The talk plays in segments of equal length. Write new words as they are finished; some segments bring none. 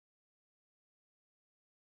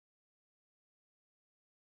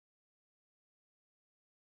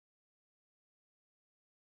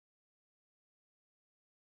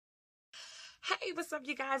Hey, what's up,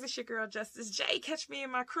 you guys? It's your girl, Justice J. Catch me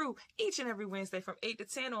and my crew each and every Wednesday from 8 to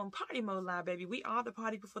 10 on Party Mode Live, baby. We are the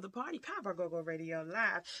party before the party, powered by GoGo Radio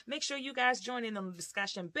Live. Make sure you guys join in on the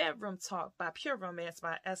discussion. Bedroom Talk by Pure Romance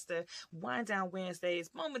by Esther. Wind Down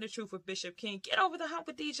Wednesdays. Moment of Truth with Bishop King. Get over the hump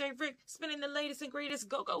with DJ Rick. Spinning the latest and greatest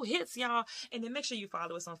go-go hits, y'all. And then make sure you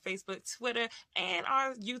follow us on Facebook, Twitter, and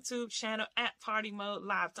our YouTube channel at Party Mode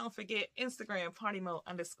Live. Don't forget Instagram, Party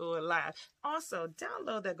Mode_live. Also,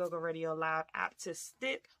 download that GoGo Radio Live app to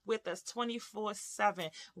stick with us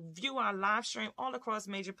 24/7. View our live stream all across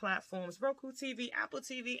major platforms: Roku TV, Apple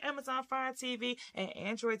TV, Amazon Fire TV, and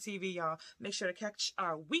Android TV, y'all. Make sure to catch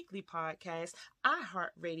our weekly podcast,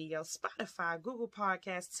 iHeartRadio, Spotify, Google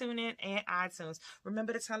Podcasts, TuneIn, and iTunes.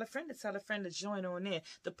 Remember to tell a friend to join on in.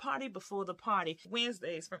 The party before the party,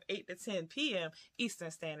 Wednesdays from 8 to 10 p.m.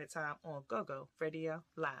 Eastern Standard Time on GoGo Radio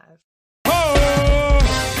Live.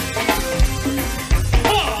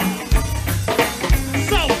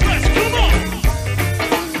 Southwest, come on!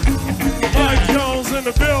 Mike Jones in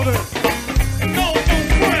the building. No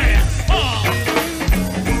friends.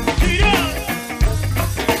 Get up.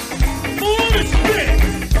 Move it, spit.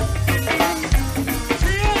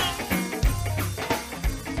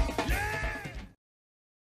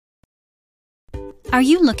 Are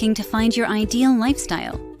you looking to find your ideal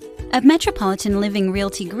lifestyle? At Metropolitan Living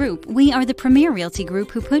Realty Group, we are the premier realty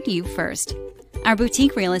group who put you first. Our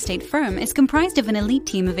boutique real estate firm is comprised of an elite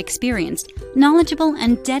team of experienced, knowledgeable,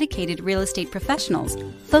 and dedicated real estate professionals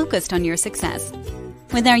focused on your success.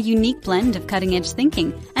 With our unique blend of cutting-edge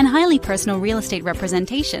thinking and highly personal real estate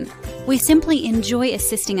representation, we simply enjoy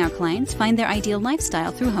assisting our clients find their ideal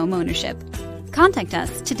lifestyle through home ownership. Contact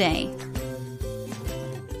us today.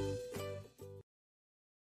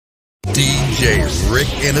 DJ Rick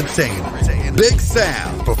Entertainment. Big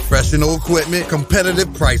sound, professional equipment,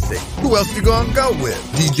 competitive pricing. Who else you gonna go with?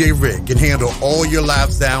 DJ Rick can handle all your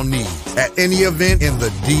live sound needs at any event in the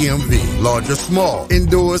DMV. Large or small,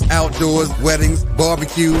 indoors, outdoors, weddings,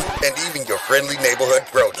 barbecues, and even your friendly neighborhood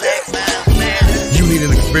protest. You need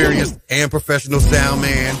an experienced and professional sound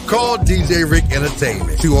man? Call DJ Rick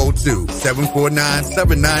Entertainment.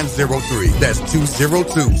 202-749-7903. That's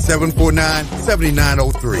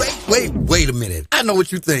 202-749-7903. Wait a minute. I know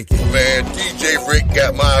what you're thinking. Man, DJ Rick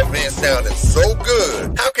got my event sounding so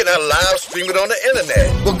good. How can I live stream it on the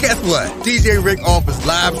internet? Well, guess what? DJ Rick offers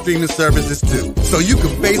live streaming services too. So you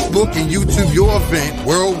can Facebook and YouTube your event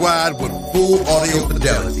worldwide with full audio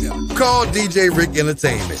fidelity. Call DJ Rick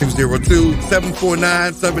Entertainment.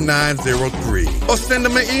 202-749-7903. Or send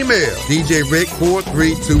them an email.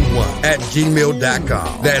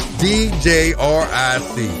 DJRick4321@gmail.com. That's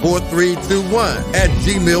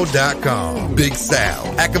DJRIC4321@gmail.com. Big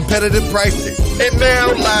sound at competitive pricing. And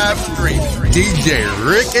now live streaming. DJ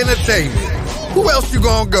Rick Entertainment. Who else you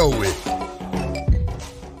gonna go with?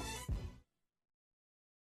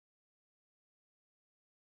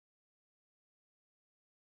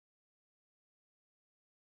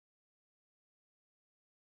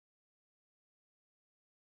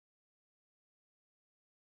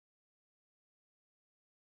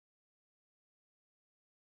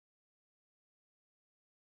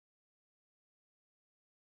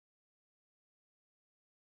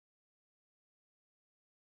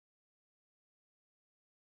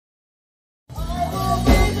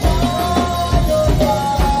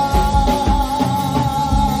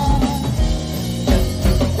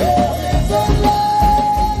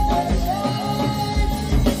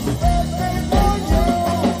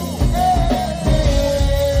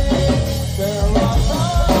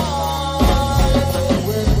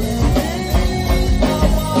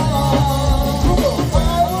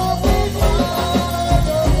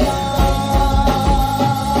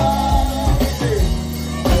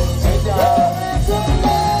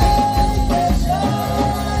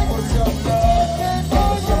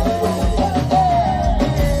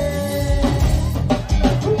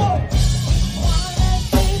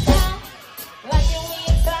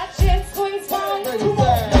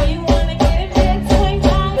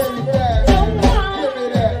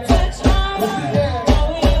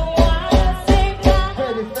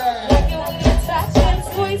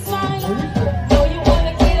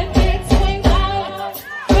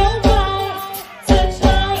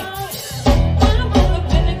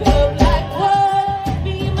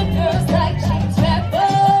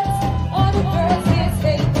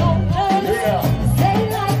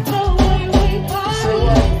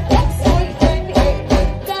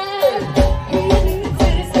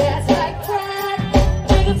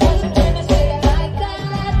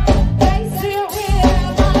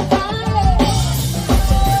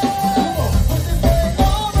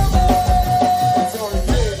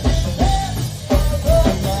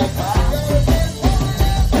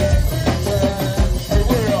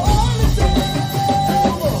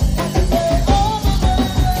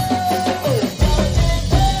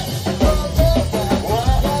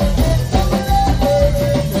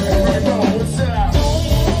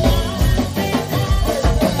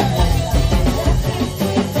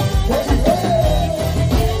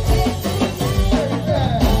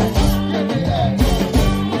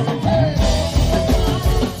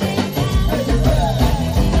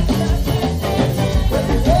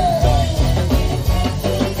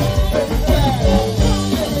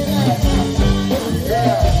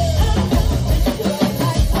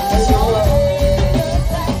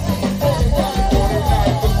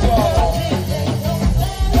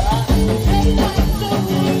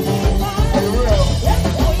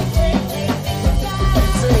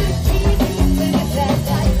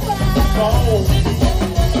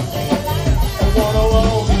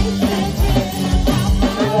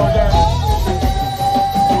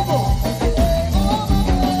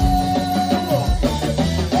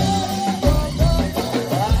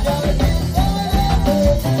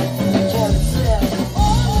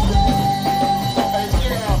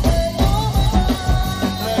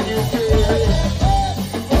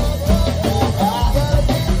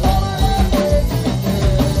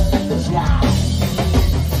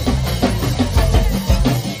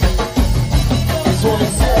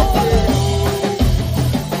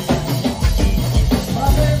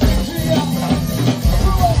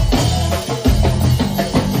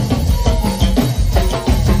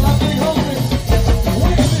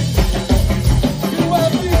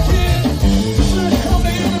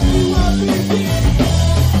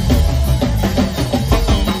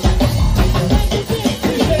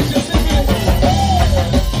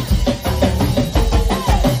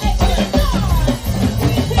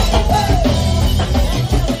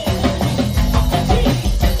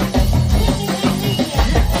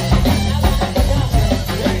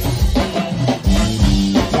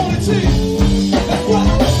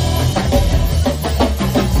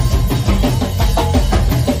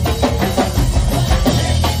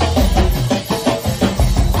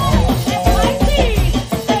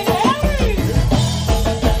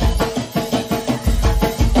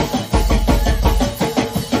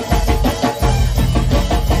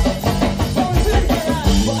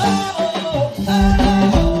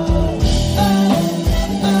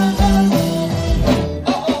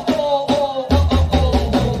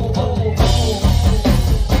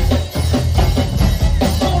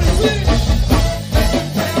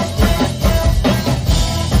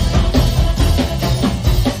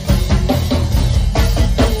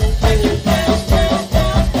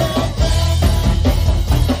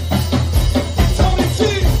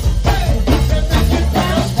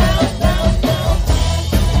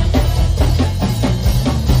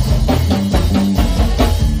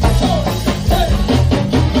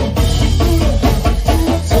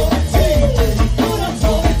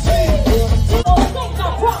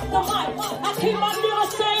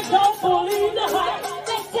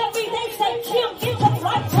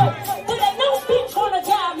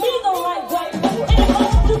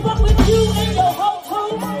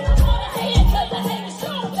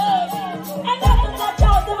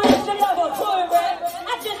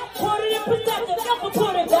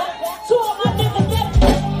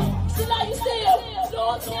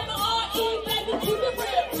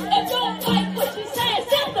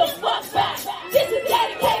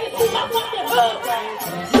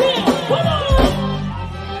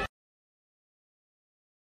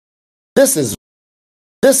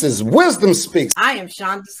 This is Wisdom Speaks. I am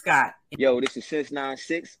Shonda Scott. Yo, this is Since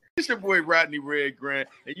 96. It's your boy Rodney Red Grant,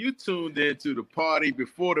 and you tuned in to the party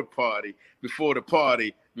before the party, before the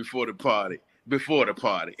party, before the party, before the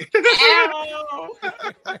party.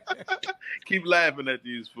 Keep laughing at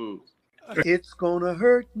these fools. It's gonna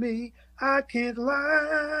hurt me, I can't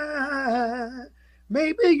lie.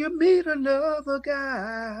 Maybe you meet another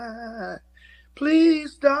guy.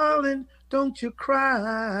 Please, darling, don't you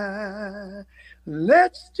cry.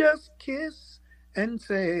 Let's just kiss and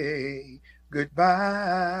say goodbye.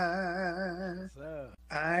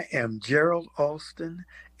 I am Gerald Alston,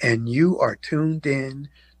 and you are tuned in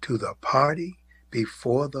to the party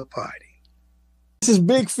before the party. This is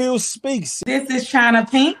Big Phil Speaks. This is China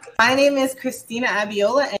Pink. My name is Christina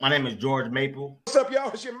Abiola. My name is George Maple. What's up,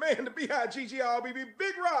 y'all? It's your man, the B.I.G.G.R.B.B.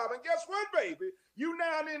 Big Rob. And guess what, baby? You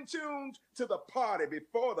now in tuned to the party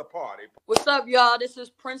before the party. What's up, y'all? This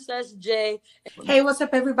is Princess J. Hey, what's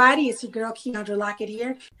up, everybody? It's your girl, Keandra Lockett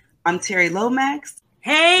here. I'm Terry Lomax.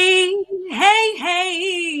 Hey.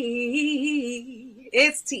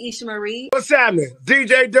 It's Taisha Marie. What's happening?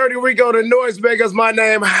 DJ Dirty Rico, the Noisemakers, my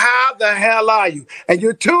name. How the hell are you? And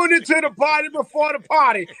you're tuned into the party before the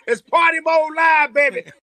party. It's Party Mode Live, baby.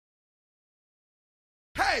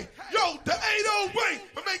 Hey, yo, the 808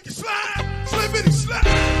 will make you slide, slippity slide.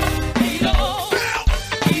 Bounce,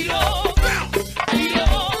 bounce, bounce,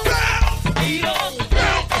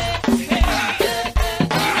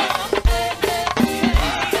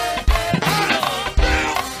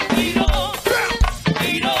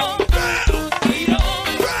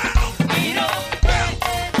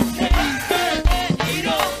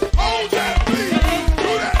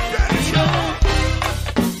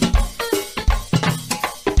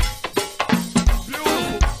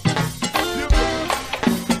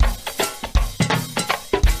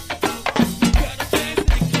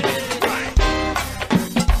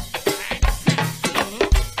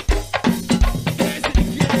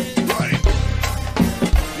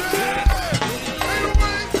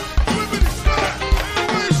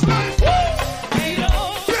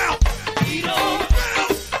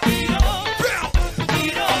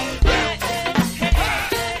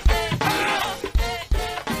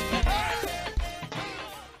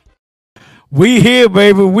 We here,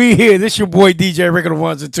 baby. We here. This your boy DJ Rick of the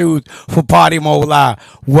Ones and Twos for Party Mode Live.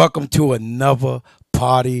 Welcome to another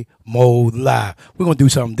Party Mode Live. We're gonna do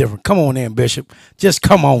something different. Come on in, Bishop. Just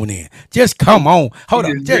come on in. Just come on. Hold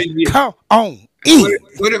on. Just come on in.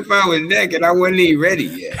 What if I was naked? I wasn't even ready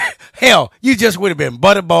yet. Hell, you just would have been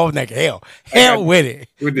butterball naked. Hell with it.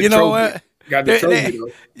 With the you know trophy. what? Got the trophy though.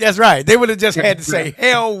 That's right. They would have just had to say,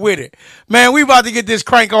 hell with it. Man, we about to get this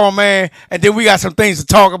crank on, man. And then we got some things to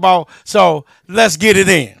talk about. So let's get it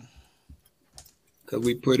in. Because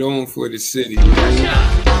we put on for the city.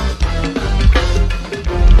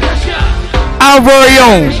 Our very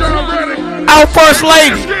own. Our first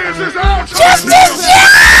lady. Justice J!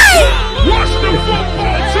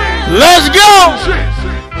 Let's go.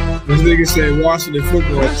 This nigga said Washington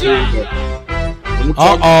football team.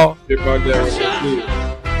 Uh-oh. About that.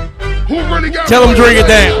 Tell them drink it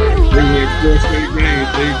down.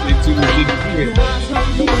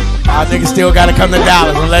 Our niggas still got to come to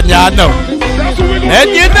Dallas. I'm letting y'all know.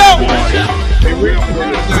 Letting you know.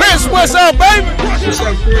 Chris, what's up, baby? What's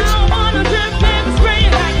up, Chris?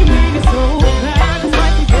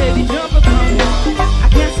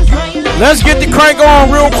 Let's get the crank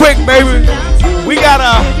on real quick, baby. We got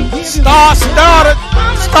a start standard,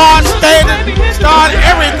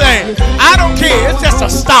 everything. I don't care. It's just a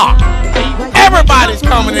start. Everybody's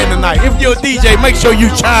coming in tonight. If you're a DJ, make sure you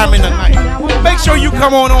chime in tonight. Make sure you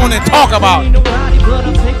come on and talk about it.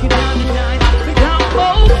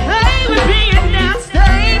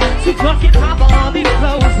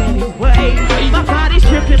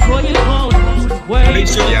 Make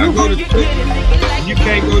sure y'all go to Twitch. You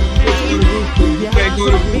can't go to Twitch, go to YouTube. You can't go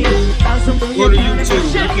to YouTube, go to YouTube.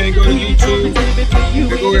 You can't go to YouTube. You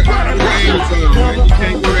can go to Amazon, man. You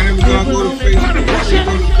can't go to Amazon, go to Facebook. You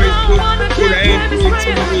can't go to Facebook, go to Android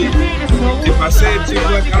TV. If I said too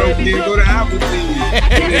much, I don't care. Go to Apple TV.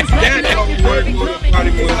 And if that don't work, go to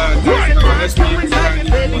PartyModeLive.com. That's where you can find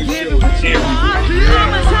this one show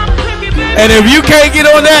every. And if you can't get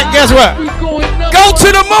on that, guess what? Go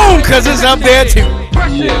to the moon, because it's up there too.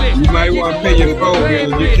 Yeah, you might want to pay your phone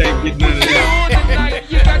bill and you can't get none of that.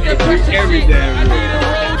 Every damn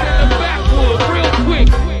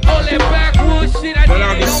But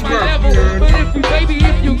I'm the Smurf, you heard?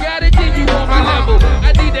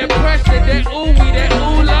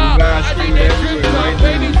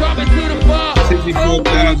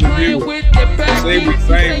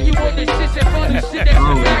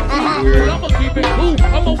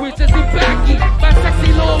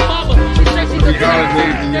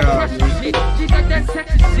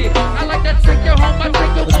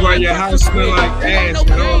 why your house smell like ass. No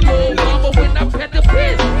pain, little mama, when I pet the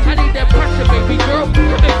piss. I need that pressure, baby girl.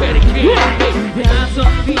 Come and better get your eyes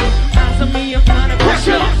on me, I'm not a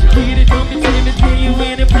pressure. Get it, don't be timid, till you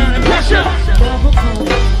in it, not a pressure. Double phone,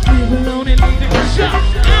 live alone and leave the pressure.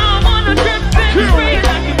 I'm on a drip, free, I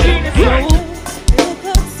can get it so.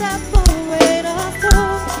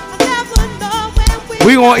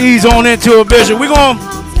 We gonna ease on into a Bishop. We gonna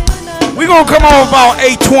come on about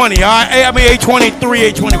 8:20, all right? I mean 8:23,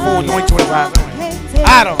 8:24, 8:25.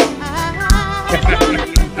 I don't.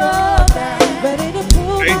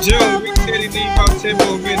 Hey Joe, we said he need about 10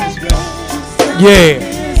 more minutes, man.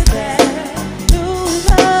 Yeah.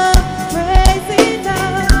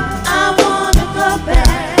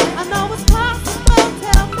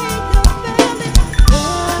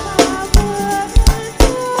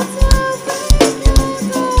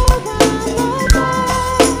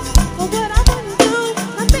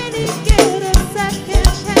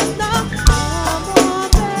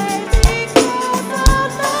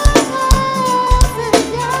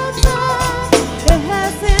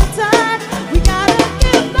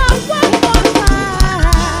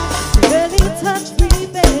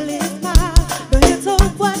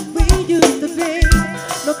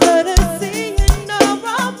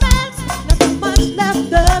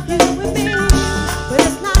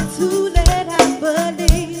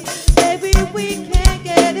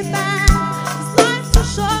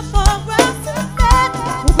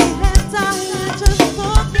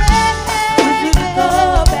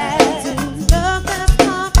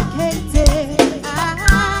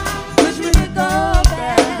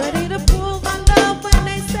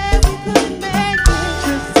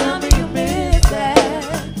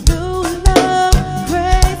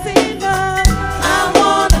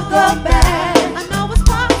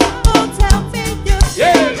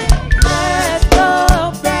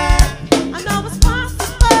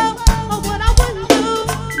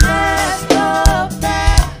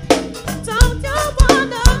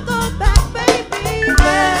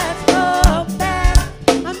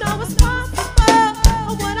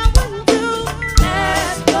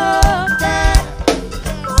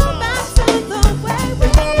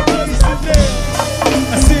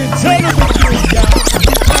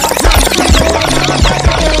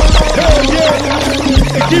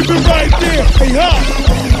 Keep it right there. Hey, ha.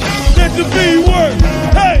 Let the beat work.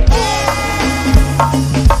 Hey.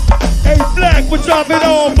 Hey, Black, we're dropping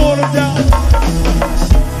all on them down.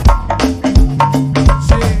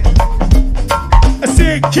 I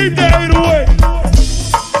said, keep that 808.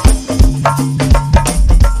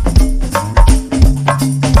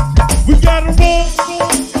 We got a roll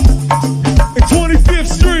at 25th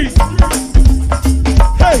Street.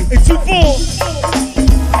 Hey, it's 2-4.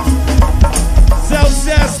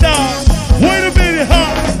 Southside Star. Wait a minute, huh?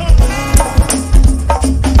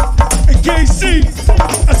 And KC,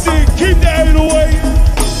 I said, keep that 808.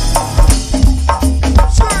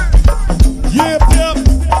 Yeah, pep.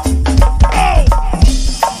 Oh!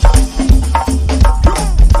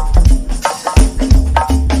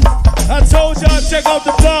 I told y'all, check out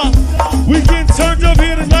the bar. We getting turned up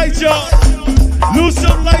here tonight, y'all. Lose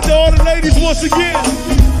something like to all the ladies once again.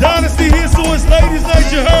 Dynasty here, so it's ladies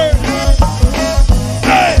night, you heard.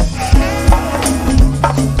 Hey!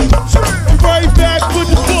 Right back with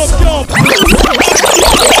the book, y'all.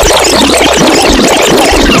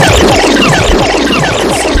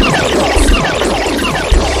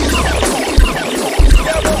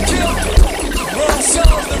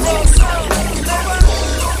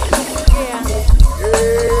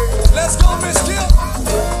 Let's go, Miss Kill.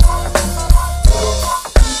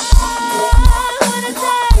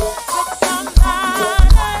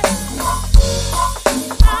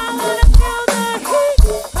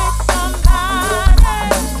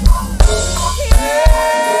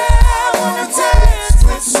 Take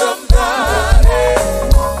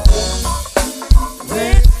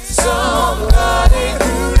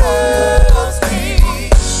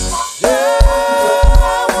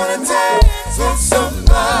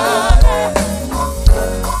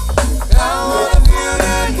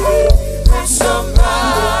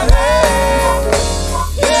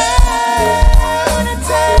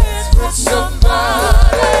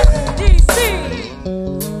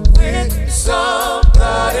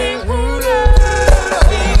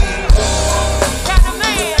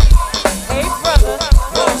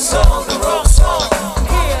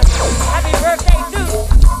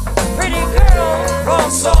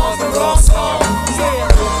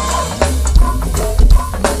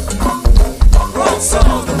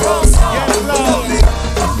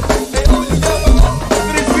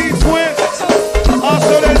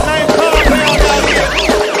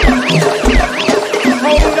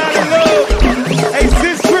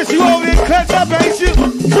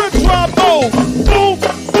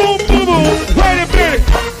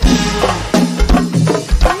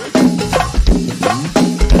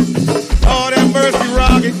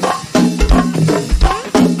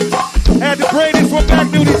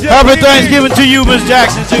Thanksgiving to you, Miss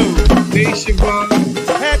Jackson, too. Peace,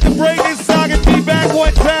 Had to break this song and be back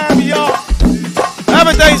one time, y'all.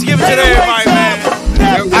 Happy Thanksgiving to everybody, man.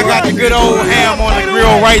 I got the good old ham on the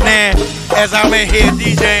grill right now as I'm in here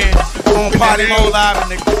DJing on Party Mode Live,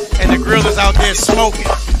 and the grill is out there smoking.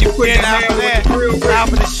 Then after that,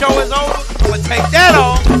 after the show is over, I'm gonna take that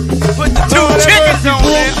off, put the 2 chickens on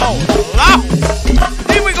there. Oh, Lord.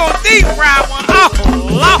 Then we gonna deep fry one. Oh,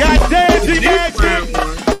 Lord. Goddamn, deep fry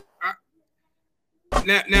one.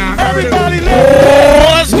 Now, I heard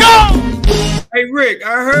let's go. Hey, Rick,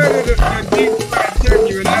 I heard of the deep fried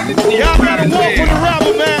turkey, and I didn't y'all gotta walk for the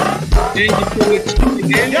rapper, man. Then you put the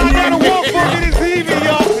chicken in. Y'all gotta walk for me this evening,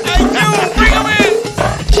 y'all. Hey, dude, bring him in.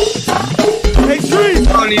 Hey, Tree.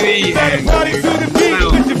 Don't even eat ham. Body to the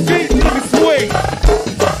beat with your feet to the swing.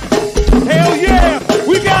 Hell yeah,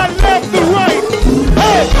 we got left to right.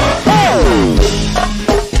 Hey, hey.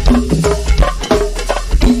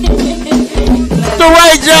 The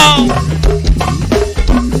right, y'all.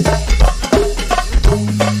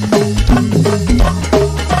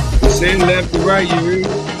 Send left to right, you hear?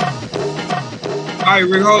 All right,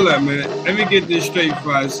 Rick, hold up a minute. Let me get this straight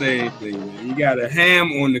before I say anything, man. You got a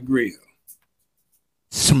ham on the grill.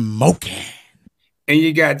 Smoking. And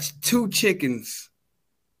you got 2 chickens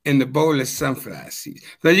in the bowl of sunflower seeds.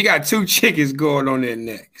 So you got 2 chickens going on there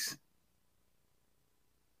next.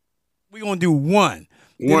 We're gonna do one.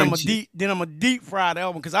 Then I'm chicken. gonna deep fry the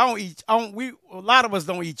other one because a lot of us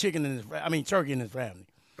don't eat chicken in this. Turkey in this family.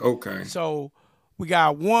 Okay. So we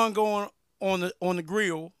got one going on the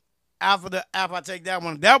grill. After I take that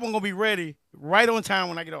one gonna be ready right on time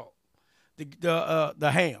when I get off.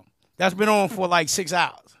 The ham that's been on for like 6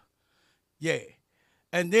 hours. Yeah,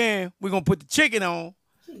 and then we're gonna put the chicken on.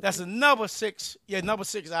 That's another 6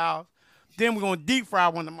 hours. Then we're gonna deep fry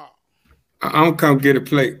one tomorrow. I'm gonna come get a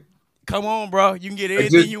plate. Come on, bro. You can get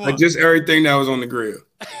anything you want. Just everything that was on the grill.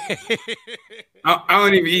 I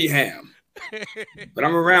don't even eat ham. But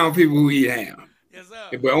I'm around people who eat ham. Yes,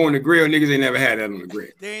 sir. But on the grill, niggas ain't never had that on the grill.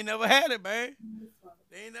 They ain't never had it, man.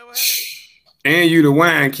 They ain't never had it. And you the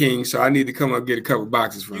wine king, so I need to come up and get a couple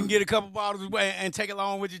boxes from you. You can get a couple bottles and take it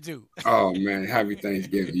along with you, too. Oh, man. Happy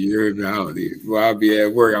Thanksgiving. You heard me out there. Well, I'll be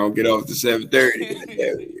at work. I don't get off to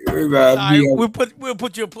 7:30. We'll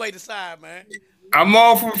put you a plate aside, man. I'm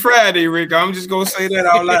off on Friday, Rick. I'm just going to say that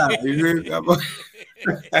out loud. You heard me?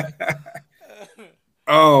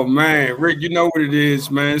 Oh, man. Rick, you know what it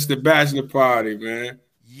is, man. It's the bachelor party, man.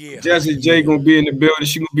 Yeah. Jessie J gonna be in the building.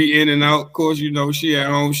 She gonna be in and out. Of course, you know, she at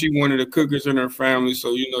home. She one of the cookers in her family,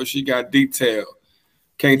 so you know she got detail.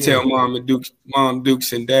 Can't tell mom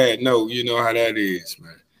Dukes and dad no. You know how that is,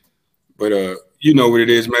 man. But you know what it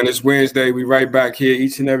is, man. It's Wednesday. We right back here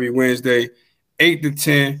each and every Wednesday, 8 to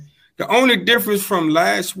 10. The only difference from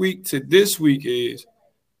last week to this week is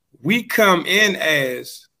we come in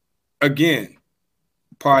as, again,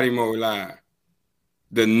 Party Mode Live,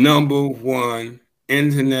 the #1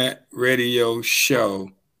 internet radio show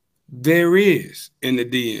there is in the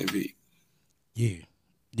DMV.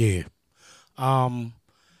 Yeah. I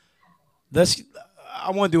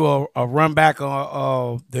want to do a run back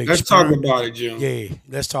on the. Let's talk about it, Jim. Yeah,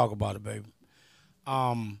 let's talk about it, baby.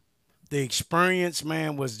 The experience,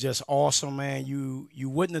 man, was just awesome, man. You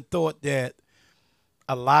wouldn't have thought that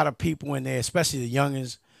a lot of people in there, especially the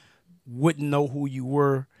youngins, wouldn't know who you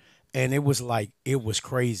were. And it was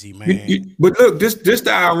crazy, man. But look, this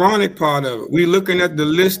the ironic part of it. We looking at the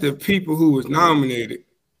list of people who was nominated,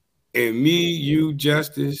 and me, you,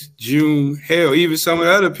 Justice, June, hell, even some of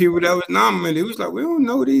the other people that was nominated. It was like, we don't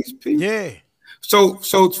know these people. Yeah. So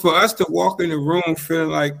for us to walk in the room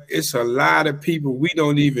feeling like it's a lot of people we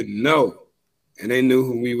don't even know, and they knew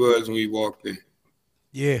who we was when we walked in.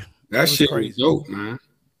 Yeah. That shit was dope, man.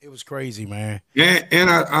 It was crazy, man. And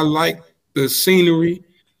I like the scenery.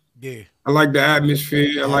 Yeah, I like the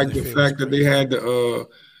atmosphere. I like the fact that they had the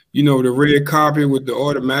the red carpet with the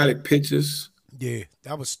automatic pictures. Yeah,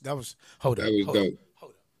 that was dope. That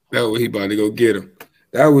was he about to go get him.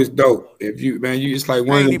 That was dope. If you it's like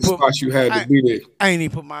one of the spots you had to be there. I ain't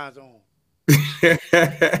even put mine on.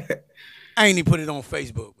 I ain't even put it on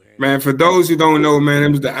Facebook, man. Man, for those who don't know, man, it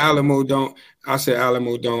was the Alamo Dome. I said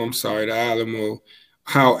Alamo Dome. I'm sorry, the Alamo.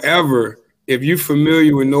 However, if you're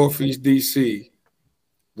familiar with Northeast DC,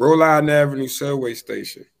 Rhode Island Avenue subway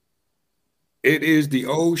station. It is the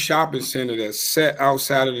old shopping center that's set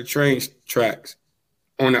outside of the train tracks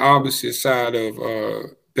on the opposite side of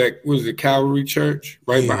that was the Calvary Church,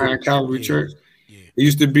 right behind Calvary Church. Yeah. It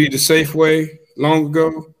used to be the Safeway long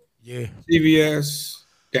ago. Yeah. CVS,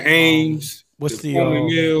 the Ames, what's the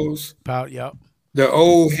Mills. Yep. the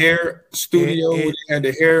old hair studio where they had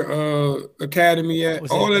the hair academy at.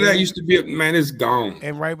 All of that used to be, man, it's gone.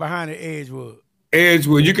 And right behind it, Edgewood.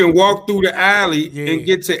 Edgewood. You can walk through the alley and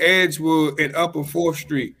get to Edgewood and Upper 4th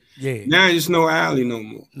Street. Yeah. Now there's no alley no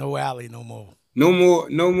more. No alley no more.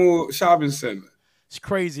 No more shopping center. It's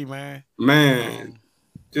crazy, man. Man,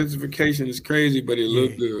 gentrification is crazy, but it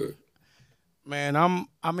looked good. Man, I'm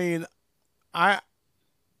gonna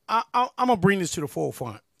bring this to the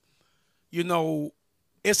forefront. You know,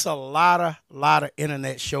 it's a lot of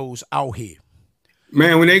internet shows out here.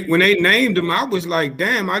 Man, when they named them, I was like,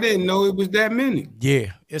 damn, I didn't know it was that many.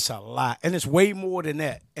 Yeah, it's a lot. And it's way more than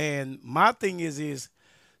that. And my thing is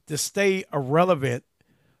to stay irrelevant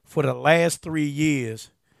for the last 3 years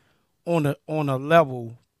on a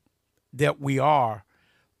level that we are,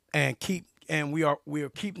 and we're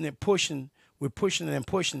keeping it pushing. We're pushing it and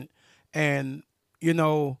pushing it. And, you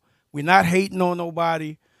know, we're not hating on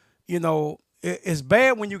nobody. You know, it's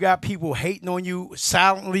bad when you got people hating on you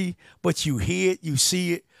silently, but you hear it, you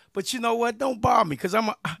see it. But you know what? Don't bother me, because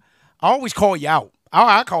I always call you out.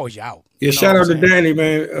 I call you out. Yeah, you know shout out to Danny,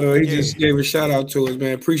 man. He just gave a shout out to us,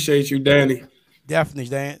 man. Appreciate you, Danny. Definitely,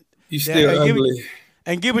 Dan. You still ugly.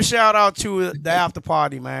 Give a shout out to the after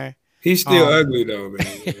party, man. He's still ugly though,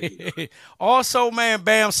 man. Also, man,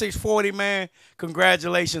 Bam 640, man.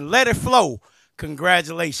 Congratulations. Let It Flow.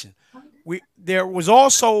 Congratulations. There was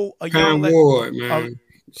also a young lady, man.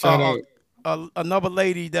 Shout out. Another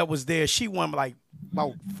lady that was there. She won like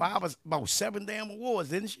about 7 damn awards,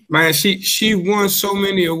 didn't she? Man, she won so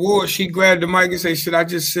many awards. She grabbed the mic and said, "Should I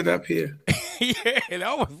just sit up here?" Yeah,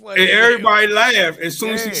 that was funny. And everybody laughed. As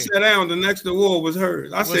soon as she sat down, the next award was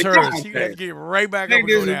hers. I said, God, she had to get right back up and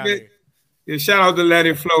go down there. Yeah, shout out to Let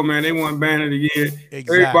It Flow, man. They won Band of the Year.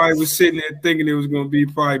 Exactly. Everybody was sitting there thinking it was going to be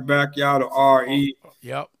probably Backyard or RE.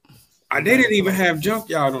 Yep. They didn't even have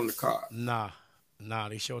Junkyard on the card. Nah,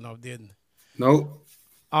 they sure enough didn't. Nope.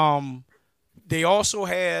 They also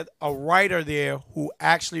had a writer there who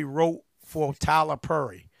actually wrote for Tyler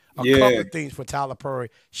Perry. A couple of things for Tyler Perry.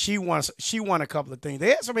 She won a couple of things. They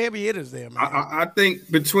had some heavy hitters there, man. I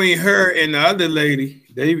think between her and the other lady,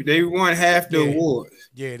 they won half the awards.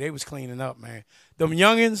 Yeah, they was cleaning up, man. The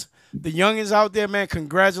youngins out there, man,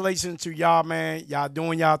 congratulations to y'all, man. Y'all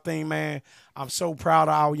doing y'all thing, man. I'm so proud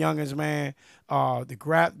of our youngins, man. The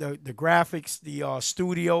graphics, the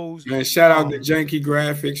studios. Man, shout out to Janky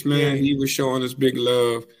Graphics, man. He was showing us big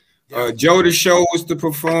love. Joe the Show was to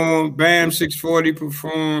perform. Bam 640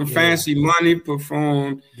 performed. Fancy Money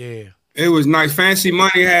performed. Yeah. It was nice. Fancy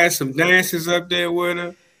Money had some dances up there with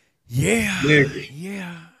her. Yeah.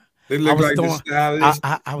 Yeah. They look like the stylist.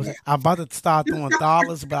 I'm about to start throwing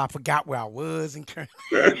dollars, but I forgot where I was.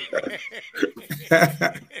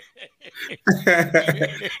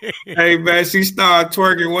 Hey, man, she started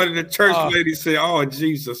twerking. One of the church ladies said, "Oh,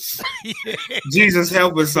 Jesus. Jesus,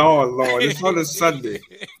 help us all, Lord. It's on a Sunday."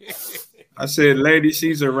 I said, "Lady,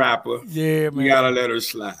 she's a rapper. Yeah, man. You got to let her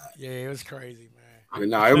slide." Yeah, it was crazy, man. But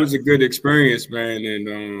no, it was a good experience, man.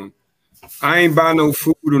 And I ain't buy no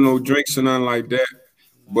food or no drinks or nothing like that.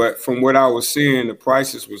 But from what I was seeing, the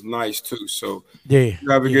prices was nice too. So you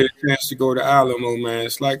ever get a chance to go to Alamo, man,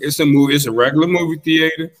 it's a movie. It's a regular movie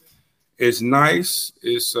theater. It's nice.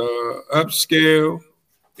 It's upscale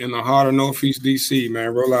in the heart of Northeast DC,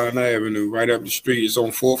 man. Rhode Island Avenue, right up the street. It's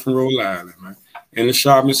on 4th and Rhode Island, man. In the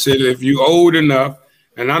shopping center. If you old enough,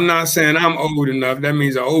 and I'm not saying I'm old enough, that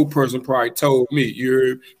means an old person probably told me,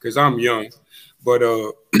 because I'm young. But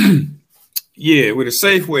yeah, where the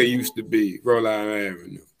Safeway used to be, Rhode Island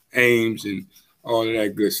Avenue, Ames, and all of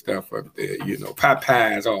that good stuff up there, you know,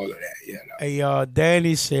 Popeyes, all of that, you know. Hey,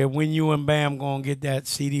 Danny said, when you and Bam gonna get that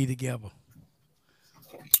CD together?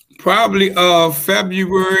 Probably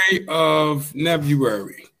February of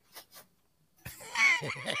February.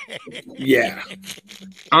 Yeah,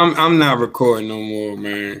 I'm not recording no more,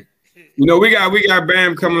 man. You know, we got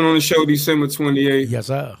Bam coming on the show December 28th. Yes,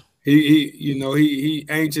 sir. He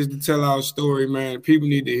anxious to tell our story, man. People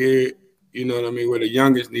need to hear it. You know what I mean? Where the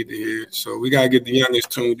youngest need to hear it. So we gotta get the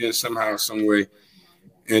youngest tuned in somehow, some way.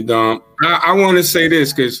 And I want to say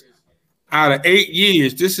this because out of 8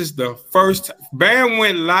 years, this is the first. Bam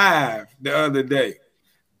went live the other day,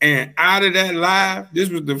 and out of that live, this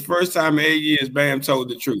was the first time in 8 years Bam told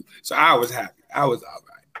the truth. So I was happy. I was all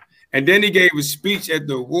right. And then he gave a speech at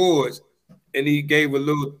the awards. And he gave a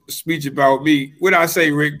little speech about me. What I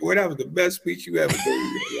say, Rick? Boy, that was the best speech you ever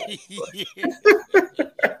did.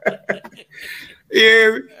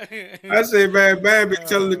 Yeah. I said, man, Bam been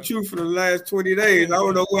telling the truth for the last 20 days. I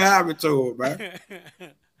don't know what happened to him, man.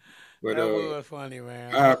 But that was funny,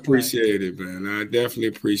 man. I appreciate it, man. I definitely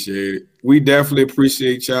appreciate it. We definitely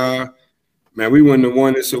appreciate y'all. Man, we wouldn't have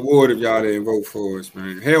won this award if y'all didn't vote for us,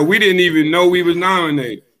 man. Hell, we didn't even know we was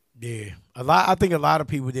nominated. Yeah, I think a lot of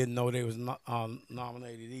people didn't know they was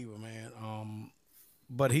nominated either, man.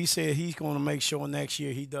 But he said he's going to make sure next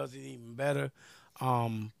year he does it even better.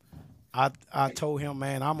 I told him,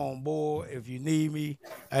 man, I'm on board. If you need me,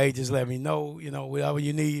 hey, just let me know. You know, whatever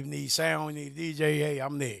you need sound, you need DJ, hey,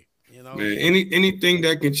 I'm there. You know, man, anything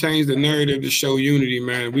that can change the narrative to show unity,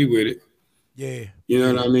 man, we with it. Yeah. You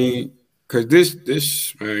know what I mean? Because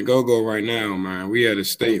this man, go right now, man, we at a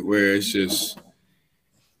state where it's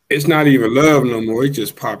not even love no more. It's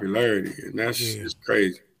just popularity, and that's just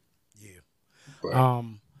crazy. Yeah. But, I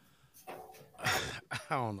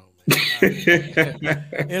don't know, man.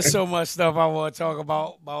 There's so much stuff I want to talk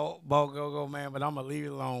about Go-Go, man, but I'm going to leave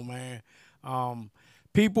it alone, man.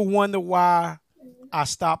 People wonder why I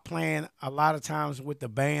stopped playing a lot of times with the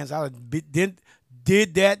bands. I done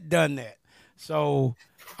that. So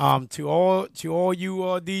to all you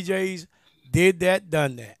DJs,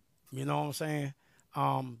 done that. You know what I'm saying?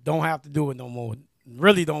 Don't have to do it no more.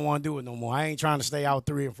 Really don't want to do it no more. I ain't trying to stay out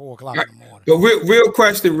 3 and 4 o'clock in the morning. But real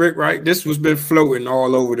question, Rick, right? This was been floating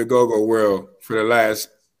all over the go-go world for the last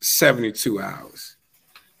 72 hours.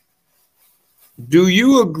 Do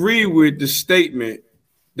you agree with the statement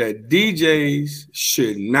that DJs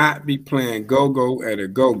should not be playing go-go at a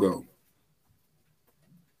go-go?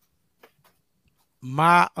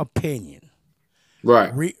 My opinion.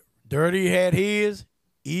 Right. Dirty had his,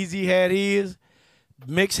 Easy had his,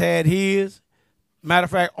 Mix had his. Matter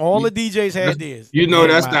of fact, all the DJs had theirs. You know,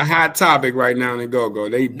 that's the hot topic right now in go-go.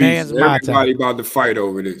 They beat everybody about to fight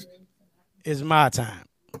over this. It's my time.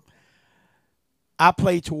 I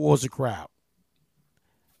play towards the crowd.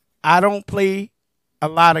 I don't play a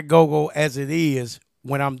lot of go-go as it is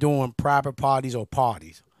when I'm doing private parties or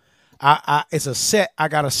parties. It's a set. I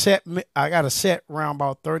got a set around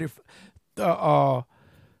about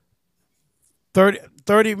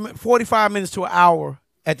 45 minutes to an hour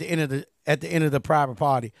at the end of the private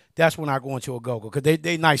party. That's when I go into a go-go because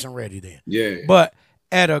they nice and ready then. Yeah. But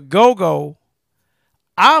at a go-go,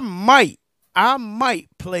 I might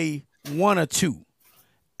play 1 or 2,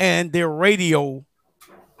 and they're radio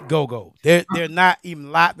go-go. They're not even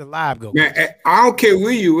the live go-go. Man, I don't care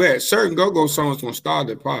where you at. Certain go-go songs gonna start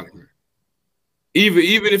the party, man.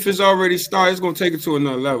 Even if it's already started, it's gonna take it to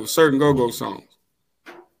another level. Certain go-go songs.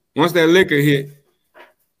 Once that liquor hit,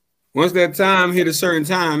 once that time hit a certain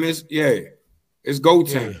time, it's go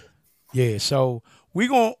time. Yeah. So we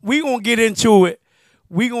gonna get into it.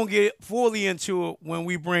 We gonna get fully into it when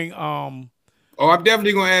we bring I'm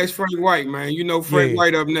definitely gonna ask Frank White, man. You know Frank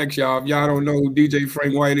White up next, y'all. If y'all don't know who DJ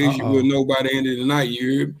Frank White is, you will know by the end of the night. You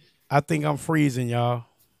hear me? I think I'm freezing, y'all.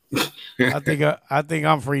 I think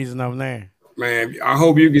I'm freezing up there. Man, I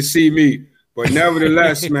hope you can see me. But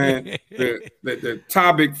nevertheless, man, the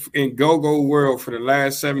topic in go-go world for the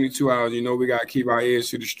last 72 hours, you know, we got to keep our ears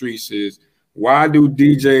to the streets is, why do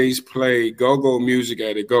DJs play go-go music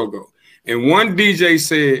at a go-go? And one DJ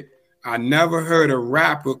said, I never heard a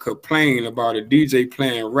rapper complain about a DJ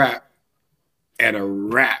playing rap at a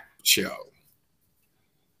rap show.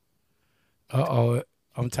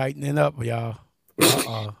 I'm tightening up, y'all.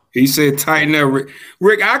 He said, tighten up,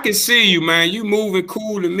 Rick. I can see you, man. You moving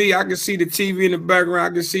cool to me. I can see the TV in the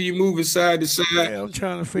background. I can see you moving side to side. Yeah, I'm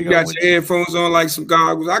trying to figure out. You got your headphones on like some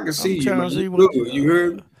goggles. I can see you, man. You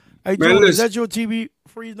heard me? Hey, man, Jordan, is that your TV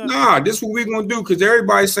freezing up? Nah, this is what we're going to do because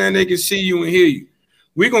everybody's saying they can see you and hear you.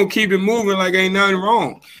 We're going to keep it moving like ain't nothing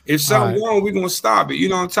wrong. If something wrong, we're going to stop it. You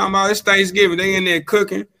know what I'm talking about? It's Thanksgiving. They in there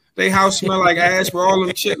cooking. They house smell like ass for all them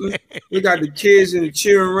chitlins. We got the kids and the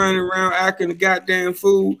children running around acting the goddamn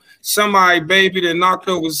fool. Somebody baby that knocked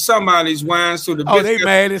over somebody's wine, so the they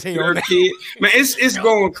mad as hell. Kid. Man, it's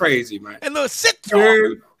going crazy, man. And look, sit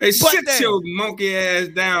your monkey ass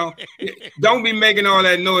down. Don't be making all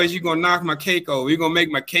that noise. You're gonna knock my cake over. You're gonna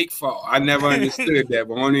make my cake fall. I never understood that,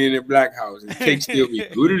 but only in the black house. And the cake still be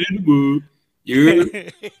good in the wood. You hear me?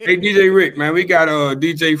 Hey, DJ Rick, man, we got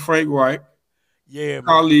DJ Frank White. Yeah,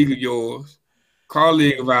 colleague of yours,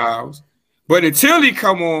 colleague of ours. But until he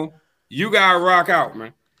come on, you gotta rock out,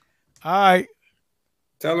 man. All right.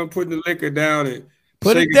 Tell him put the liquor down and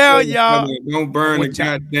put it down, y'all. Don't burn the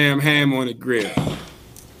goddamn ham on the grill.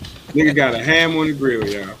 Nigga got a ham on the grill,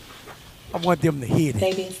 y'all. I want them to hear it.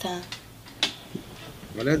 Baby, it's time.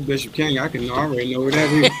 Well, that's Bishop King. I already know what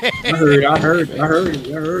that is. I heard. You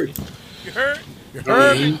heard? You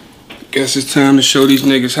heard me? Guess it's time to show these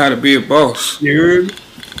niggas how to be a boss. You heard me?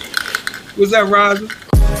 What's that, Roger?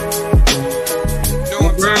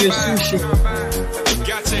 Don't burn the sushi.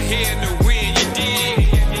 Got your head in the wind, you dig?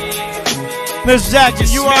 Miss Jackson,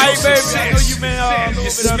 you alright, baby? I know you been a little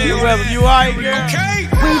bit under the weather. You alright, girl?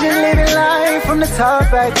 We just living life from the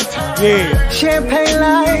top, baby. Yeah. Champagne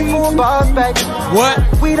life for a boss, baby.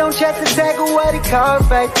 What? We don't check the tag of what it costs,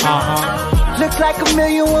 baby. Looks like $1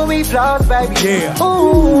 million when we floss, baby. Yeah.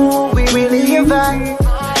 Ooh, we really invite.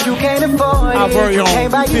 You can't afford it. You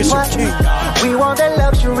can't buy it once. We want that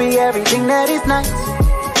luxury, everything that is nice.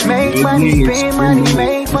 Make money, spend money,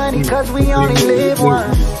 make money, cause we only live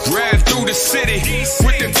once. Ride through the city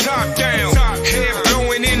with the top down. Hair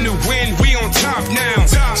blowing in the wind, we on top now.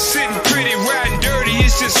 Sitting pretty, riding dirty,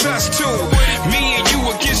 it's just us two. Me and you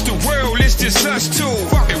against the world, it's just us two.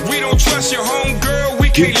 If we don't trust your home girl, we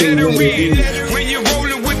can't let her in. When you're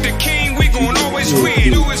rolling with the king, we gon' always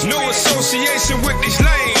win. No association with these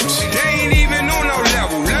lames. They ain't even on our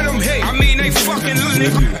level, let them hate. I mean, they fucking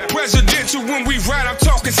look presidential when we ride, I'm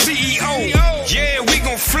talking CEO. Yeah, we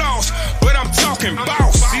gon' floss, but I'm talking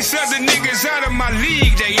boss. These other niggas out of my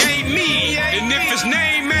league, they ain't me. And if his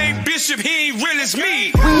name ain't Bishop, he ain't real as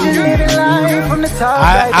me. We just living life from the top,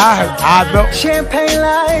 baby. I know. Champagne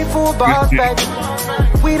life for a boss, baby.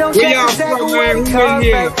 We don't check the tag of what it costs,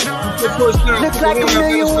 baby. Looks like $1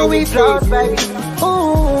 million when we floss, baby.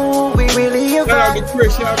 Ooh, we really invite.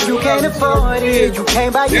 You can't afford it, you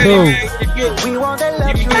can't buy it. We want that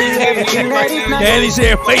luxury, everything that is nice. Daddy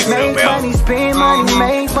said, face make money, spend money,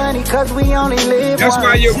 make money, cause we only live That's once.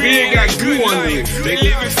 why your beard got glue on it. They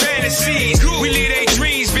live in fantasies. We live their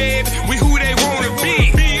dreams, babe. We who they wanna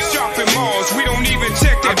be. Shopping malls, we don't even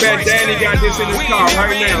check their I bet Danny got this in his car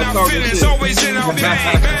right now. Talking shit. Always in our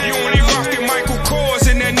bag. You only rockin' Michael Kors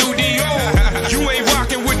and that new Dior. You ain't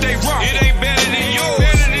rockin' what they rock. It ain't better than yours.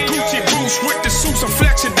 Gucci boots with the suits, I'm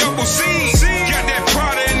flexing double C's. Got that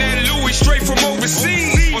Prada and that Louis straight from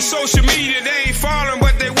overseas. On social media, they ain't following,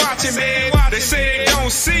 but they watching, man. They say they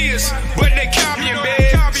don't see us, but they copying,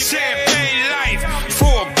 man. Champagne life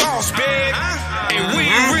for a boss, man. And we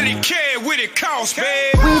ain't really care what it costs, man.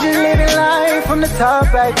 We just living life from the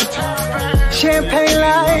top, baby. Champagne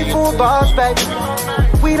life for a boss, baby.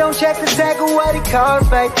 We don't check the tag of what it costs,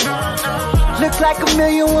 baby. Looks like $1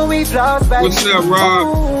 million when we floss, baby. What's up,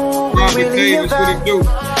 Rob? Robert Davis, what it do?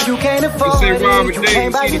 You can't afford it, you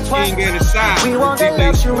can't buy it twice. We want that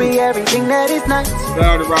luxury, everything that is nice.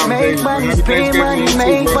 Make money, spend money,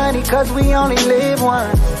 make money, cause we only live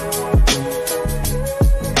once.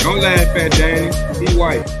 Don't laugh at Danny, he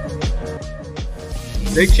white.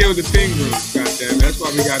 They killed the penguins, goddamn. That's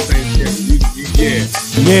why we got Thanksgiving.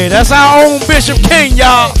 Yeah, that's our own Bishop King,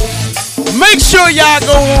 y'all. Make sure y'all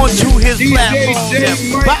go on to his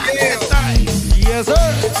platform. Yes,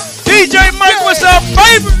 sir. DJ Mike, what's up,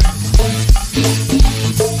 baby?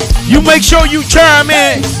 You make sure you chime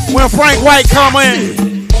in when Frank White come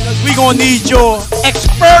in. We gonna need your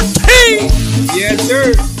expertise. Yes,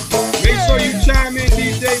 sir. Make sure you chime in,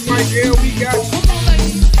 DJ Mike L. We got you.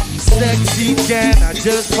 Sexy can, I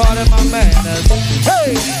just part of my manners.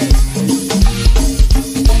 Hey!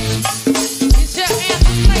 It's your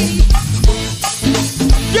anthem, lady.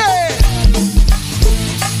 Yeah!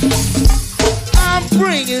 I'm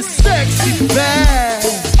bringing sexy back.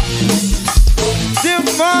 Them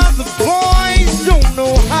other boys don't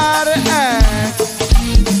know how to act.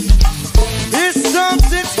 It's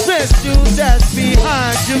something special that's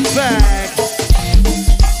behind your back.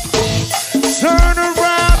 Turn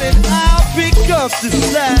around and I'll pick up the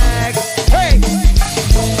slack. Hey,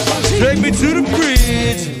 take me to the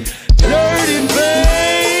bridge, dirty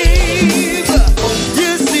babe.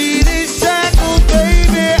 You see this shackle,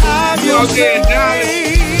 baby, I'm your slave.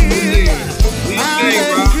 I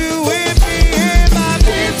let you with me in my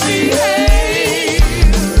misbehave.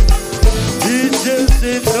 It's just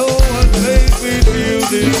that no one made me feel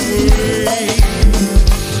this way.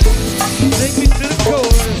 Take me to the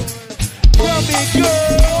chorus. Come here,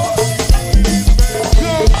 girl.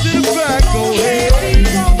 Come to the back, go ahead.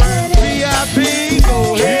 VIP, go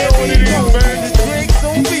ahead. Burn the drinks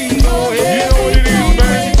on me, go ahead. You know what it is,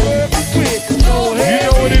 man. Go ahead.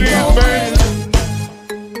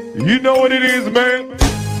 You know what it is, man.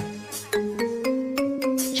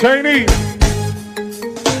 Chinese.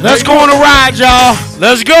 Let's go on a ride, y'all.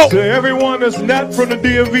 Let's go. To everyone that's not from the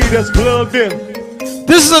DMV that's plugged in.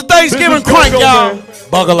 This is a Thanksgiving crank, y'all. Man.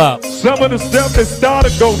 Buckle up. Some of the stuff that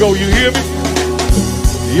started go-go, you hear me?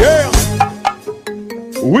 Yeah.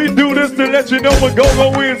 We do this to let you know what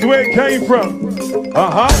go-go is, where it came from.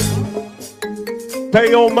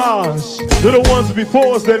 Pay homage to the ones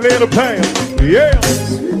before us that laid the path. Yeah.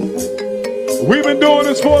 We've been doing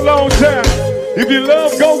this for a long time. If you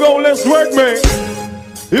love go-go, let's work, man.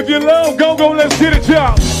 If you love go-go, let's get it,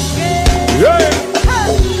 y'all. Yeah.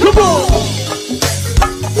 Come on.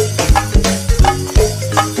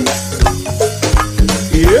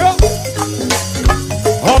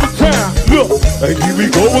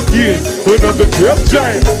 another jam,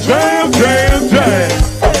 jam, jam, jam, jam.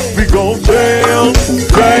 We gon' jam,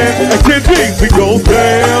 jam. Hey, Kid, we gon'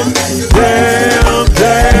 jam, jam,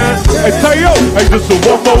 jam. Hey, Tayo, hey, just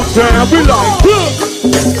one more time. We like,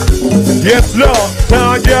 yes, Lord,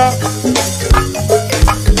 Tanya,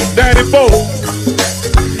 Daddy Bo,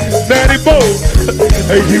 Daddy Bo.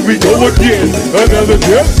 Hey, here we go again. Another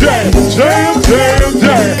jam, jam, jam, jam,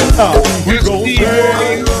 jam. We gon'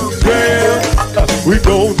 jam, jam. We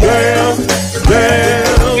gon' jam, jam,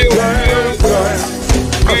 jam, jam.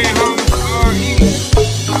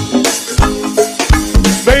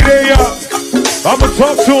 Stay there, y'all. I'ma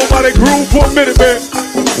talk to them while they groove for a minute, man.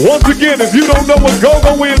 Once again, if you don't know what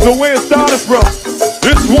go-go is or where it started from,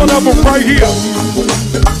 this one of them right here.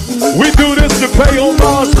 We do this to pay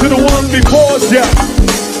homage to the ones before us, yeah.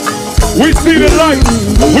 We see the light.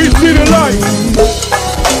 We see the light.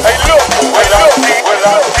 Hey, look.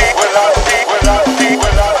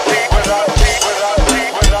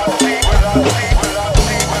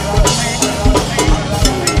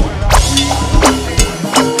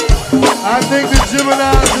 I think the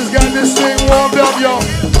Geminis has got this thing warmed up, y'all.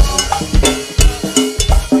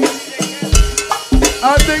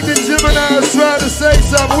 I think the Geminis trying to say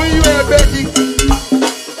something. Where you at, Becky?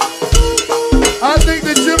 I think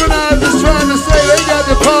the Geminis is trying to say they got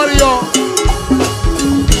the party on.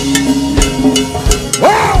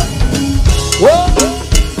 Wow! Whoa!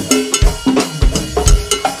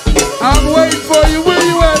 I'm waiting for you. Where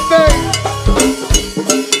you at, babe?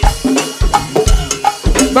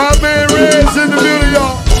 My man Red's in the middle,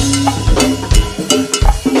 y'all.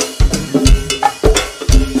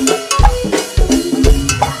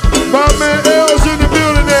 My man L's in the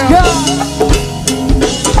building now. Yeah.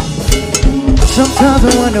 Sometimes I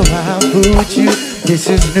wonder why I fooled you. This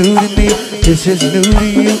is new to me. This is new to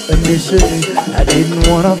you. Initially, I didn't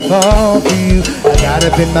wanna fall for you. I got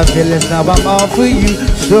up in my feelings, now I'm all for you.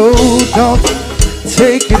 So don't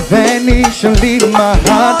take advantage and leave my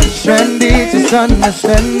heart stranded. Just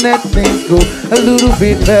understand that things go a little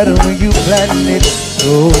bit better when you plan it.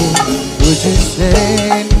 So would you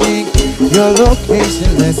send me your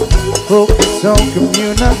location? Let's focus on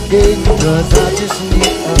communicating, cause I just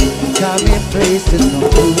need a time and place to come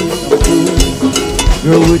through.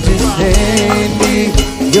 Girl, would you send me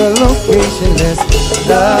your location? Let's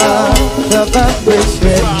love the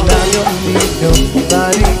vibration. I don't need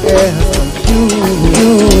nobody else. You,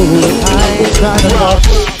 I ain't trying to talk.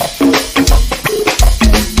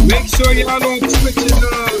 Make sure y'all don't switch it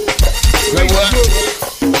Facebook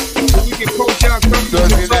so we can coach y'all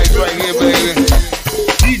company. Nice right here, baby.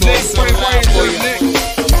 DJ Frank White is next.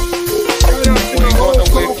 Shout out to the whole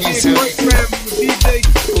Cocaine Great family with DJ.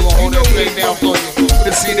 We're gonna hold that thing down for you.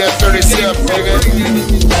 Let's see that 37, baby.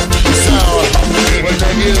 So, what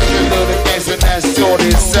that is, the little things and that's short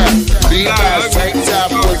inside. These guys take time,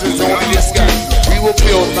 voices on this guy. We will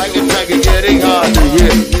build like a tiger, getting harder,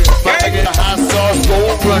 yeah. My nigga, the high sauce, go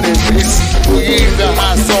running, bitch. We ain't the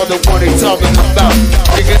high sauce, the one they talking about.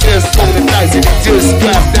 Nigga just pulled the dice and he just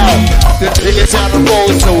clapped out. The nigga trying to roll,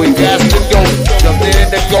 so he got to go. Jumped in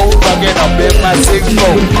the gold bucket, I'm in my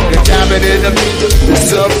 6-4. The diamond in the meat, the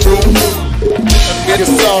sunroof. Get a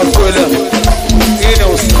sauce with her. He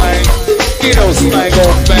don't slang. He don't slang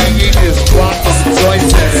on bang. He just drunk for some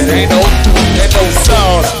joints and it ain't no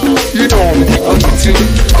sauce. You know I'm with you.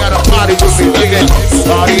 Got a party with me, nigga.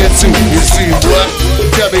 Party at 2. You see what?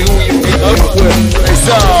 Tell me who you meet up with. Hey,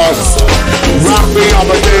 sauce. Rock me on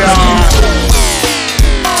my day on.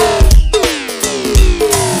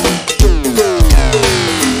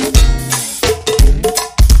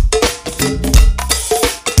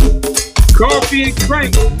 Coffee and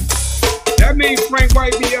Frank. That means Frank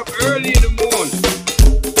White be up early in the morning.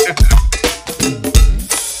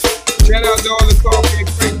 Shout out to all the Coffee and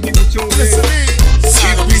Frank people tuned in.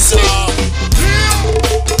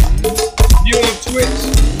 You on Twitch,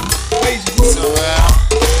 Facebook,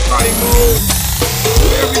 Party Mode,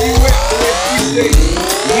 wherever you at,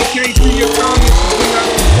 we can't see your comments, we're not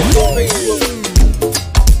on Facebook.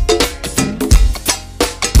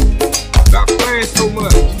 Stop playing so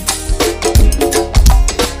much.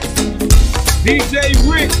 DJ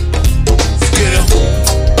Rick.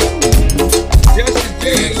 Justin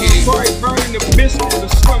James is probably burning the biscuit or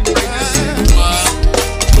something right now.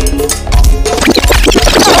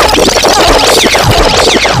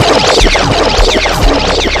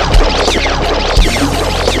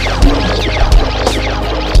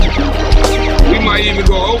 We might even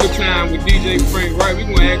go overtime with DJ Frank White. We're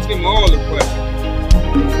going to ask him all the questions.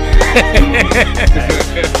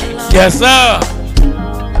 Yes, sir.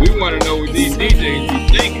 We want to know what these DJs be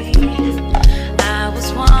thinking. I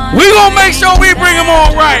was one. We gonna make sure we bring him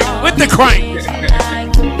on right with the crank.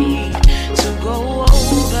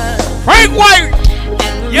 Frank White,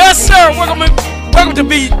 yes sir. Welcome to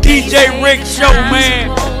be DJ Rick Show,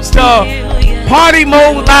 man. It's the Party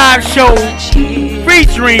Mode Live Show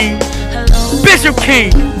featuring Bishop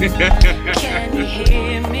King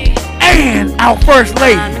and our First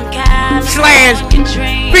Lady /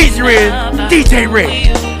 featuring DJ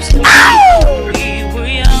Rick. Ow!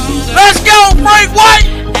 Let's go, Frank White.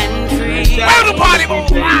 Where's the Party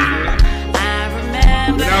Mode Live?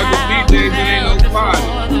 Without the DJs, there ain't no party.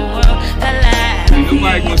 Ain't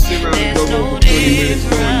nobody gonna sit around and go for 20 minutes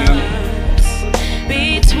going down.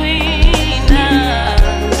 Between us,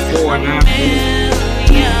 4 and a half.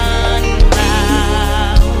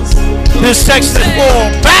 This section is for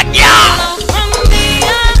backyard.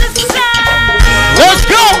 Let's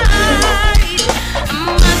go.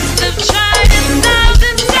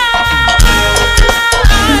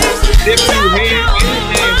 If you hear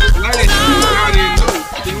anything, let it know.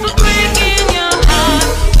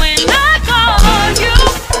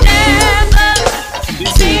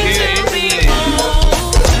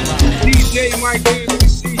 DJ Mike,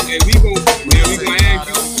 we gonna ask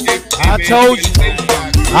you.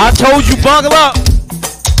 I told you, buckle up.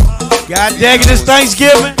 God dang it, it's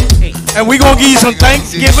Thanksgiving, and we gonna give you some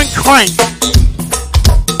Thanksgiving crank.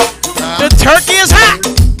 The turkey is hot.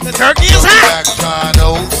 The turkey is hot.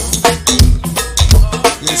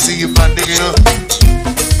 You see you, my nigga.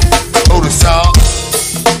 Hold the salt.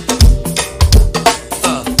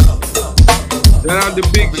 Shout out to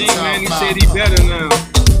Big G, man. He said he better now.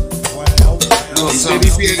 He said he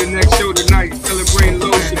be at the next show tonight. Celebrating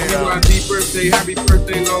Lowe's BYB birthday. Happy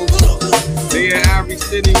birthday, Lowe's. They at Ivory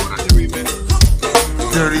City Winery, man.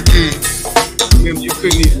 Dirty D. Remember, you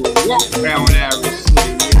couldn't even walk around Ivory City.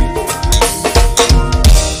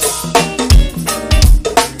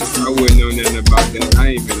 I wouldn't know nothing about that. I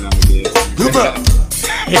ain't been out there.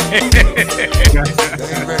 They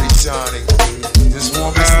ain't ready, Johnny. Just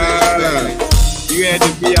want me baby. You had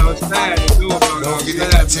to be outside to do about don't get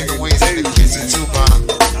that takeaways in the kitchen too, man.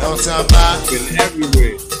 Don't talk about been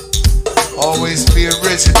everywhere. Always be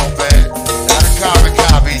original, man. Not a carbon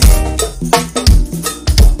copy.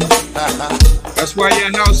 That's why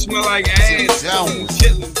your house smell like ass.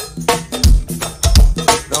 Chitlin.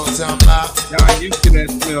 Don't talk about. Y'all used to that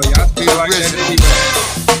smell. Y'all smell like original, that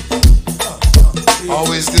anyway.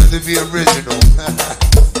 Always good to be original.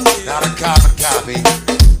 Not a carbon copy.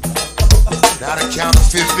 Not a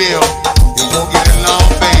counterfeit bill. You won't get along,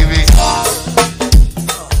 baby. Huh?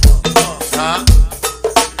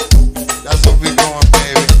 That's what we doing,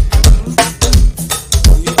 baby.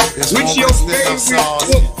 What's your favorite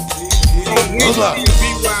book on whiskey and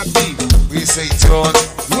BYB? We say, George.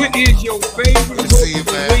 What is your favorite book on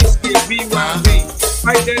whiskey and BYB?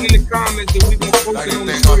 Write that in the comments and we gonna post it on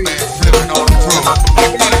the screen. Flipping on the crew.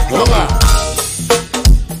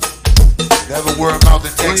 Never worry about the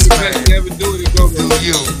next man. Never do it and go do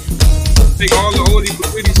you. Take all the oldie but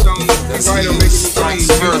goodie songs and write them, make it strikes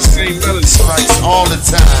first. Strikes all the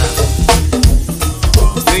time.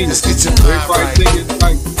 Just get your mind right.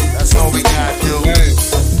 That's all we gotta do.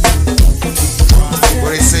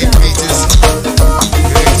 What they say, peaches?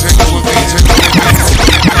 You ain't drinking with me, drinking with me.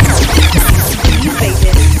 You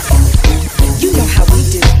baby, you know how we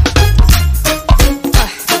do.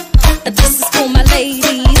 This is for my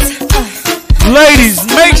ladies. Ladies,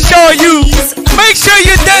 make sure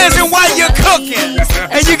you're dancing while you're cooking,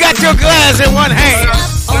 and you got your glass in one hand.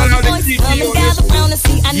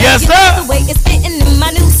 Yes, sir.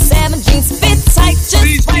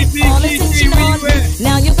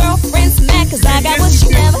 Now your girlfriend's mad 'cause I got what she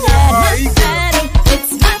never had. My fatty,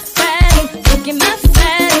 it's my fatty. Look at my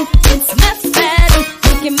fatty, it's my fatty.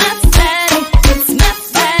 Look at my fatty, it's my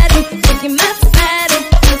fatty. Look at my fatty.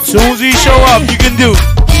 Soon as he show up, you can do.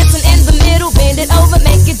 Dancing in the middle, bend it over,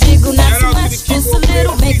 make it jiggle. Not too much, just a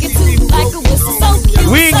little, make it too like a whistle. So cute.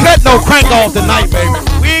 We ain't cut no crank off tonight, baby.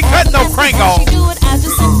 We ain't cut no crank off. I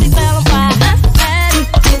just simply tell them why my fatty,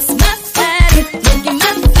 it's my fatty. Look at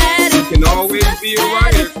my fatty. You can always be a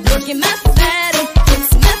writer. Look at my fatty,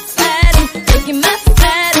 it's my fatty. Look at my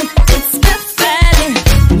fatty, it's my fatty.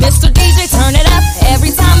 Mr. DJ, turn it up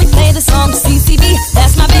every time we play the song. CCB,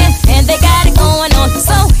 that's my band, and they got it going on.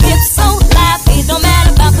 So hip, so live, it don't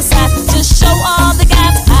matter about the size. Just show all the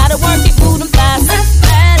guys how to work it, move them thighs. My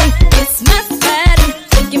fatty, it's my fatty.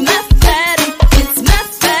 Look at my fatty, it's my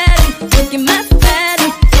fatty. Look at my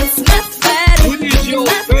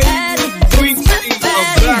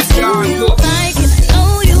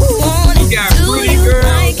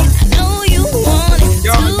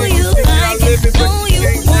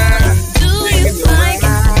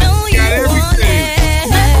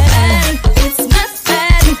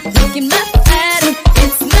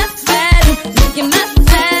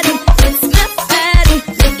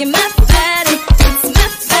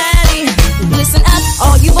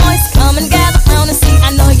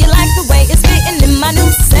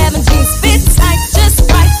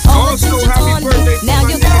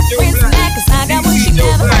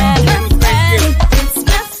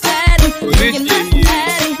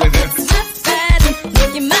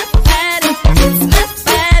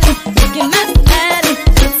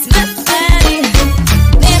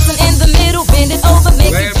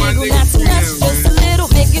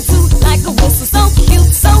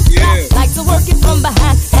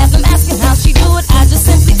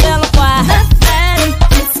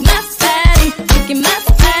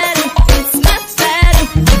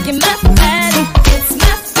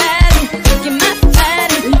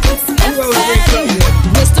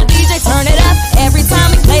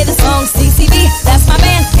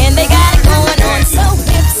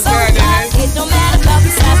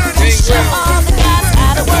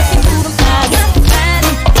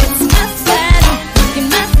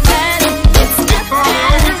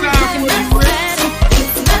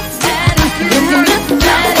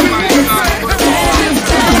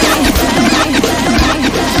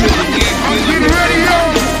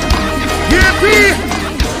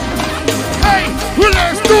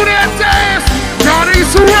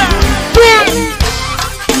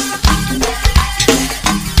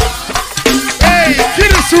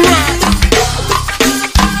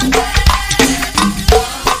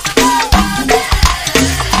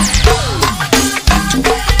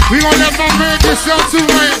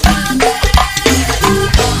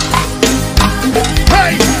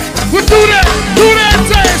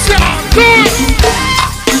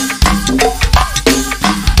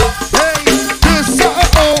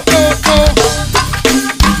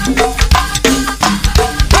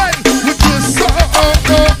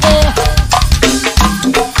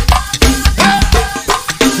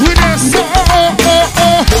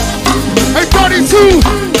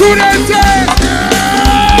Do that dance.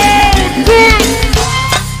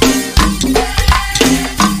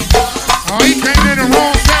 Oh, he came in the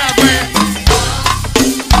wrong side, man.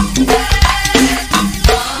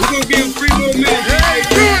 We're gonna give him 3 more minutes. Hey,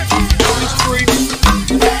 do it. It's free.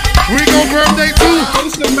 We gonna birthday too.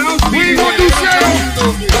 We gonna do Cheryl.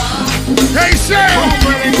 Hey, Cheryl,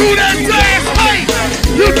 do that dance. Hey,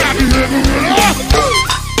 you got me living with us.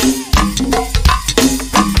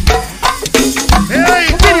 Hey,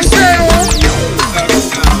 do the Cheryl.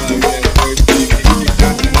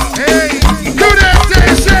 Hey, do that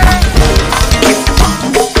dance, Cheryl.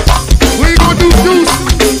 We gonna do Deuce.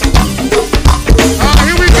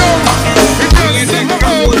 Here we go.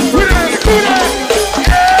 Do that.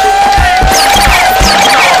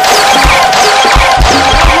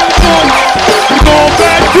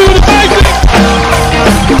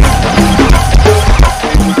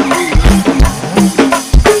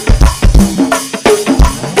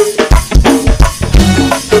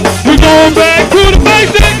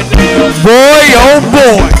 Boy, oh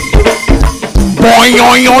boy. Boy,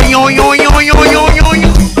 yoing, yoing, yoing, yoing, yoing, yoing, yoing, yoing.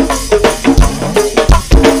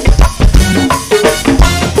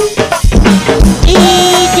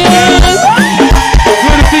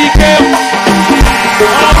 Good to see you, Cam.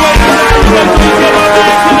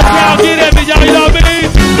 Get at me, y'all, you know what I mean?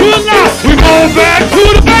 We going back to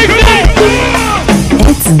the basics.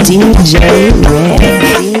 It's DJ Red.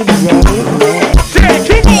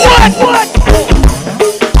 What?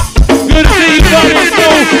 Good to see you, buddy.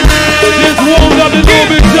 Just warmed up a little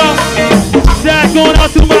bit, y'all. Shout going out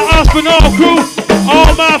to my Aspinall crew.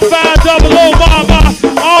 All my 500 mama.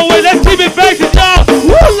 Always, let's keep it basic, y'all.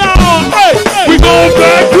 Woo, Lord. Hey, we going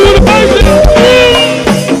back to the basics.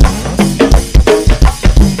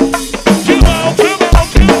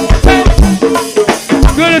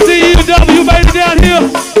 Good to see you, W. You made it down here.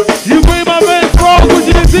 You bring my man Frog with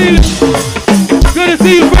you this evening. Good to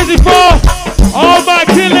see you, Frizzy Frog. All my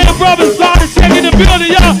Kinland brothers started checking the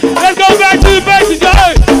building, y'all. Let's go back to the basics,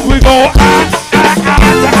 y'all. We go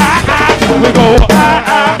we go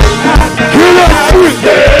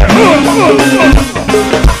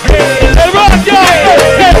Hey, rock, y'all.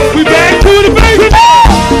 Hey, we back to the basics.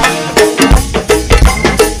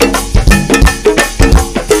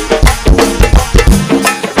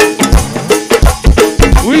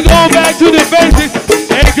 We go back to the basics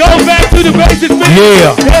and go back to the basics, man.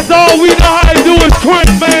 Yeah. That's all we know how to do is crunch,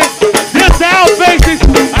 man. This our basics.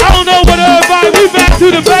 I don't know what everybody. We back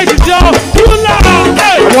to the basics, y'all.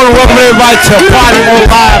 I want to welcome everybody to Party Mode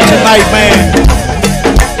Live tonight, man.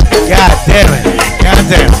 God damn it. God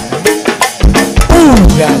damn it. Ooh,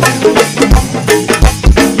 God damn it.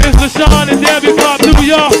 Miss LaShawn and Debbie Pop to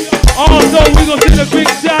y'all. Also, we gonna send a big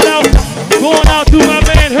shout out going out to my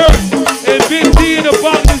man Hurt and Big D in the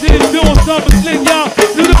box is in doing something slick, y'all.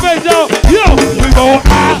 Do the face, y'all. Yo, we go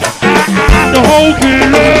the whole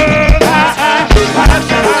killer.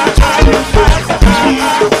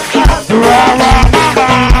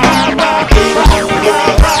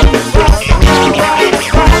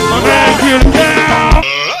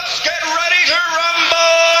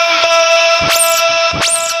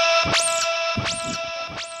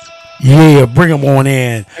 Yeah, bring him on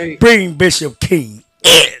in. Hey. Bring Bishop King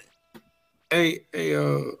in. Hey,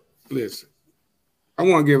 listen. I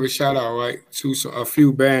want to give a shout out, right, to a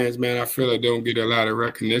few bands, man. I feel like don't get a lot of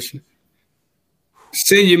recognition.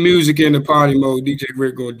 Send your music in the Party Mode. DJ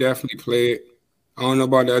Rick gonna definitely play it. I don't know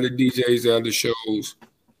about the other DJs, the other shows,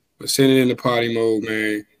 but send it in the Party Mode,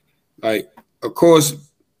 man. Like, of course,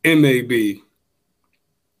 MAB.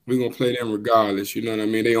 We're gonna play them regardless. You know what I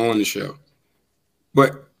mean? They on the show,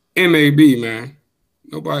 but MAB, man.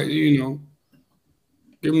 Nobody, you know,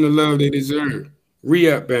 give them the love they deserve.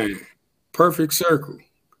 Re-Up Band, Perfect Circle,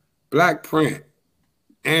 Black Print,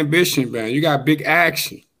 Ambition Band. You got Big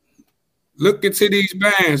Action. Look into these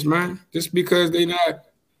bands, man. Just because they not,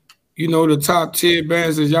 you know, the top tier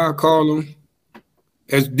bands as y'all call them,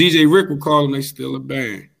 as DJ Rick would call them, they still a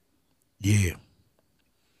band. Yeah.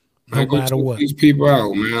 No matter what. These people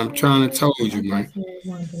out, man. I'm trying to tell you, man.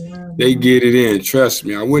 They get it in. Trust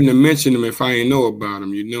me. I wouldn't have mentioned them if I ain't know about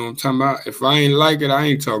them. You know what I'm talking about? If I ain't like it, I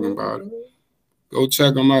ain't talking about it. Go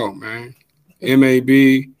check them out, man. MAB,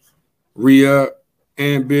 Re-Up,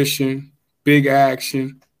 Ambition, Big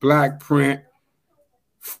Action, Black Print,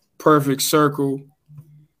 Perfect Circle.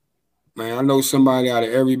 Man, I know somebody out of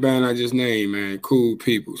every band I just named, man. Cool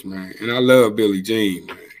peoples, man. And I love Billie Jean,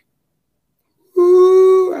 man.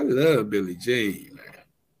 Ooh, I love Billie Jean, man.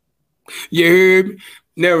 You heard me?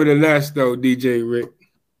 Nevertheless, though, DJ Rick,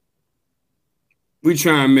 we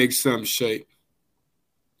try and make something shake.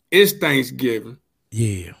 It's Thanksgiving.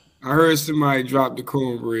 Yeah. I heard somebody drop the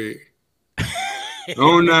cornbread.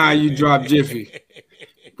 Oh, nah, you dropped Jiffy.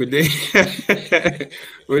 But they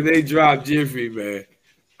dropped Jiffy, man.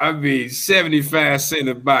 I mean, 75 cents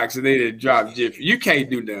a box, and they didn't drop Jiffy. You can't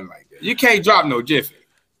do nothing like that. You can't drop no Jiffy.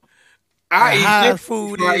 I eat Jiffy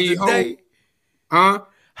food before I is eat today. Huh?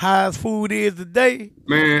 Highest food is today.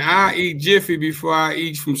 Man, I eat Jiffy before I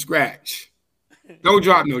eat from scratch. Don't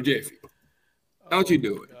drop no Jiffy. Don't you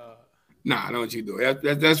do it. Nah, don't you do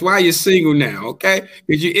it. That's why you're single now, okay?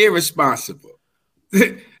 Because you're irresponsible.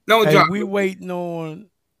 Don't drop. We waiting on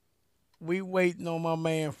my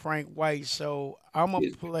man Frank White, so I'm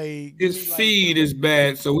gonna play. His feed is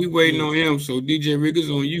bad, so we waiting on him. So DJ Rick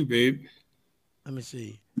is on you, baby. Let me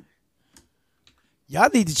see. Y'all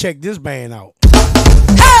need to check this band out.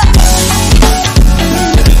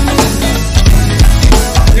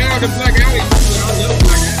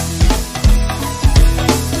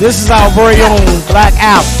 This is our very own Black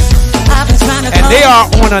Album, and they are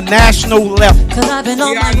on a national level.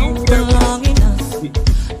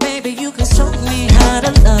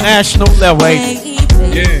 National level,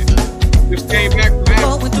 yeah. Just came back from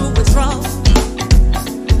going through withdrawal,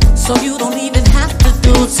 so you don't even have to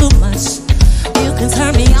do too much. You can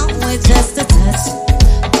turn me on with just a touch,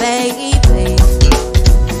 baby.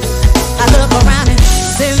 I look around and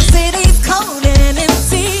since city's cold and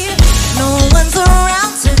empty, no one's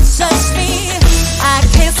around to touch me. I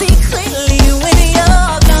can't see clearly when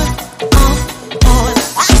you're gone.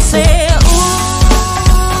 I say, ooh,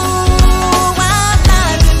 I'm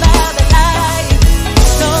blinded by the light,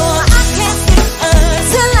 so I can't sleep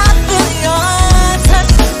until I feel your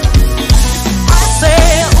touch. I say,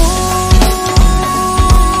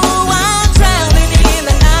 ooh, I'm drowning in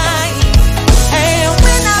the night, and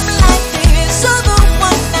when I'm like this, you're the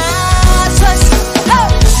one I trust. Hey,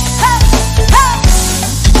 hey, hey.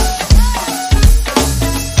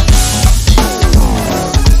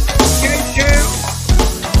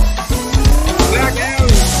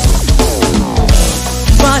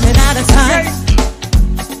 Running out of time,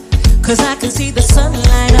 'cause I can see the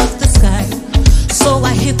sunlight up the sky, so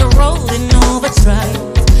I hit the road in overdrive,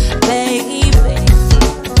 baby.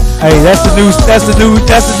 Hey, that's the new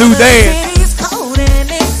dance. City's cold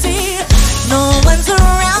and empty, no one's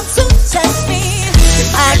around to touch me.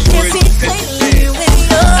 I can see clearly when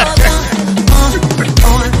you're gone.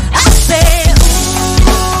 I say,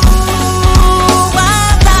 ooh,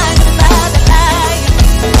 I'm blinded by the light,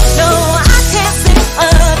 so I can't sleep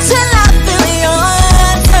until I feel your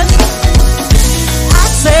touch. I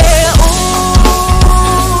say,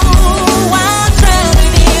 ooh, I'm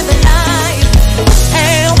drowning in the night,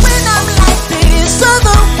 and when I'm like this, you're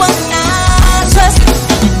the one I trust.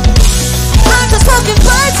 I'm just looking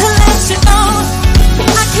for to let you know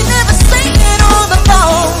I can never say it on the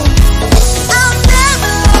phone. I'll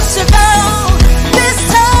never let you go this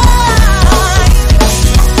time.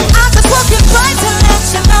 I'm just looking for to let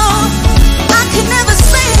you know I can never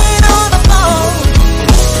say it on the phone.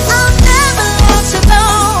 I'll never let you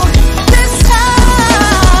know this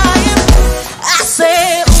time. I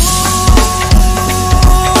say, ooh,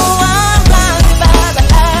 I'm blinded by the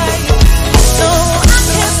light, so I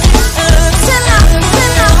can't sleep until I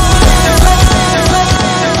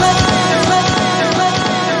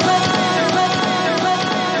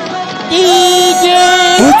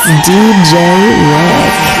It's DJ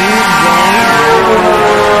Rick.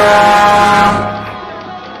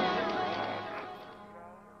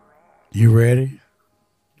 You ready?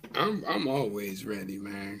 I'm always ready,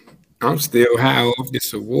 man. I'm still high off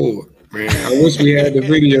this award, man. I wish we had the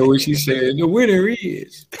video where she said the winner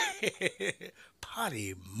is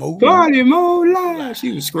Party Mode. Party Mode Live.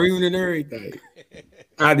 She was screaming and everything.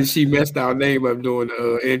 How did she mess our name up doing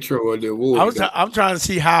the intro of the award? I'm trying to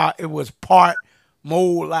see how it was Part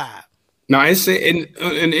Mode Live. No, it said in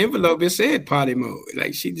the envelope, it said Party Mode.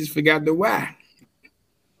 Like she just forgot the why.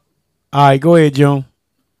 All right, go ahead, Joan.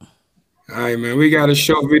 All right, man. We got a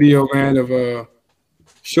short video, man, of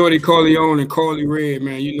Shorty Corleone and Carly Red,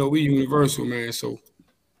 man. You know we Universal, man. So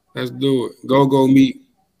let's do it. Go meet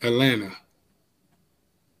Atlanta.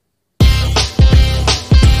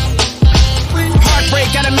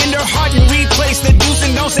 Heartbreak got them in their heart and replace the do's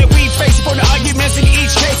and don'ts that we face for the arguments in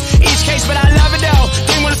each case, but I love it though.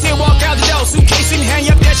 Didn't want to see her walk out the door. Suitcase in hand,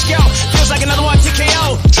 yep, there she go. Feels like another one,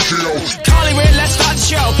 TKO. Carly Red, let's start the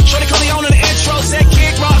show. Shorty Corleone on the intro, said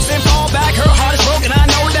kick rocks, then fall back. Her heart is broken, I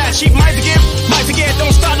know that. She might forget,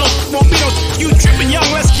 don't start no, won't be no. You tripping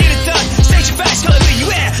young, let's get it done. Station facts, color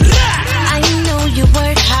you at. I know you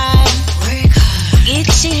work hard.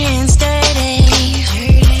 Get your hands dirty.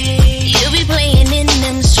 You'll be playing in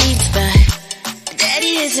them streets, but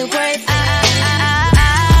daddy isn't worth it.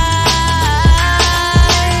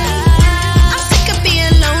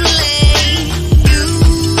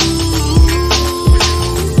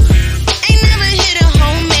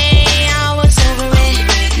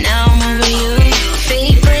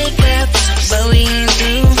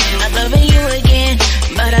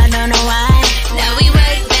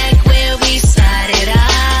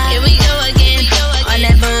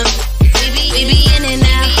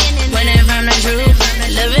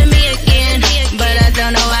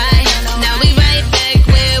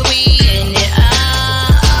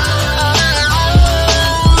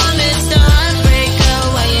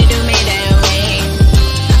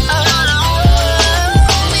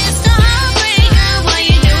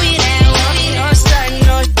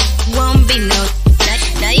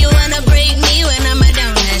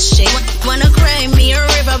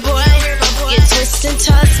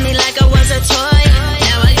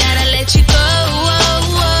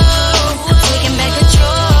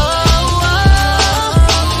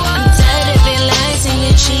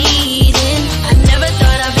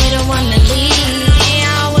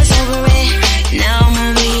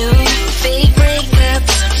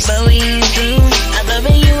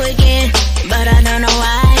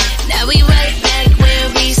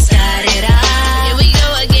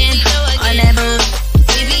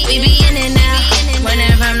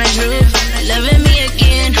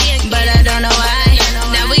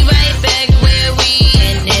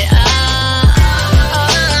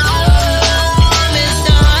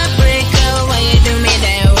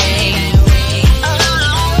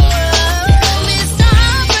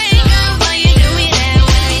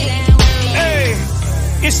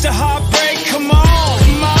 It's the heartbreak, come on,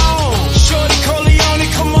 come on. Shorty Corleone,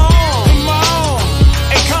 come on, come on.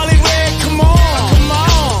 Hey, Carly Red, come on, come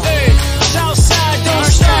on. Hey, Southside, don't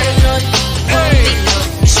stop. Hey,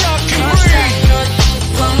 Chuck and Bree.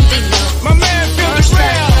 My man, Phil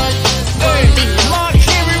Durrell. Hey, Mark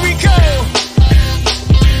Henry Rico.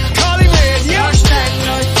 Carly Red, yeah.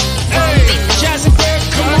 Hey, Jackson Burke,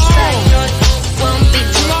 come on.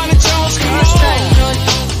 Tamana Jones, come on.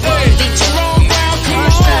 Hey, Jerome Brown, come on.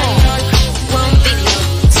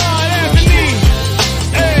 Todd Anthony.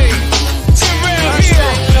 Hey, Terrell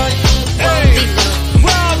Hill. Hey,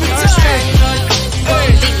 Robin Time. Hey,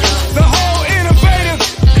 the whole innovative.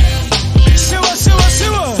 Sewer.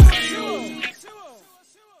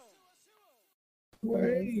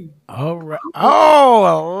 All right.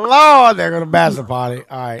 Oh, Lord, they're going to bachelor party.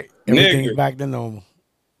 All right. Everything's Nigga. back to normal.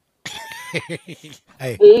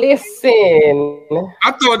 Hey. Listen.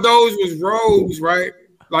 I thought those was robes, right?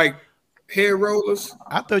 Like hair rollers.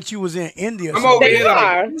 I thought you was in India. I'm over here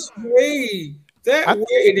like, this way, that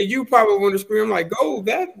way. And then you probably want to scream like, go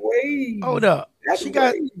that way. Hold up. That You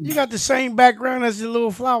way. got the same background as the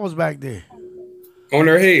little flowers back there. On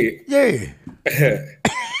her head. Yeah.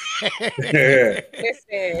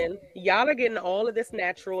 Listen, y'all are getting all of this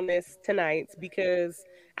naturalness tonight because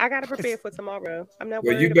I gotta prepare for tomorrow. I'm not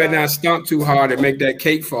Well, worried you better about not stomp too hard and make that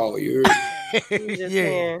cake fall. You heard? I'm just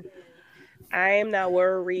saying. I am not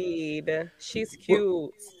worried. She's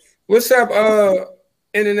cute. What's up,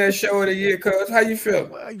 internet show of the year, cuz? How you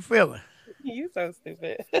feeling? How you feeling? You so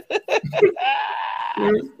stupid.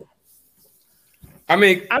 I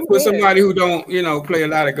mean, I'm for good. somebody who don't, play a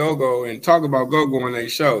lot of go-go and talk about go-go on their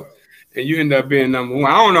show, and you end up being number one.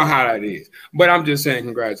 I don't know how that is, but I'm just saying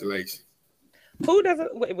congratulations. Who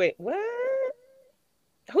doesn't wait, what?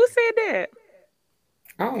 Who said that?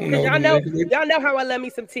 I don't know. Y'all know how I love me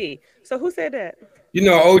some tea. So who said that?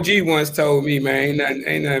 OG once told me, man,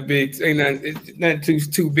 ain't nothing big, it's nothing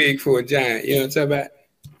too big for a giant. You know what I'm talking about?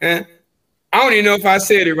 Huh? I don't even know if I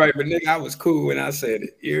said it right, but nigga, I was cool when I said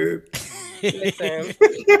it. You Listen.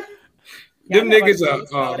 Them niggas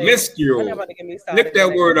are miscule. Lift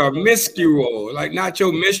that word up, miscule. Like not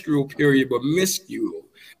your menstrual period, but miscule.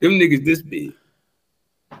 Them niggas this big.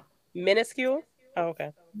 Minuscule? Oh,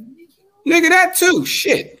 okay. Nigga, that too.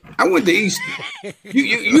 Shit. I went to Eastern.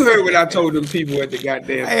 You heard what I told them people at the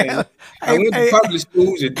goddamn thing. I went to public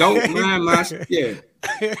schools and don't mind my yeah.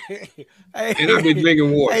 And I've been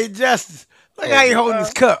drinking water. Hey, Justice, look how you holding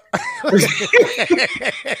this cup. He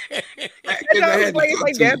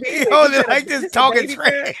holding it like this, talking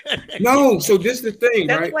trash. No, so this is the thing,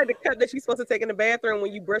 That's right? like the cup that you're supposed to take in the bathroom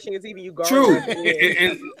when you brushing your teeth and you gargle. True.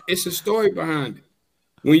 And it's a story behind it.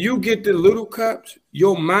 When you get the little cups,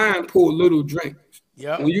 your mind pull little drinks.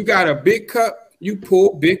 Yep. When you got a big cup, you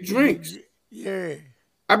pull big drinks. Yeah.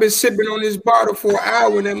 I've been sipping on this bottle for an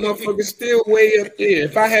hour and that motherfucker's still way up there.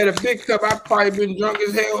 If I had a big cup, I'd probably been drunk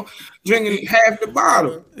as hell, drinking half the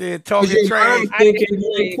bottle. Yeah, talking trash.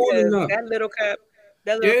 That little cup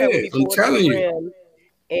would be I'm pulled telling to the you. rim.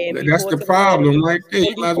 And That's the problem right there.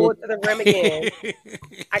 You might as well to the rim again.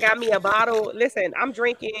 I got me a bottle. Listen, I'm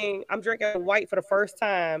drinking white for the first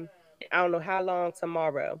time. I don't know how long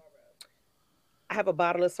tomorrow. I have a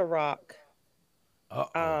bottle of Ciroc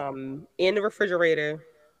in the refrigerator,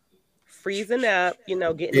 freezing up,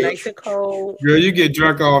 getting nice and cold. Girl, you get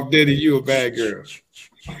drunk off Diddy, you a bad girl.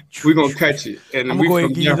 We're gonna catch it. And I'm we going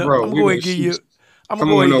from to give Death you Row. I'm going to give you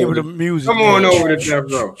the music. Come on over to Death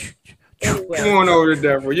Row. Anyway. Come on over to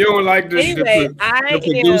Death Row. You don't like this the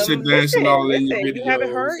producer dancing all in your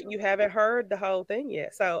videos. You haven't heard the whole thing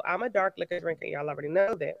yet. So I'm a dark liquor drinker. Y'all already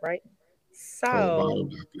know that, right? So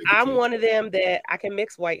I'm one of them that I can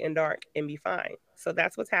mix white and dark and be fine. So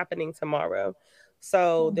that's what's happening tomorrow.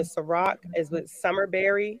 So the Ciroc is with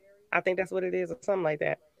Summerberry. I think that's what it is, or something like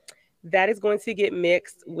that. That is going to get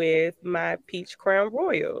mixed with my Peach Crown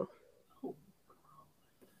Royal.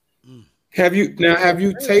 Have you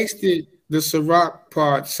tasted the Ciroc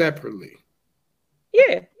part separately?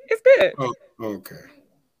 Yeah, it's good. Oh, okay.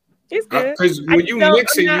 It's good. Because when you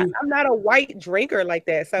mix it, I'm not a white drinker like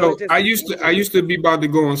that. So I used to be about to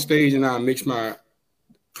go on stage and I mix my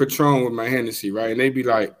Patron with my Hennessy, right? And they'd be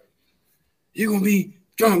like, "You're gonna be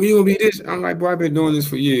drunk. You're gonna be this." I'm like, "Boy, I've been doing this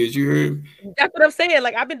for years." You heard? That's what I'm saying.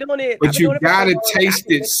 Like I've been doing it. But you gotta taste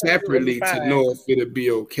it separately to know if it'll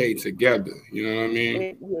be okay together. You know what I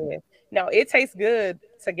mean? Yeah. No, it tastes good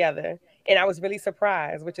together. And I was really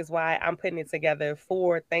surprised, which is why I'm putting it together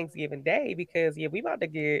for Thanksgiving Day, because we about to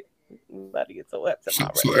get so up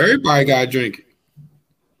tomorrow. So everybody gotta drink it.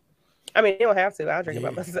 I mean, you don't have to. I'll drink it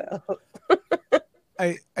by myself.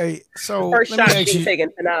 Hey, so first shot being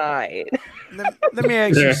taken tonight. let me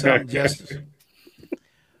ask you something, Justice.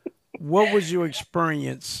 What was your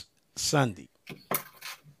experience Sunday?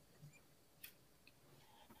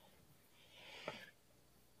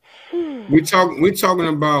 We talking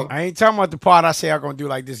about. I ain't talking about the part I say I'm gonna do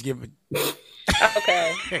like this. Give it.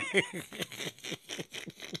 Okay.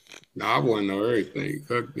 No, I want to know everything.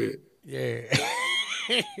 Fuck that. Yeah.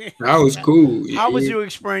 That was cool. How was your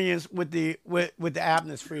experience with the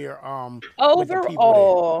atmosphere?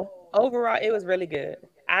 Overall, it was really good.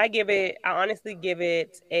 I honestly give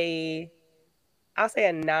it I'll say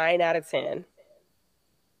a 9 out of 10.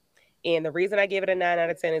 And the reason I give it a 9 out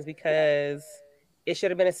of 10 is because it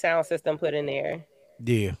should have been a sound system put in there.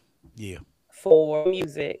 Yeah. For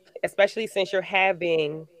music, especially since you're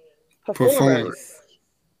having performers.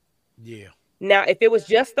 Yeah. Now, if it was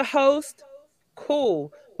just the host,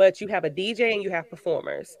 cool, but you have a DJ and you have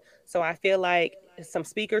performers. So I feel like some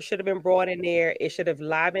speakers should have been brought in there. It should have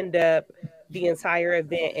livened up the entire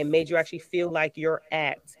event and made you actually feel like you're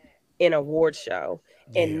at an award show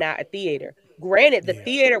and not a theater. Granted, the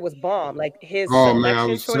theater was bomb. Like his selection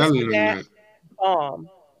choice for that, bomb.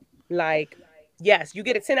 Like, yes, you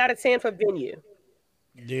get a 10 out of 10 for venue.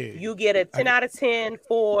 Yeah. You get a 10 out of 10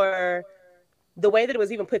 for the way that it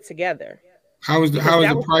was even put together. How was the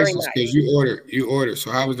prices? Because you ordered.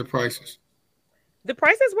 So how was the prices? The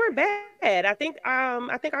prices weren't bad. I think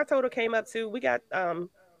our total came up to, we got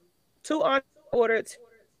 2 on ordered,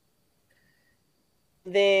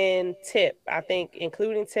 then tip. I think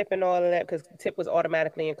including tip and all of that, because tip was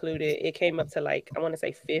automatically included, it came up to like, I want to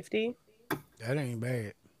say 50. That ain't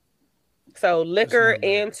bad. So liquor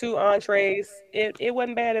and 2 entrees, it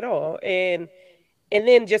wasn't bad at all. And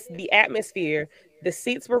then just the atmosphere. The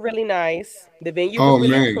seats were really nice. The venue was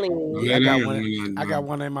really clean. I got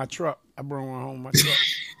one in my truck. I brought one home in my truck.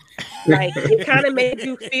 Like it kind of made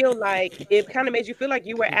you feel like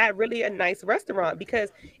you were at really a nice restaurant,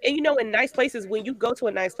 because, and you know, in nice places, when you go to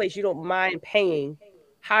a nice place, you don't mind paying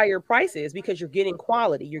higher prices because you're getting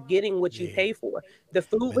quality. You're getting what you pay for. The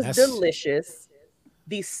food was delicious.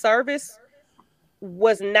 The service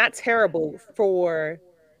was not terrible for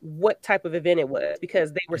what type of event it was,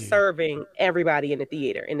 because they were serving everybody in the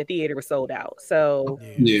theater, and the theater was sold out. So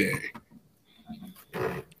yeah.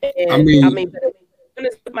 And I mean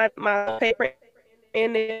my paper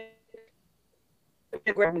and then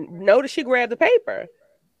notice she grabbed the paper.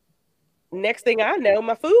 Next thing I know,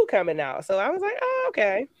 my food coming out. So I was like, oh,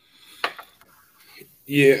 okay.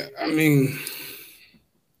 Yeah, I mean,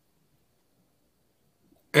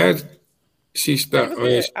 as she stuck,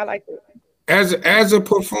 I like it. As a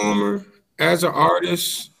performer, as an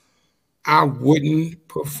artist, I wouldn't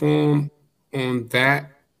perform on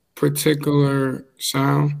that particular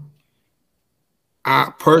sound.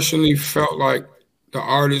 I personally felt like the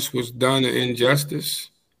artist was done an injustice.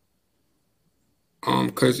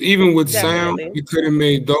 Because even with sound, we could have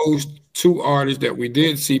made those 2 artists that we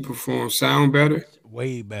did see perform sound better.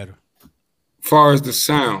 Way better. As far as the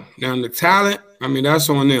sound. Now the talent, I mean, that's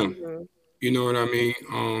on them. Mm-hmm. You know what I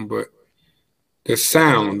mean? But the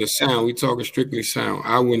sound, we talking strictly sound.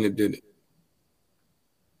 I wouldn't have did it.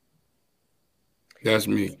 That's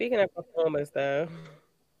me. Speaking of performers, though.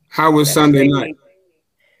 How was Sunday night?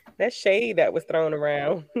 That shade that was thrown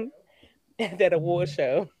around at that award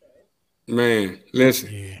show. Man,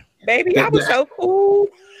 listen. Yeah. Baby, I was so cool.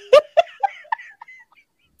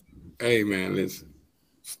 Hey, man, listen.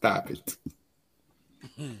 Stop it.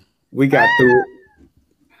 We got through it.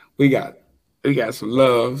 We got some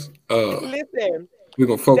loves. Listen. We're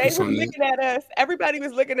gonna focus on that. Looking at us. Everybody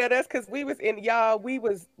was looking at us because we was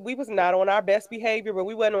not on our best behavior, but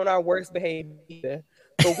we wasn't on our worst behavior either.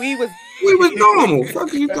 But we was normal.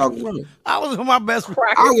 What are you talking about? I was on my best.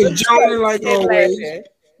 I was joking like always.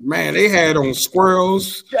 Man, they had on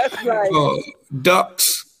squirrels,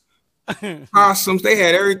 ducks, possums. They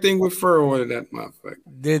had everything with fur on that motherfucker.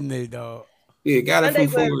 Didn't they, dog? Yeah, got it from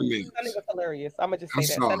Florida. Sunday was hilarious. I'm gonna just say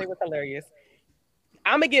that Sunday was hilarious.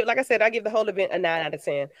 I'm gonna give, like I said, I give the whole event a 9 out of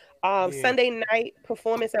 10. Sunday night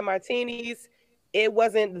performance at Martini's, it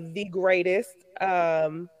wasn't the greatest,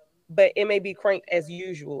 but it may be cranked as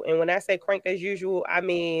usual. And when I say cranked as usual, I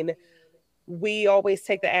mean we always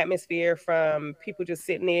take the atmosphere from people just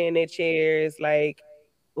sitting there in their chairs, like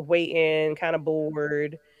waiting, kind of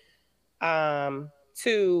bored,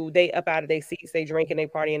 to they up out of their seats, they drinking, they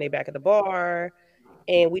partying, they back at the bar.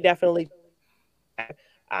 And we definitely,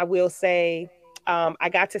 I will say, I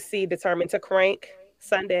got to see Determined to Crank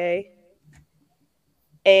Sunday,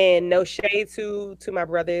 and no shade to my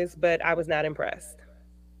brothers, but I was not impressed.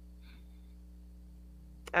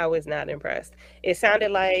 I was not impressed. It sounded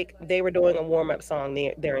like they were doing a warm-up song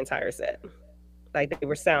their entire set. Like they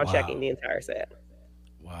were sound checking the entire set.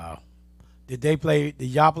 Wow. Did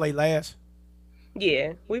y'all play last?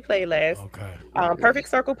 Yeah, we played last. Okay. Perfect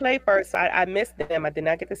Circle played first. I missed them. I did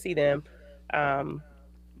not get to see them.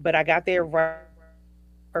 But I got there right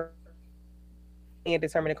and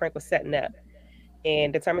Determined to Crank was setting up.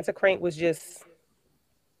 And Determined to Crank was just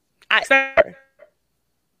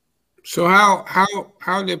So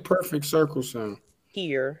how did Perfect Circle sound?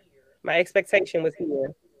 Here. My expectation was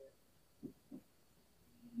here.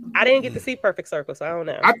 I didn't get to see Perfect Circle, so I don't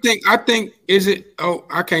know. I think is it? Oh,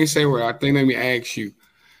 I can't say what I think. Let me ask you.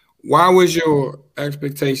 Why was your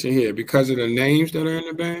expectation here? Because of the names that are in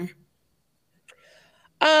the band?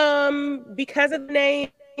 Because of the name,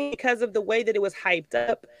 because of the way that it was hyped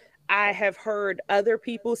up. I have heard other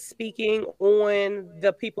people speaking on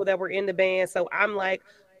the people that were in the band, so I'm like,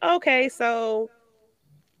 okay, so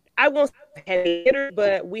I won't say hitter,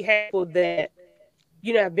 but we have people that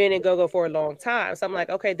have been in go-go for a long time. So I'm like,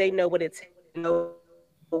 okay, they know what it's,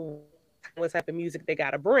 what type of music they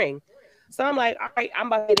got to bring. So I'm like, all right, I'm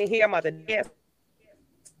about to get in here. I'm about to dance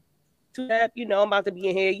to that. I'm about to be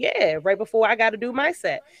in here. Yeah, right before I got to do my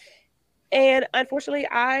set. And unfortunately,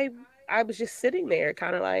 I was just sitting there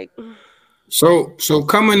kind of like. So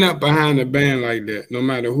coming up behind a band like that, no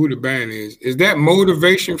matter who the band is that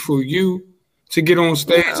motivation for you to get on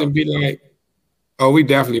stage and be like, oh, we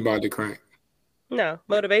definitely about to crank? No,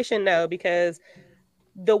 motivation, no, because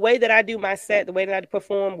the way that I do my set, the way that I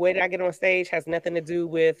perform, the way that I get on stage has nothing to do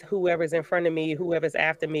with whoever's in front of me, whoever's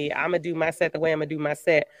after me. I'm going to do my set the way I'm going to do my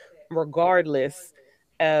set, regardless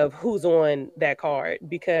of who's on that card,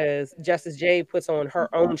 because Justice J puts on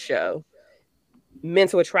her own show.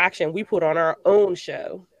 Mental Attraction, we put on our own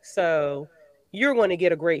show. So you're going to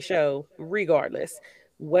get a great show regardless.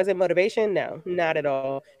 Was it motivation? No, not at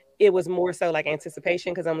all. It was more so like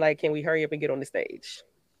anticipation, because I'm like, can we hurry up and get on the stage?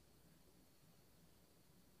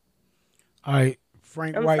 All right,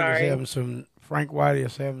 Frank White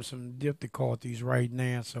is having some difficulties right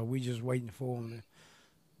now, so we just waiting for him to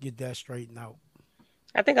get that straightened out.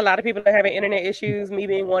 I think a lot of people are having internet issues, me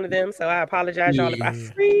being one of them, so I apologize, y'all, if I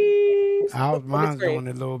freeze. Mine's doing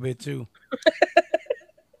it a little bit too.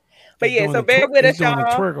 But yeah, so bear with us, y'all. Doing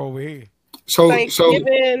the trick over here. So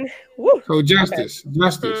Justice,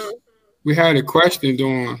 we had a question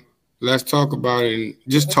doing. Let's talk about it. And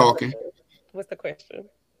just talking. What's the question?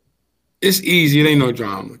 It's easy. It ain't no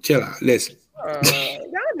drama. Chill out. Listen.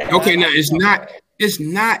 Okay, now it's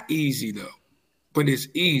not easy though, but it's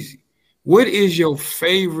easy. What is your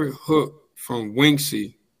favorite hook from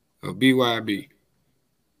Winksy or BYB?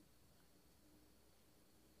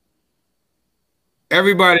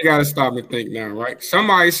 Everybody got to stop and think now, right?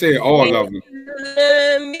 Somebody said all of them.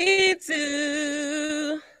 Me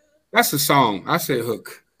too. That's a song. I said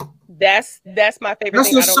hook. That's my favorite.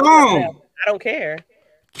 That's a song. I don't care.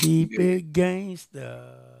 Keep it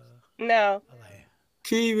gangsta. No.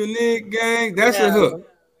 Keeping it gang. That's a hook.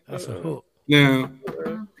 That's a hook. Now,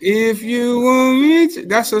 if you want me to,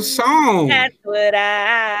 that's a song. That's what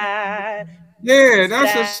I. Yeah,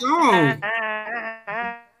 that's a song.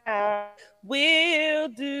 Will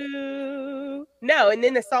do. No, and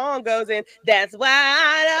then the song goes in. That's why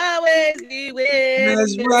I'll always be with you.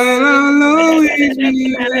 That's why I'll always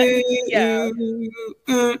be with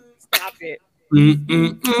you. Stop it.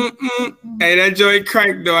 Hey, that joint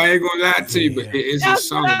crank though. I ain't gonna lie to you, but it's a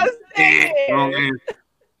song. Wrong answer.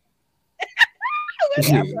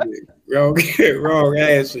 Wrong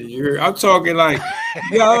answer. I'm talking like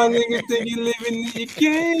y'all niggas think you living, you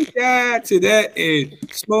can't die to that and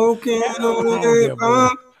smoking on the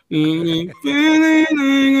pump. You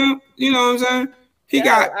know what I'm saying? He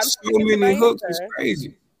got so many hooks. It's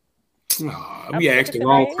crazy. We asked the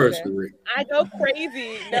wrong person, Rick. I go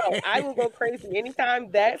crazy. No, I will go crazy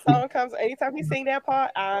anytime that song comes. Anytime he sing that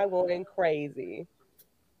part, I will go crazy.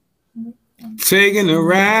 Taking a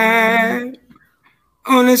ride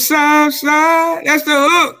on the south side. That's the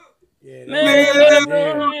hook. Yeah.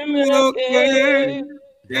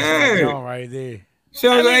 All right there.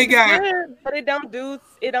 So they got, but it don't do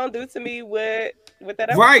to me with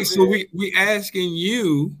that. Right. So we asking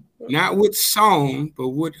you not what song, but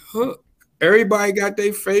what hook. Everybody got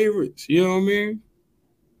their favorites. You know what I mean?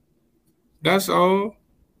 That's all.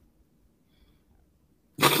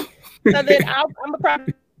 So then I'm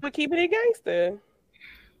probably keeping it gangster.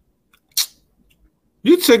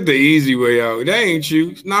 You took the easy way out. That ain't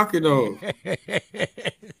you. Knock it off.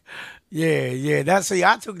 Yeah.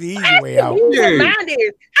 I took the easy way out. Yeah. Mine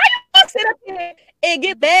is. How you sit up here and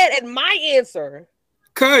get mad at my answer?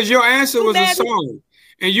 Cause your answer was a song,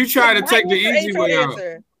 and you try to take the easy way out.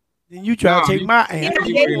 Then you try to take my answer.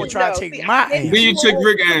 You want to try to take my answer. Then you took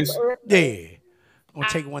Rick's answer. Yeah. Gonna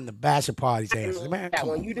take one of the bachelor parties answers. Man, that come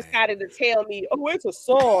one. on, You decided to tell me, oh, it's a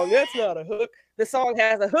song. That's not a hook. The song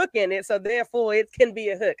has a hook in it, so therefore it can be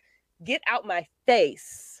a hook. Get out my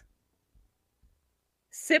face.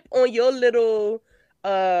 Sip on your little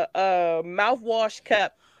mouthwash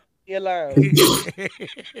cup. You learn.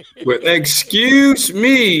 But excuse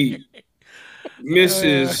me,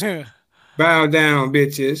 Mrs. Bow down,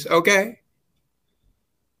 bitches. Okay.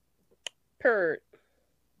 Purred.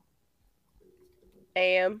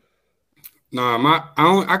 Nah,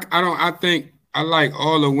 I think I like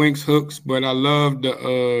all the Winks hooks, but I love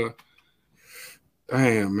the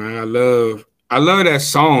damn man, I love that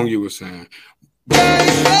song you were saying.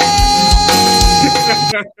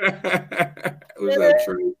 What's up,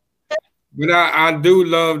 Trey? But I do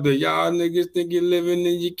love the y'all niggas think you're living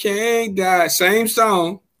and you can't die. Same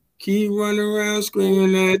song. Keep running around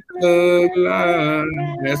screaming that thug life.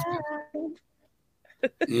 That's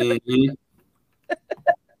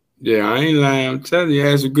yeah, I ain't lying. I'm telling you,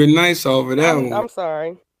 I had some good nights over that one. I'm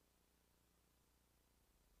sorry.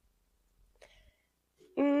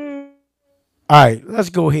 All right, let's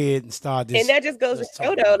go ahead and start this. And that just goes to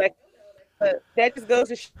show, though, like that just goes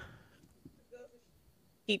to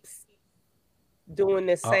keeps doing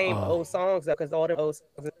the same old songs, though, because all the old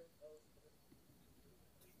songs.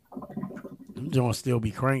 Them joints still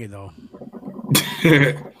be cranking though.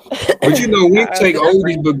 But you know, we take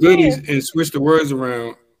oldies but goodies and switch the words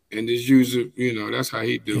around and just use it. You know, that's how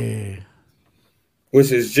he do. Yeah.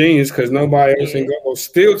 Which is genius because nobody else can go.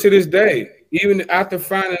 Still to this day, even after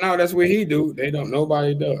finding out that's what he do, they don't.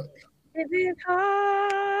 Nobody does.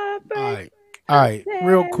 All right,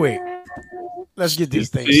 real quick. Let's get this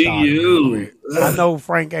thing started. I know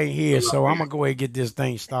Frank ain't here, so I'm gonna go ahead and get this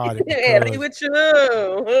thing started. Yeah, leave with you.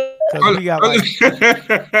 Because we got like.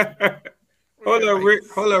 Hold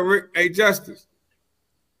up, Rick. Hey, Justice.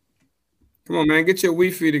 Come on, man. Get your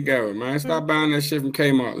Wi-Fi together, man. Stop buying that shit from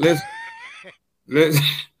Kmart. Listen.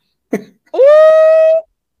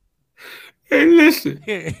 Hey, listen.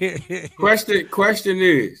 Question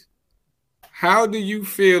is, how do you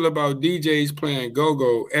feel about DJs playing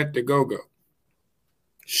go-go at the go-go?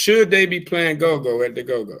 Should they be playing go-go at the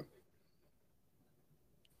go-go?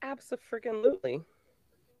 Absolutely.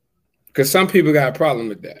 Because some people got a problem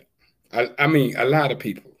with that. I mean, a lot of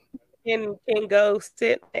people can go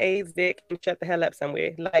sit A's dick and shut the hell up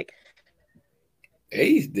somewhere. Like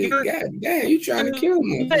A's dick, God damn, you trying to kill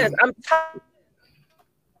me? I'm tired of the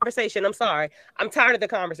conversation. I'm sorry, I'm tired of the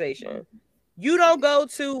conversation. You don't go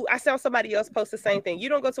to. I saw somebody else post the same thing. You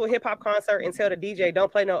don't go to a hip hop concert and tell the DJ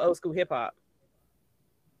don't play no old school hip hop.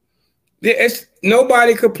 Yeah,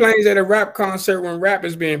 nobody complains at a rap concert when rap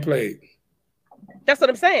is being played. That's what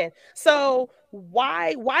I'm saying. So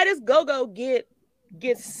why does go-go get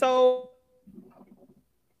so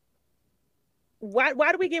why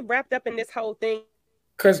do we get wrapped up in this whole thing?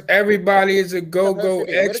 Because everybody is a go-go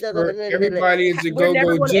expert. Everybody is a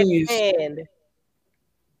go-go genius.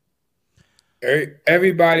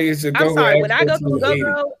 Everybody is a go-go. I'm sorry. When I go to a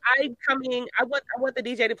go-go, I want the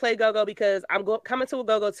DJ to play go-go because I'm coming to a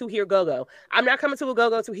go-go to hear go-go. I'm not coming to a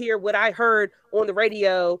go-go to hear what I heard on the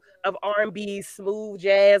radio of R&B, smooth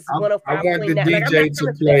jazz. I want the DJ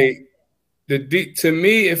to play. To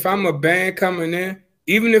me, if I'm a band coming in,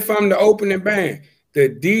 even if I'm the opening band, the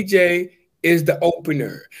DJ is the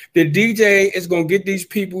opener. The DJ is gonna get these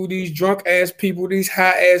people, these drunk ass people, these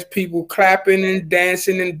high ass people clapping and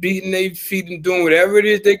dancing and beating their feet and doing whatever it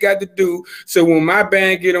is they got to do. So when my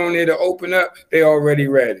band get on there to open up, they already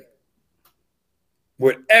ready.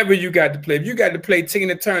 Whatever you got to play. If you got to play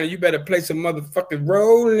Tina Turner, you better play some motherfucking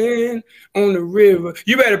Rolling on the River.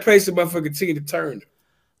 You better play some motherfucking Tina Turner.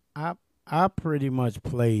 I pretty much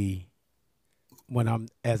play when I'm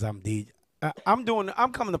DJ.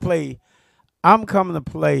 I'm coming to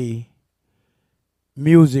play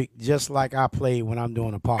music just like I play when I'm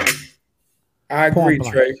doing a party. I agree,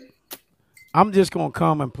 Trey. I'm just gonna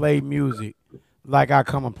come and play music like I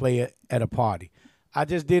come and play it at a party. I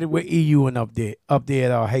just did it with EU and up there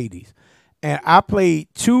at Hades, and I played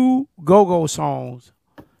 2 go-go songs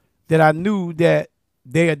that I knew that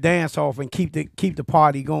they'll dance off and keep the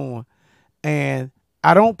party going. And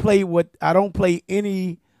I don't play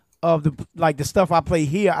any of the stuff I play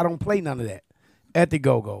here. I don't play none of that at the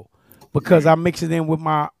go-go because I mix it in with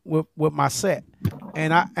my set.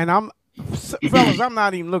 And I'm fellas, I'm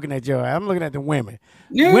not even looking at you. I'm looking at the women.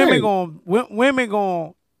 Yeah. Women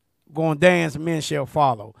going dance, men shall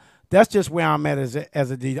follow. That's just where I'm at as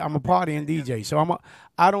a DJ. I'm a partying DJ, so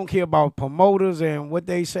I don't care about promoters and what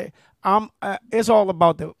they say. It's all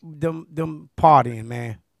about them partying,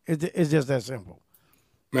 man. It's just that simple.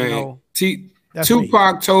 Man, you know,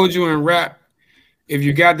 Tupac told you in rap, if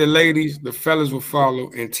you got the ladies, the fellas will follow.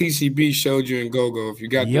 And TCB showed you in Go-Go. If you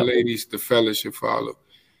got the ladies, the fellas should follow.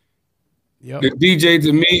 Yep. The DJ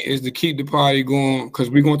to me is to keep the party going because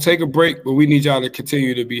we're going to take a break, but we need y'all to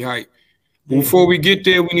continue to be hyped. Before we get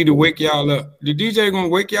there, we need to wake y'all up. The DJ going to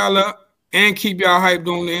wake y'all up and keep y'all hyped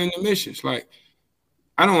on the intermissions. Like,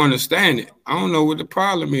 I don't understand it. I don't know what the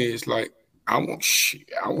problem is. Like,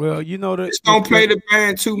 well, you know, just don't play the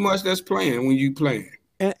band too much that's playing when you playing.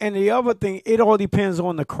 And the other thing, it all depends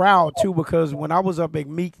on the crowd too, because when I was up at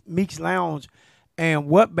Meek's Lounge and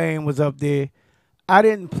What Band was up there, I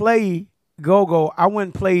didn't play Go-Go. I went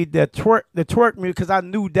and played the twerk music because I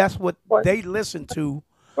knew that's what they listened to.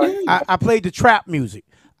 I played the trap music.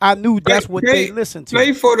 I knew that's what they listened to.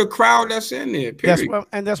 Play for the crowd that's in there, period.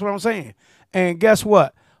 That's what I'm saying. And guess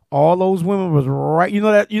what? All those women was right. You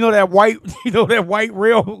know that white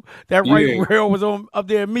rail rail was on up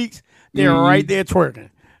there at Meeks. They're right there twerking.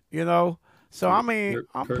 You know. So I mean,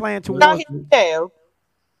 I'm playing towards. Y'all hear me now?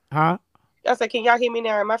 Huh? I said, can y'all hear me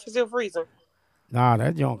now? Am I still freezing? Nah,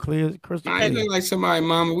 that joint clear, crystal clear. I look like somebody,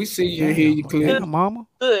 mama. We see you and hear you clear. Yeah, mama.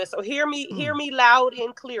 Good. So hear me loud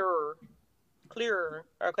and clearer.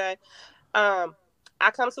 Okay. I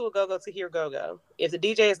come to a go-go to hear go-go. If the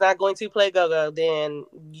DJ is not going to play go-go, then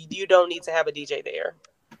you don't need to have a DJ there.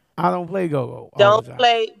 I don't play go-go.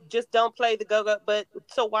 Just don't play the go-go. But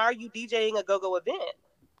so why are you DJing a go-go event?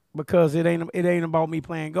 Because it ain't about me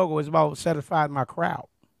playing go-go. It's about satisfying my crowd.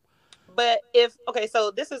 But so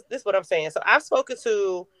this is what I'm saying. So I've spoken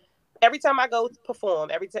to every time I go perform,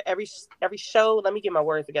 every show. Let me get my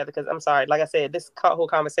words together because I'm sorry. Like I said, this whole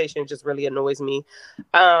conversation just really annoys me.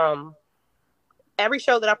 Every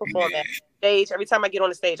show that I perform at stage, every time I get on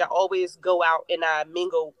the stage, I always go out and I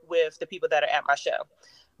mingle with the people that are at my show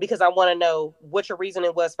because I want to know what your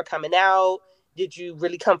reasoning was for coming out. Did you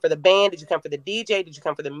really come for the band? Did you come for the DJ? Did you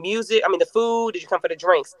come for the music? I mean, the food? Did you come for the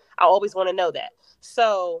drinks? I always want to know that.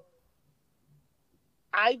 So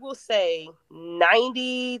I will say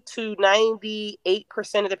 90 to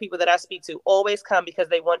 98% of the people that I speak to always come because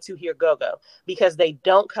they want to hear go-go, because they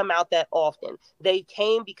don't come out that often. They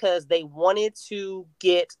came because they wanted to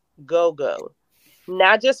get go-go,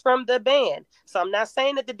 not just from the band. So I'm not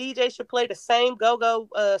saying that the DJ should play the same go-go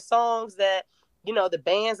songs that, you know, the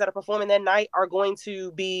bands that are performing that night are going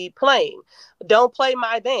to be playing. Don't play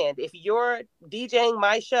my band. If you're DJing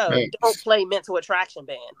my show, don't play Mental Attraction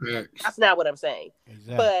Band. That's not what I'm saying.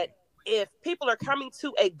 Exactly. But if people are coming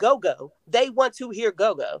to a go-go, they want to hear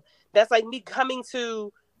go-go. That's like me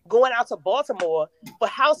going out to Baltimore for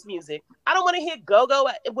house music. I don't want to hear go-go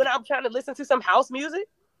when I'm trying to listen to some house music.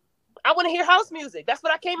 I want to hear house music. That's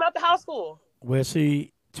what I came out the house for. Well,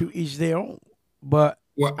 see, to each their own. But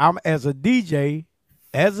I'm as a DJ,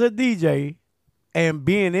 and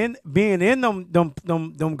being in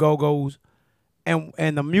them go-go's and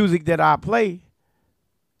the music that I play,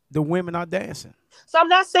 the women are dancing. So I'm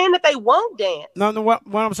not saying that they won't dance. No, what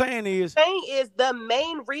I'm saying is the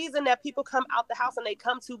main reason that people come out the house and they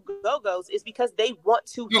come to go-go's is because they want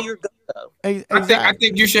to hear go-go. Exactly. I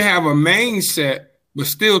think you should have a main set, but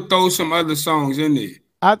still throw some other songs in there.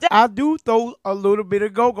 I do throw a little bit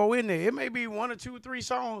of go-go in there. It may be 1 or 2 or 3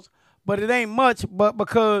 songs, but it ain't much. But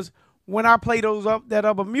because when I play that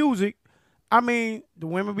other music, I mean, the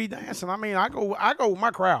women be dancing. I mean, I go with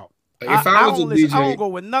my crowd. If I was a DJ, I don't go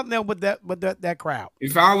with nothing else but that crowd.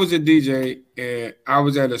 If I was a DJ and I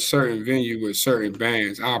was at a certain venue with certain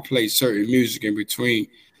bands, I'll play certain music in between.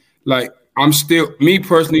 Like, I'm still, me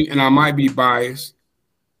personally, and I might be biased,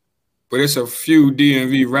 but it's a few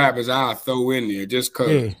DMV rappers I'll throw in there just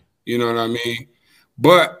because, you know what I mean?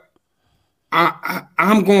 But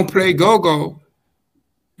I'm going to play go-go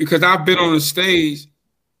because I've been on the stage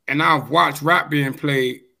and I've watched rap being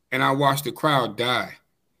played and I watched the crowd die.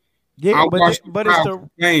 Yeah, but it's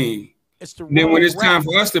the then when it's time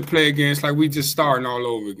for us to play again, it's like we just starting all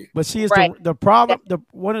over again. But see, it's the problem.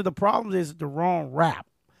 One of the problems is the wrong rap.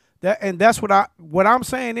 That's what I'm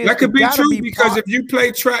saying is that could be true because if you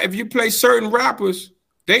play certain rappers,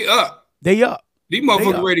 they up. They up. These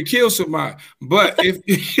motherfuckers ready to kill somebody. But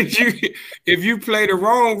if you play the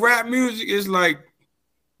wrong rap music, it's like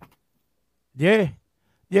yeah,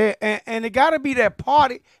 and it got to be that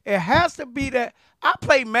party. It has to be that. I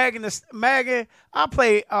play Megan. I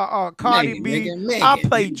play Cardi B. Megan. I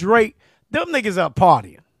play Drake. Them niggas are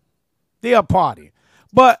partying. They are partying.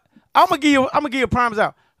 But I'm gonna give you a prime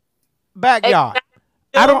example. Backyard.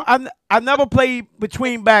 I never played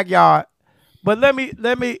between Backyard. But let me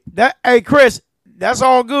hey Chris, that's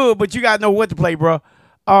all good, but you gotta know what to play, bro.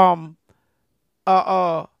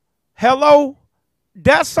 Hello,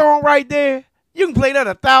 that song right there, You can play that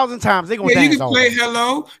 1,000 times. They gonna dance you can all play day.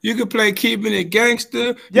 Hello. You can play Keeping It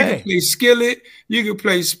Gangster. Yeah. You can play Skillet. You can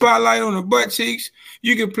play Spotlight on the Butt Cheeks.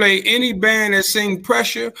 You can play any band that sing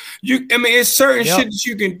Pressure. I mean, it's certain shit that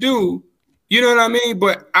you can do. You know what I mean?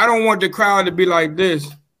 But I don't want the crowd to be like this.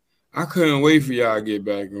 I couldn't wait for y'all to get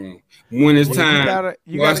back on. When it's time,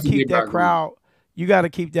 you gotta keep that crowd. You gotta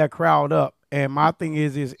keep that crowd up. And my thing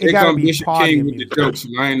is it gotta be Bishop partying King with music. the jokes,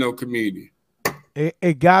 and I ain't no comedian.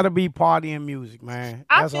 It gotta be partying music, man.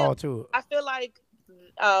 That's all to it. I feel like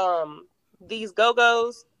these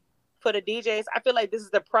go-go's for the DJs, I feel like this is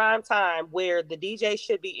the prime time where the DJ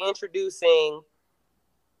should be introducing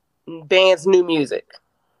bands' new music.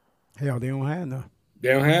 Hell, they don't have none. They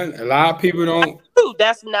don't have a lot of people don't.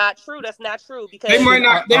 That's not true. That's not true because They might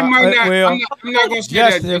not. They might not. well, I'm not gonna say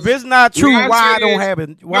Justin, that. if it's not true, What why I say don't is- have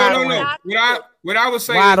it? Why I don't have it? What I would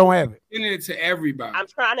say Why I is don't have it? send it to everybody. I'm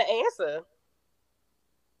trying to answer.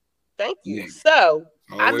 Thank you. Yeah. So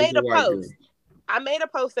I Always made a the white post. girl. I made a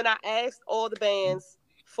post and I asked all the bands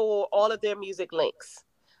for all of their music links.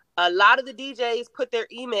 A lot of the DJs put their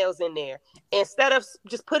emails in there. Instead of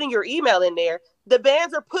just putting your email in there, the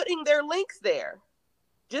bands are putting their links there.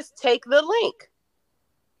 Just take the link.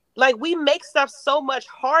 Like, we make stuff so much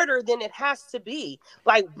harder than it has to be.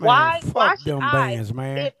 Like, Man, why fuck should them I, bands,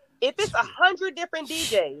 man. if it's 100 different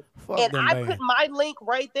DJs Fuck and them I bands. put my link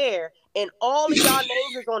right there and all of y'all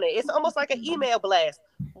names is on it, it's almost like an email blast.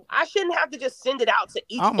 I shouldn't have to just send it out to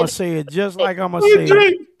each. I'm gonna say it just like I'm gonna say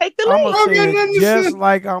it. Take the I'm link. gonna say it just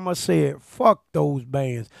like I'm gonna say it. Fuck those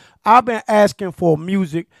bands. I've been asking for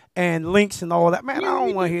music and links and all that. Man, I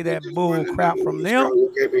don't want to hear that bull crap from them.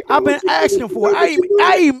 I've been asking for it. I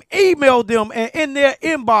emailed them and in their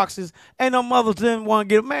inboxes, and them mothers didn't want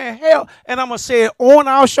to get it. Man, hell. And I'm gonna say it on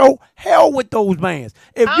our show. Hell with those bands.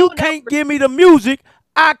 If you can't give me the music,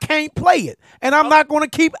 I can't play it, and I'm not going to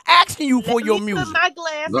keep asking you for your music. Put my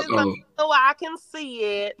glasses on so I can see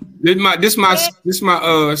it. This my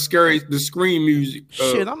scary the screen music.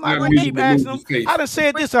 Shit, I'm not going to keep asking them. I done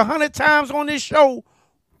said this 100 times on this show.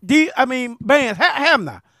 Bands, have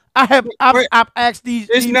not. I've asked these.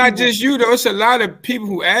 It's these not people. just you though. It's a lot of people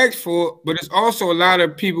who ask for it, but it's also a lot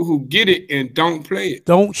of people who get it and don't play it.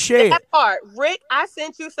 Don't share. That part, Rick. I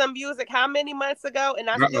sent you some music how many months ago, and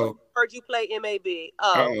I still heard you play MAB.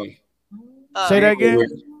 Say that again.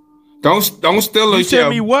 Don't steal You us. sent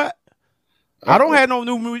me what? I don't have no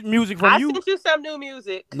new music from you. I sent you some new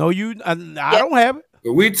music. No, I don't have it.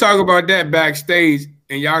 But we talk about that backstage,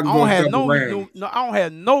 and y'all I can don't go have jump around. I don't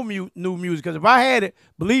have no new music because if I had it,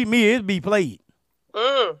 believe me, it'd be played.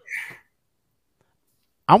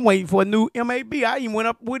 I'm waiting for a new MAB. I even went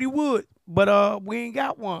up Woody Wood, but we ain't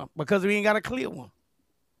got one because we ain't got a clear one.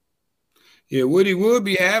 Yeah, Woody would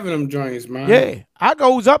be having them joints, man. Yeah, I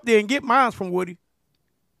goes up there and get mine from Woody,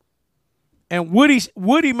 and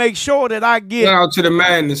Woody makes sure that I get. Shout out to the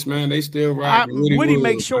Madness, man. They still rocking. Woody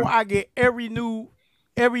makes sure I get every new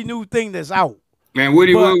thing that's out. Man,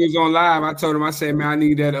 Woody Wood was on live. I told him, I said, man, I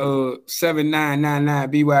need that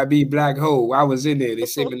 7999 BYB Black Hole. I was in there. They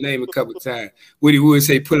said my name a couple times. Woody Wood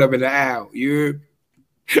say, pull up in the aisle. You heard?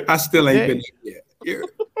 I still ain't been there yet.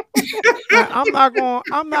 I'm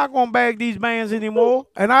not gonna bag these bands anymore.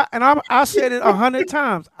 And I said it 100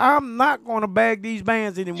 times. I'm not gonna bag these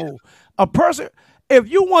bands anymore. A person, if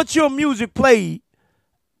you want your music played,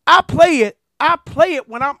 I play it. I play it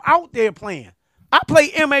when I'm out there playing. I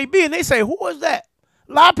play MAB and they say, who is that?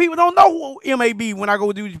 A lot of people don't know who MAB when I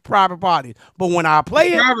go do these private parties. But when I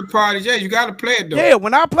play it. Private parties, yeah, you gotta play it though. Yeah,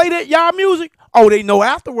 when I play that y'all music, they know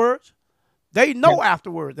afterwards. They know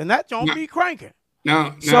afterwards. And that don't be cranking.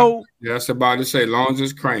 No, so yeah, that's about to say, long as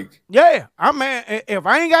it's crank. Yeah, if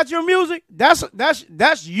I ain't got your music, that's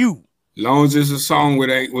you. Long as it's a song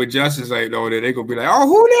with Justice ain't on there, they gonna be like, oh,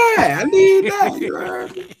 who that? I need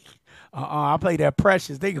that. I play that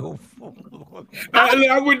Precious. They go.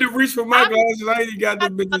 I went to reach for my glasses. I ain't got the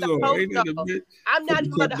bitches on. I'm not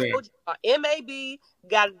even gonna hold you. MAB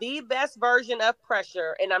got the best version of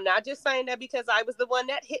Pressure, and I'm not just saying that because I was the one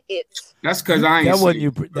that hit it. That's because I ain't. That wasn't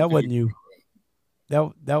you. That wasn't you.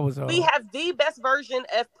 That was. We have the best version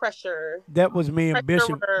of Pressure. That was me and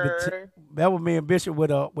Bishop. That was me and Bishop with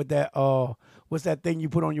that what's that thing you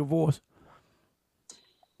put on your voice?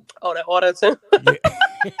 Oh, that auto tune.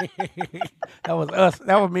 That was us.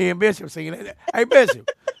 That was me and Bishop singing it. Hey Bishop,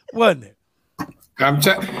 wasn't it?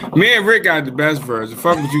 Me and Rick got the best version.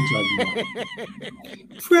 Fuck what you talking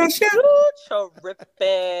about. Pressure.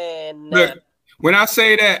 Tripping. Look, when I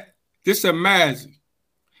say that, just imagine.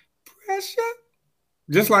 Pressure.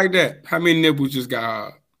 Just like that. How many nipples just got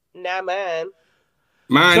hard? Nah, man.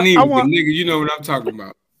 Mine neither, nigga. You know what I'm talking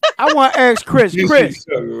about. I want to ask Chris. Chris,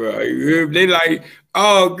 they like,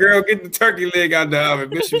 oh, girl, get the turkey leg out the oven.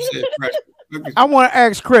 Bishop said, pressure. I want to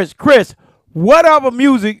ask Chris. Chris, what other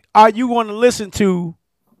music are you going to listen to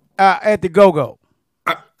at the go-go?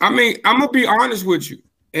 I mean, I'm going to be honest with you,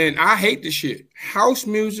 and I hate the shit. House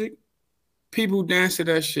music, people dance to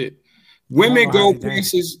that shit. Women go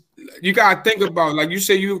places. You got to think about, like you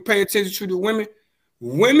say, you pay attention to the women.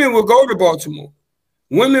 Women will go to Baltimore.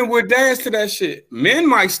 Women will dance to that shit. Men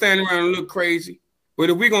might stand around and look crazy, but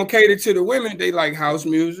if we going to cater to the women, they like house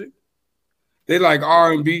music. They like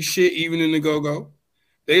R&B shit, even in the go-go.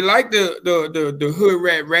 They like the hood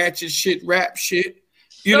rat ratchet shit, rap shit.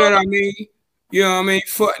 You know what I mean? You know what I mean?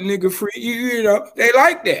 Fuck nigga free. You know, they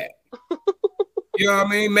like that. You know what I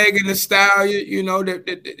mean? Megan Thee Stallion, you know,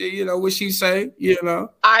 you know what she say, you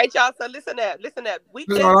know. All right, y'all. So listen up. We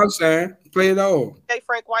That's all I'm saying. Play it all. Hey,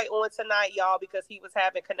 Frank White on tonight, y'all, because he was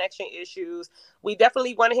having connection issues. We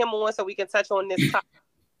definitely wanted him on so we can touch on this topic.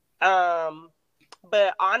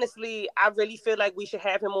 But honestly, I really feel like we should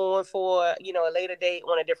have him on for, you know, a later date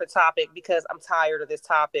on a different topic because I'm tired of this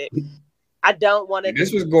topic. I don't want to.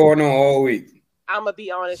 This was going on all week. I'm gonna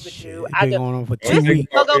be honest with you. Going on for 2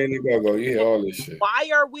 weeks. Go-go. You hear all this shit. Why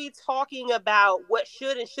are we talking about what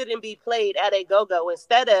should and shouldn't be played at a go-go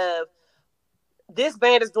instead of this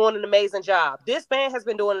band is doing an amazing job? This band has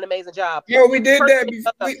been doing an amazing job. Yo, we did that. We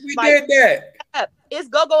did that. It's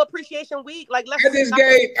Go-Go Appreciation Week. Like, let's.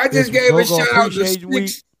 I just gave a shout out to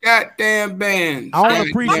 6 goddamn bands. I want to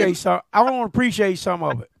appreciate some. I want to appreciate some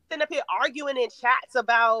of it. Sitting up here arguing in chats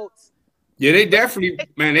about. Yeah, they definitely,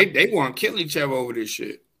 man, they want to kill each other over this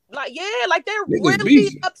shit. Like, yeah, like they're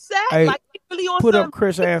really upset. Hey, like, they really on put some up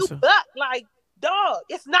Chris' answer. Like, dog,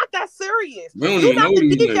 it's not that serious. We don't You're even not know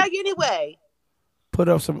the these DJ niggas. anyway. Put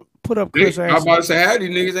up Chris' I'm answer. about to say, half these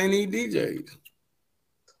niggas ain't need DJs.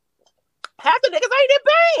 Half the niggas ain't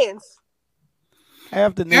in bands.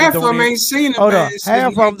 Half the niggas Half of don't them even, ain't seen it. hold up.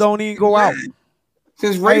 Half of them don't even go out.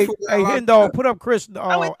 Since Hey, Rayful Hen Dog, put up Chris'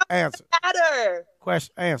 answer. Matter.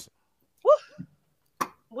 Question answer.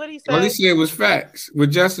 What do you say? All he said was facts. What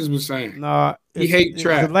Justice was saying. No, he hate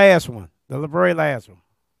trap. The last one, the very last one.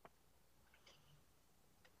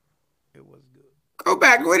 Go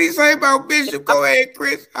back. What did he say about Bishop? Go ahead,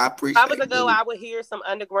 Chris. I appreciate it. Hours ago, I would hear some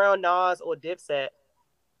underground Nas or Dipset.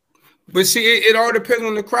 But see, it all depends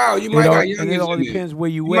on the crowd. You might got youngins and it all in depends there. where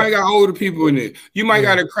you You at. might got older people in there. You might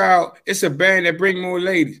got a crowd. It's a band that bring more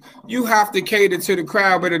ladies. You have to cater to the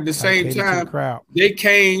crowd, but at the same time, they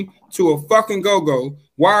came to a fucking go-go.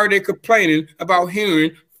 Why are they complaining about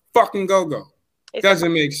hearing fucking go-go?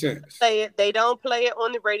 Doesn't make sense. Say it. They don't play it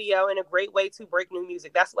on the radio in a great way to break new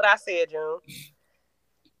music. That's what I said, June.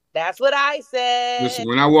 That's what I said. Listen,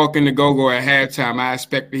 when I walk in the go-go at halftime, I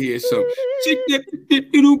expect to hear something.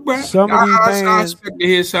 Some of these I bands, expect to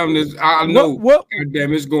hear something that I know,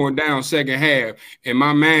 goddamn, it's going down second half, and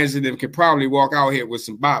my mans in them can probably walk out here with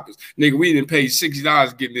some boppers. Nigga, we didn't pay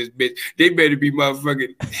 $60 getting this bitch. They better be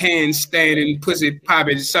motherfucking handstanding, pussy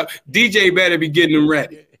popping, something. DJ better be getting them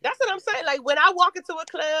ready. That's what I'm saying. Like, when I walk into a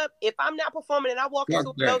club, if I'm not performing and I walk into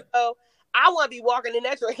a go-go, I want to be walking in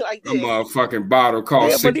that joint like this. A motherfucking bottle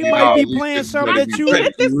cost but $60. he might be playing something that you.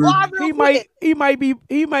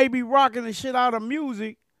 He might be rocking the shit out of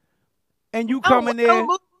music, and you come in there.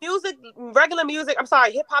 Music, regular music. I'm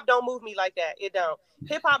sorry, hip hop don't move me like that. It don't.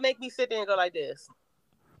 Hip hop make me sit there and go like this.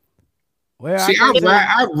 Well, see,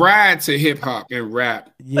 I ride to hip hop and rap.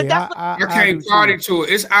 Yeah, I can't party to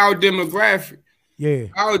it. It's our demographic. Yeah,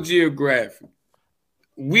 our geographic.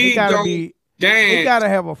 We don't dance. It gotta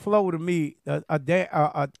have a flow to me,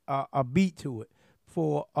 a beat to it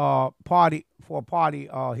for party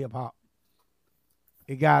hip hop.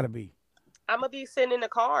 It gotta be. I'm gonna be sitting in the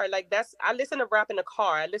car like I listen to rap in the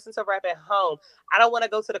car. I listen to rap at home. I don't want to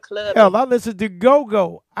go to the club. Hell, I listen to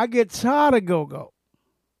go-go. I get tired of go-go.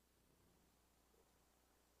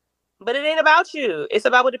 But it ain't about you. It's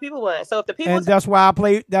about what the people want. So if the people, and that's why I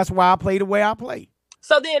play. That's why I play the way I play.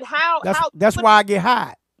 So then That's why I get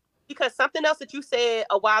hot. Because something else that you said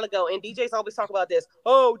a while ago, and DJs always talk about this.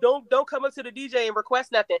 Oh, don't come up to the DJ and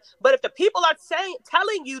request nothing. But if the people are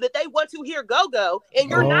telling you that they want to hear go-go and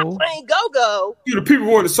you're not playing go-go, the people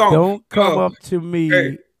want the song. Don't come up to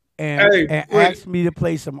me and ask me to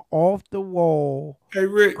play some off the wall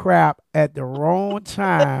crap at the wrong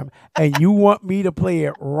time, and you want me to play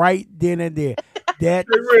it right then and there. That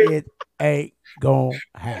shit ain't gonna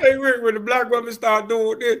happen. Hey Rick, when the black women start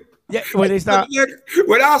doing this. Yeah, when they start.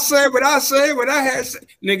 What I had said,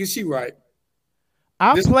 nigga, she right.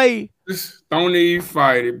 Play. Don't even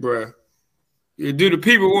fight it, bro. Do the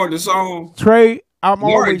people want the song? Trey, I'm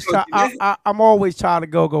always tired of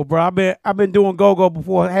go-go, bro. I've been doing go-go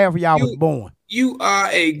before half of y'all was born. You are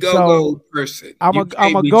a go-go person. I'm a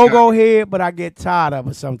go-go head, but I get tired of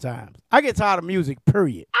it sometimes. I get tired of music,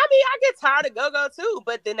 period. I mean, I get tired of go-go too,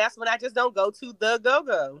 but then that's when I just don't go to the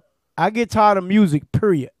go-go. I get tired of music,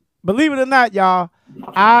 period. Believe it or not, y'all,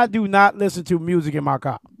 I do not listen to music in my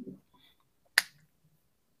car.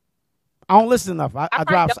 I don't listen enough. I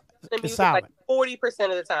drive it's silent. Like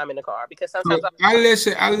 40% of the time in the car because sometimes I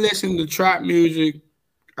listen to trap music.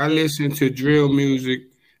 I listen to drill music.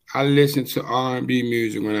 I listen to R&B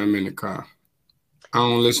music when I'm in the car. I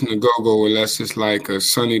don't listen to go-go unless it's like a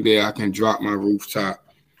sunny day. I can drop my rooftop,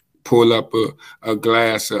 pull up a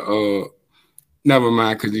glass of never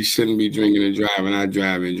mind, because you shouldn't be drinking and driving. I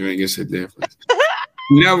drive and drink. It's a difference.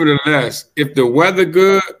 Nevertheless, if the weather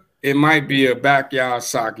good, it might be a backyard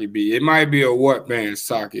sake beat. It might be a what band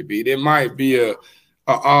sake beat. It might be a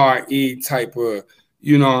RE type of,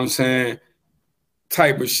 you know what I'm saying,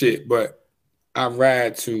 type of shit. But I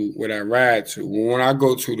ride to what I ride to. When I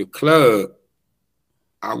go to the club,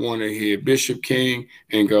 I want to hear Bishop King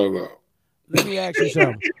and go-go. Let me ask you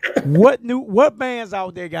something. What bands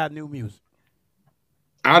out there got new music?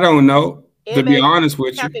 I don't know. To be honest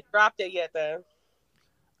with you, haven't dropped it yet though.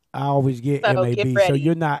 I always get So MAB, get ready. so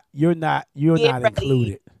you're not Get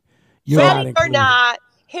included. You're ready not or included. not,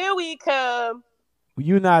 here we come.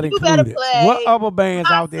 You're not You better included. play What other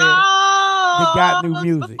bands out there that got new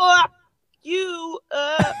music? Before you,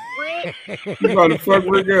 Rick. you about to fuck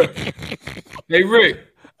Rick up. Hey, Rick.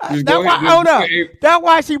 Hold up. That's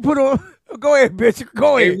why she put on. Go ahead, bitch.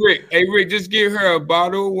 Go ahead. Hey, Rick, just give her a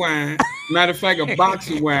bottle of wine. Matter of fact, a box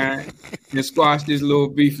of wine and squash this little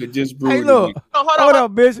beef that just brewed. Hey, look. Hold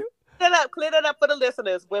up, bitch. Clear that up for the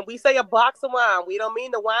listeners. When we say a box of wine, we don't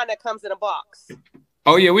mean the wine that comes in a box.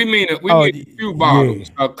 Oh, yeah, we mean a few bottles,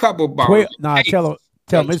 a couple bottles. Tell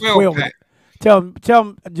them it's 12. Tell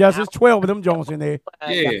them, just it's 12 of them Jones in there.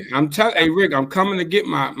 Yeah, I'm telling. Hey, Rick, I'm coming to get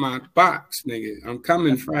my box, nigga. I'm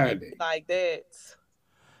coming Friday. Like that.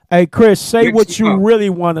 Hey, Chris, say what you really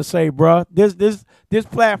want to say, bro. This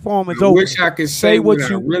platform is I open. wish I could say what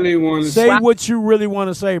I really want to say. Say what you really want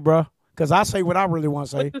to say, bro. Because I say what I really want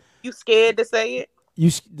to say. You scared to say it?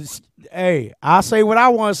 Hey, I say what I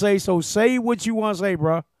want to say, so say what you want to say,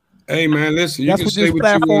 bro. Hey, man, listen, you can say what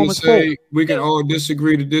you want to say. We can all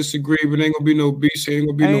disagree to disagree, but ain't going to be no beef. Ain't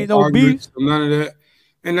going to be no arguments, none of that.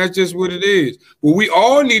 And that's just what it is. What we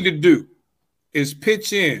all need to do is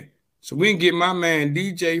pitch in so we can get my man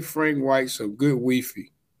DJ Frank White some good Wi-Fi.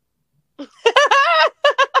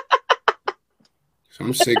 So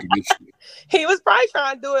I'm sick of this shit. He was probably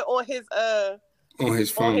trying to do it on his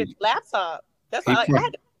phone. On his laptop. That's why I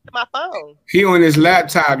had to use my phone. He on his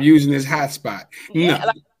laptop using his hotspot. Yeah, no.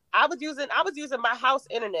 like, I was using my house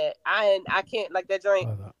internet. I can't like that joint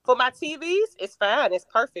for my TVs. It's fine. It's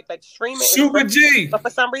perfect. Like streaming. Super G. But for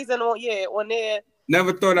some reason, on there.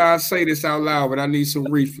 Never thought I'd say this out loud, but I need some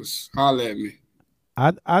reefers. Holla at me.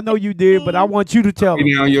 I know you did, but I want you to tell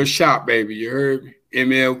me. On your shop, baby. You heard me?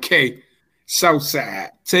 MLK,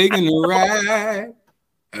 Southside, taking a ride.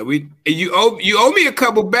 You owe me a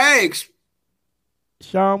couple bags.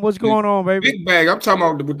 Sean, what's going on, baby? Big bag. I'm talking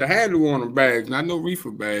about with the handle on the bags, not no reefer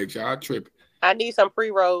bags. Y'all tripping. I need some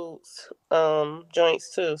pre-rolls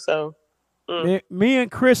joints too. So me and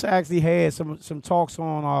Chris actually had some talks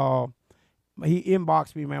on. He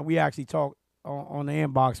inboxed me, man. We actually talked on the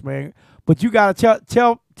inbox, man. But you gotta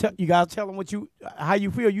tell you gotta tell him how you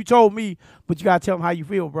feel. You told me, but you gotta tell him how you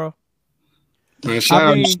feel, bro. Man, shout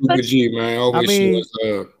out to Super G, man. Always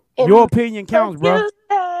your opinion counts, bro.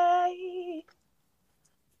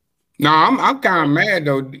 No, I'm kind of mad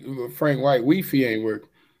though. Frank White Wi-Fi ain't working.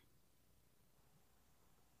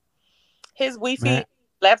 His Wi-Fi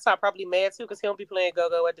laptop probably mad too because he don't be playing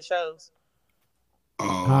go-go at the shows.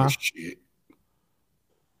 Oh shit!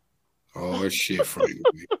 Oh shit, Frank.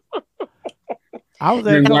 I was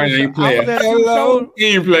there. He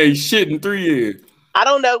ain't played shit in 3 years. I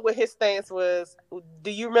don't know what his stance was. Do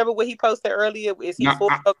you remember what he posted earlier? Is he full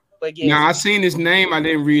again? No, I seen his name. I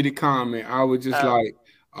didn't read the comment. I was just like,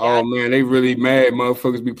 oh man, they really mad.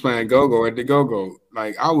 Motherfuckers be playing go-go at the go-go.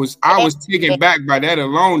 Like I was taken back by that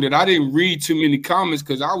alone. That I didn't read too many comments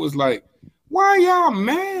because I was like, why y'all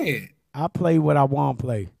mad? I play what I want to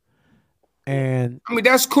play, and I mean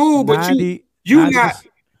that's cool. But you not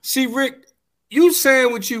see Rick. You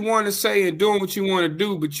saying what you want to say and doing what you want to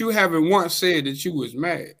do, but you haven't once said that you was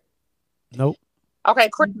mad. Nope. Okay,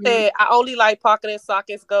 Chris said I only like pocket and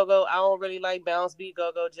sockets go-go. I don't really like bounce beat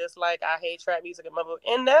go-go. Just like I hate trap music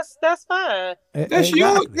and that's fine. That's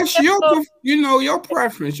your your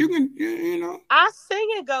preference. You can you know. I sing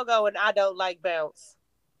in go-go and I don't like bounce.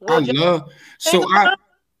 She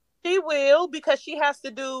will because she has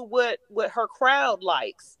to do what her crowd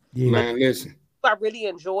likes. Yeah. Man, listen. I really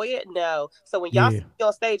enjoy it. No, so when y'all see me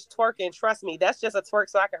on stage twerking, trust me, that's just a twerk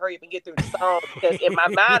so I can hurry up and get through the song. Because in my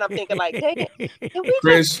mind, I'm thinking like, dang, can we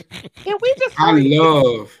just? I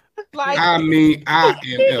love. Like, I am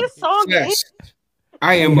obsessed.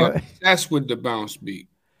 I am obsessed with the bounce beat.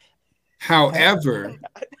 However,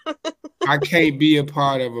 I can't be a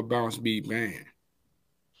part of a bounce beat band.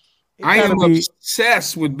 I am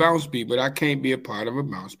obsessed with bounce beat, but I can't be a part of a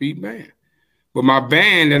bounce beat band. But my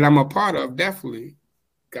band that I'm a part of definitely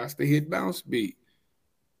got to hit bounce beat.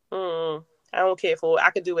 I don't care for it. I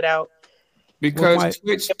could do without. Because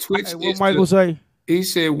Twitch what Michael say? He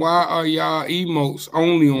said, why are y'all emotes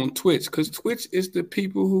only on Twitch? Because Twitch is the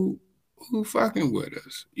people who fucking with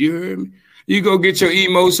us. You heard me? You go get your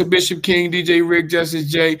emotes of Bishop King, DJ Rick, Justice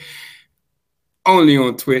J. Only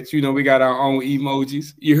on Twitch. You know, we got our own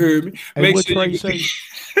emojis. You heard me? Hey,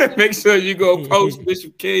 Make sure you go post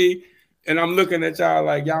Bishop King. And I'm looking at y'all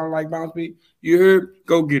like, y'all don't like bounce beat? You heard?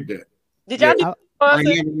 Go get that. Did y'all do I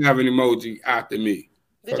never have an emoji after me.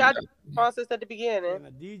 Did y'all do sponsors at the beginning?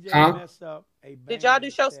 Did y'all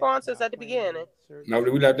do show sponsors at the beginning? No,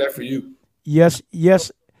 we left that for you. Yes,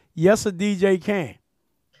 a DJ can.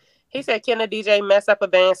 He said, can a DJ mess up a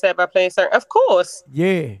band set by playing certain? Of course.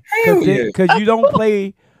 Yeah. Because you don't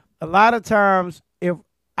play a lot of times. If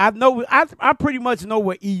I know, I pretty much know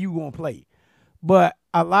what EU gonna play. But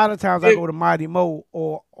a lot of times I go to Mighty Mo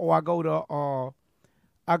or I go to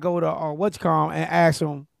what's called and ask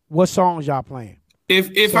them what songs y'all playing.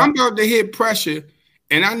 If I'm about to hit Pressure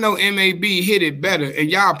and I know MAB hit it better and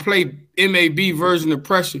y'all play MAB version of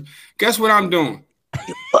Pressure, guess what I'm doing?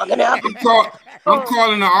 I'm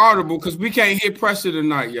calling an audible because we can't hit Pressure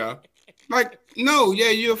tonight, y'all. Like, no,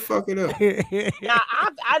 you'll fuck it up. Now,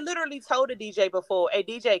 I literally told a DJ before, hey,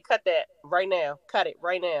 DJ, cut that right now. Cut it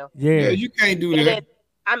right now. Yeah, you can't do that. Then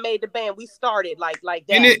I made the band. We started like that.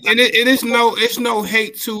 And it's no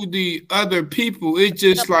hate to the other people. It's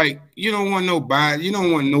just like, you don't want no bias. You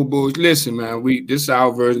don't want no bullshit. Listen, man, this is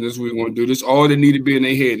our version. This is what we want to do. This is all that need to be in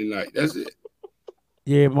their head tonight. That's it.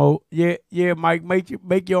 Yeah, Mo. Yeah, Mike,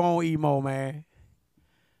 make your own emo, man.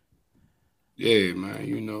 Yeah, man,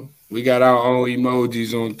 you know. We got our own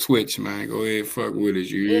emojis on Twitch, man. Go ahead, fuck with us.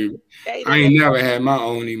 You hear me? I ain't never had my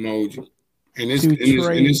own emoji. And it's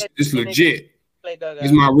legit.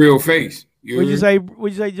 It's my real face. What'd you say,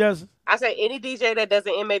 Justin? I say any DJ that does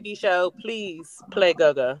an MAB show, please play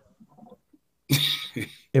Go-Go.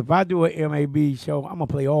 If I do an MAB show, I'm gonna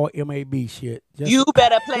play all MAB shit. You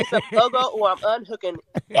better play some Go-Go or I'm unhooking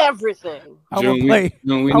everything. I'm gonna play.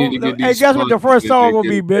 Hey, guess what the first song will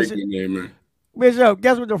be, Bishop? Bishop,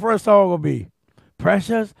 guess what the first song will be?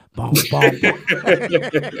 Precious. Boom, boom, boom.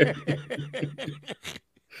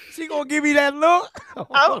 She gonna give me that look.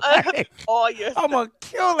 I'm unhooking all your stuff. I'm gonna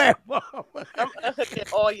kill that mom. I'm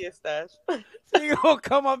unhooking all your stuff. She gonna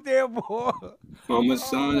come up there, boy. Mama's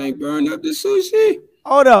son ain't burn up the sushi.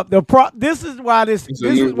 Hold up. This is why this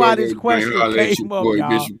question came up, y'all.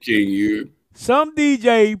 Bishop King, Some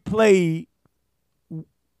DJ played.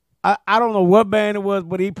 I don't know what band it was,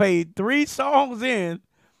 but he played 3 songs in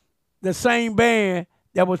the same band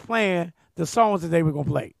that was playing the songs that they were gonna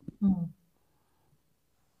play.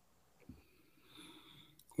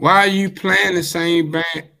 Why are you playing the same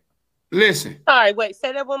band? Listen. All right, wait.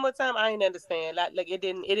 Say that one more time. I ain't understand. Like it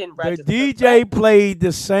didn't. The DJ played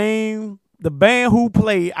the same. The band who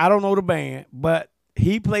played. I don't know the band, but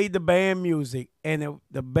he played the band music, and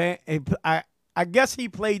the band. I guess he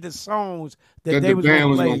played the songs that they was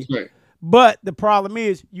going to play. But the problem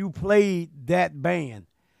is you played that band,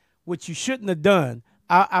 which you shouldn't have done.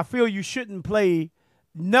 I feel you shouldn't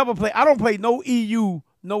never play. I don't play no EU,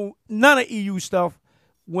 none of EU stuff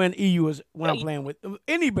when I'm playing with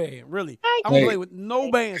any band, really. I don't play with no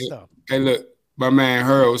band stuff. Hey, look, my man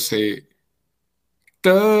Hurl said,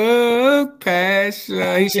 Thug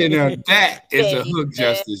Passion. He said, now that is a hook,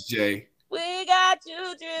 Justice J. We got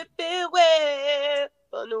you dripping wet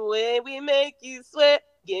from the way we make you sweat.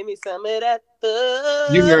 Give me some of that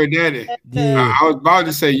thug. You heard that. Yeah. I was about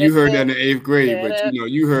to say you heard that in the 8th grade, but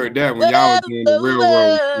you heard that when y'all was doing the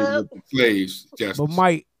railroad with the slaves. But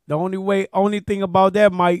Mike, the only thing about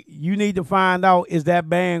that, Mike, you need to find out is that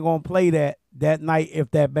band gonna play that night if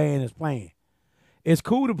that band is playing. It's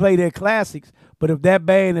cool to play their classics, but if that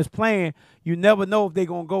band is playing, you never know if they're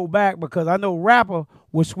gonna go back because I know Rapper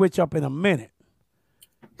will switch up in a minute.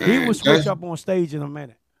 He will switch up on stage in a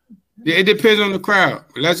minute. Yeah, it depends on the crowd.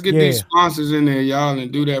 Let's get these sponsors in there, y'all,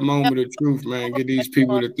 and do that moment of truth, man. Get these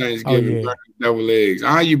people to Thanksgiving. Burn devil eggs.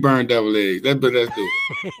 How you burn devil eggs? Let's do it.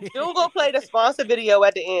 You're gonna play the sponsor video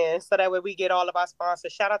at the end, so that way we get all of our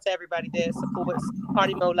sponsors. Shout out to everybody that supports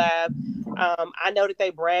Party Mode Live. I know that they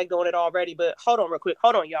bragged on it already, but hold on real quick.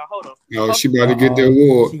 Hold on, y'all. Hold on. Oh, she about to get the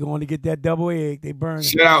award. She going to get that double egg. They burn.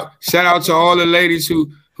 Shout out to all the ladies who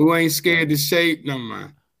ain't scared to shape. Never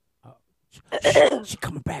mind. She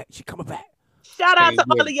coming back. She coming back. Shout out to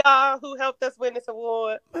all of y'all who helped us win this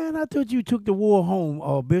award. Man, I thought you took the award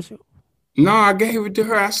home, Bishop. No, I gave it to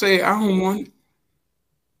her. I said, I don't want it.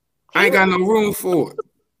 I ain't got no room for it.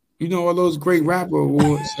 You know, all those great rapper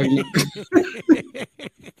awards.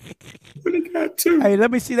 Got two. Hey,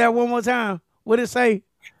 let me see that one more time. What it say?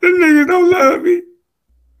 The niggas don't love me.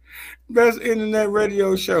 Best internet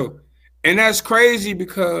radio show. And that's crazy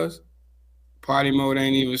Party Mode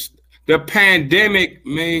ain't even... The pandemic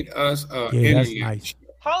made us internet. That's nice.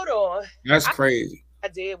 Hold on. That's crazy. I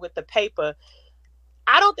did with the paper.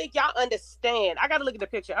 I don't think y'all understand. I got to look at the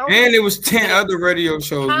picture. And it was 10 other radio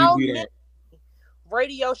shows. How many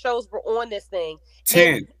radio shows were on this thing?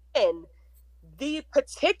 10. And the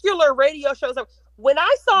particular radio shows, when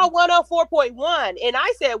I saw 104.1 and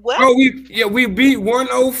I said, what? Oh, we beat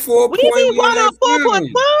 104.1. We beat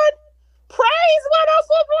 104.1? Praise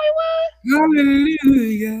 104.1.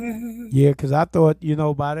 Hallelujah. Yeah, because I thought,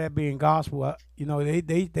 by that being gospel, they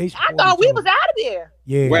I thought we was out of there.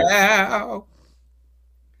 Yeah. Well,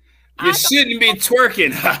 you shouldn't be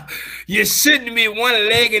twerking. You shouldn't be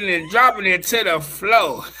one-legged and dropping it to the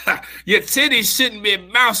floor. Your titties shouldn't be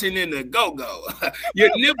bouncing in the go-go. Your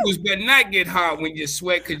nipples better not get hard when you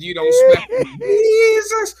sweat because you don't sweat.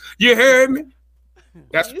 Jesus. You heard me?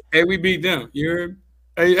 Hey, we beat them. You heard me?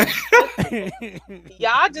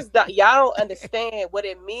 Y'all don't understand what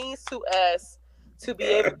it means to us to be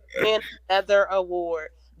able to win another award.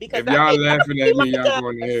 Because if y'all laughing at me, y'all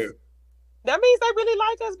going to hell. That means they really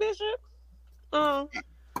like us, Bishop.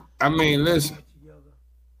 I mean, listen.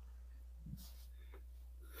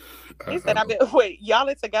 He said, y'all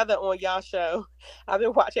are together on y'all show. I've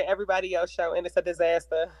been watching everybody else's show, and it's a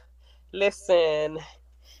disaster. Listen,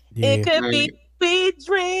 it could be a sweet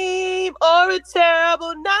dream or a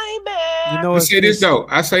terrible nightmare. I say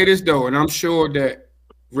this though, and I'm sure that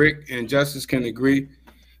Rick and Justice can agree.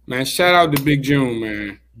 Man, shout out to Big June,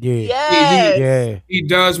 man. Yeah. He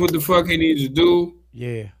does what the fuck he needs to do.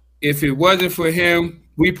 Yeah. If it wasn't for him,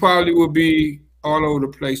 we probably would be all over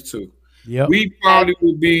the place too. Yep. We probably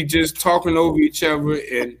would be just talking over each other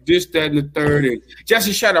and this, that, and the third. And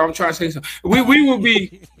Jesse, shut up. I'm trying to say something. We would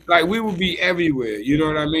be everywhere. You know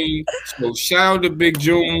what I mean? So shout out to Big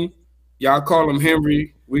June. Y'all call him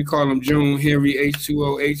Henry. We call him June, Henry,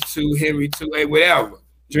 H2O, H2, Henry 2A, whatever.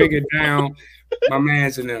 Drink it down. My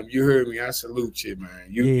man's in them. You heard me. I salute you, man.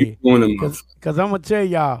 You doing them. Because I'm going to tell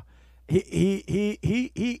y'all,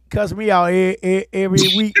 he cuss me out every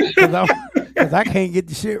week because I can't get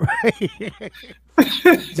the shit right.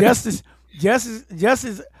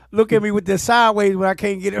 Justice look at me with the sideways when I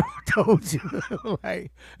can't get it. Told you, right?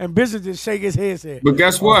 And Bishop just shake his head. Said, but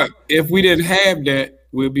guess what? If we didn't have that,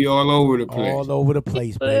 we'll be all over the place. All over the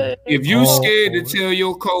place, baby. If you scared to tell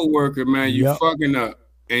your coworker, man, you fucking up.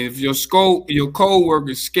 And if your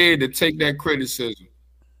coworker's scared to take that criticism,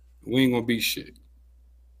 we ain't gonna be shit.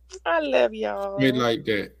 I love y'all. Straight like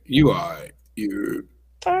that. You all right.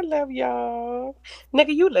 I love y'all.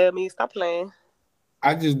 Nigga, you love me. Stop playing.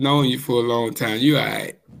 I just known you for a long time. You all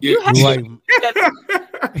right. You haven't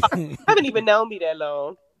even known me that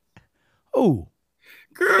long. Oh.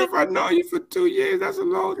 Girl, if I know you for 2 years, that's a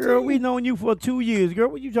long time. Girl, we known you for 2 years. Girl,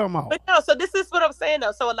 what you talking about? But no, so this is what I'm saying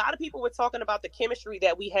though. So a lot of people were talking about the chemistry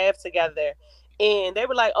that we have together. And they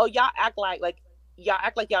were like, oh, y'all act like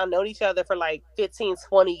y'all known each other for like 15,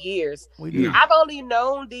 20 years. We do. I've only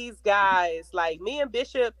known these guys, like me and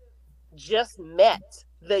Bishop just met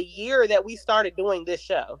the year that we started doing this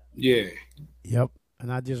show. Yeah. Yep.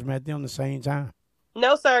 And I just met them the same time.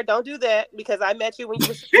 No, sir, don't do that because I met you when you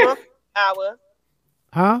were on hour.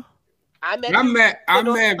 Huh? I met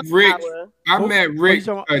Rick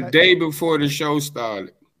a day before the show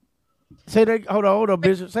started. Say that. Hold on,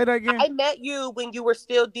 Bishop. Say that again. I met you when you were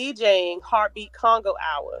still DJing Heartbeat Congo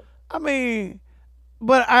Hour. I mean,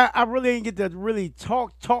 but I really didn't get to really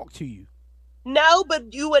talk to you. No,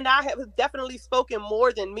 but you and I have definitely spoken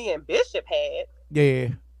more than me and Bishop had. Yeah.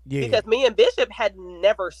 Because me and Bishop had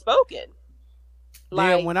never spoken.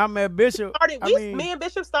 Like when I met Bishop, me and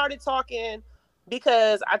Bishop started talking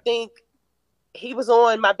because I think he was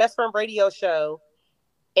on my best friend radio show,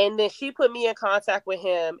 And then she put me in contact with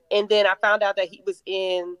him. And then I found out that he was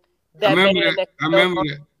in that I remember band. that. I remember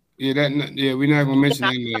that. Yeah, we're not gonna mention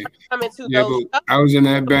that name. Yeah, those but I was in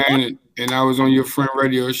that band and I was on your friend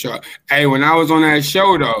radio show. Hey, when I was on that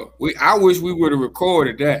show though, I wish we would have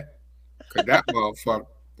recorded that. Cause that motherfucker,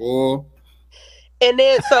 boy. And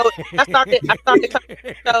then so I started coming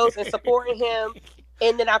to shows and supporting him.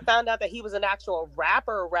 And then I found out that he was an actual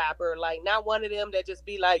rapper, like not one of them that just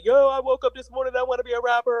be like, yo, I woke up this morning, I want to be a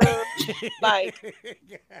rapper. Like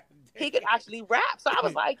he could actually rap. So I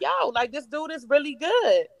was like, yo, like this dude is really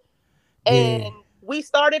good. And we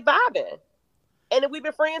started vibing. And then we've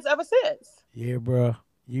been friends ever since. Yeah, bro.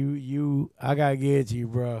 I gotta get it to you,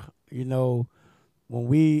 bro. You know, when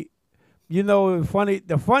we, you know,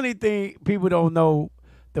 the funny thing people don't know,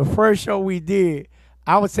 the first show we did,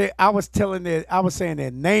 I was saying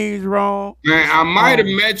their names wrong. Man, I might have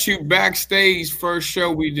met you backstage first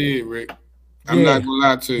show we did, Rick. I'm not gonna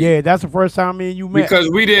lie to you. Yeah, that's the first time me and you met. Because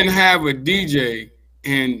we didn't have a DJ,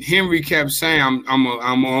 and Henry kept saying,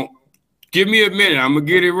 I'm give me a minute, I'm gonna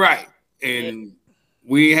get it right. And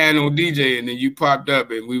we had no DJ, and then you popped up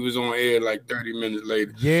and we was on air like 30 minutes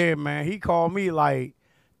later. Yeah, man. He called me like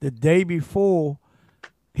the day before.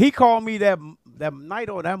 He called me that night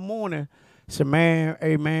or that morning. Said, man,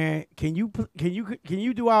 hey man, can you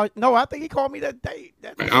do our? No, I think he called me that day.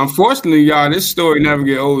 Unfortunately, y'all, this story never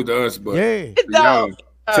get old to us, but yeah.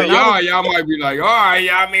 So y'all might be like, all right,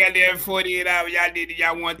 y'all made there 48 hours,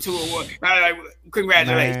 y'all won 2 or what? Like,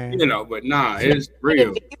 congratulations, man. You know, but nah, it's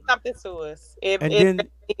real. It means something to us. It means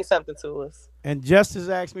something to us. And Justice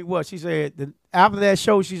asked me what she said. After that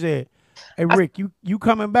show, she said, "Hey Rick, you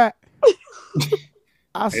coming back?"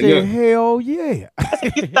 I said, look, hell yeah.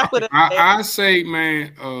 I say,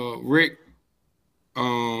 man, Rick,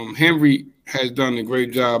 Henry has done a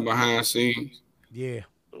great job behind the scenes. Yeah.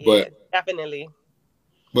 But definitely.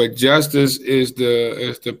 But Justice is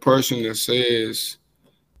the person that says,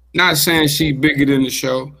 not saying she bigger than the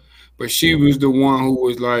show, but she was the one who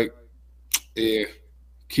was like, yeah,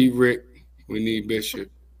 keep Rick, we need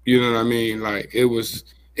Bishop. You know what I mean? Like it was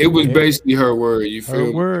basically her word. You feel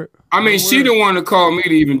me? Word. I mean, she the one to call me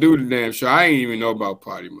to even do the damn show. I ain't even know about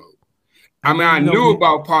Party Mode. I mean, I knew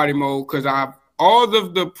about Party Mode because all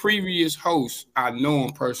of the previous hosts I know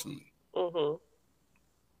them personally. Mm-hmm.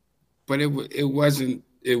 But it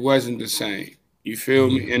wasn't the same. You feel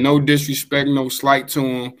me? And no disrespect, no slight to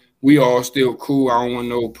them. We all still cool. I don't want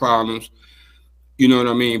no problems. You know what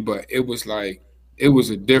I mean? But it was like, it was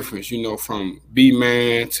a difference, you know, from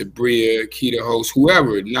B-Man to Bria, Key the host,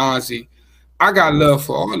 whoever, Nazi. I got love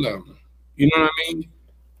for all of them. You know what I mean?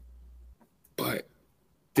 But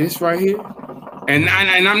this right here, and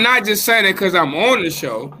I'm not just saying it because I'm on the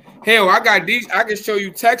show. Hell, I got these. I can show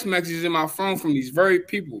you text messages in my phone from these very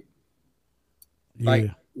people. Yeah.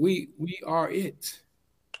 Like we are it.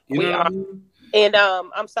 You know what I mean? And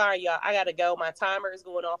I'm sorry, y'all. I gotta go. My timer is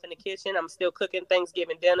going off in the kitchen. I'm still cooking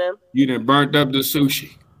Thanksgiving dinner. You done burnt up the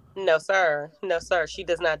sushi. No, sir. No, sir. She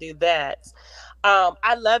does not do that.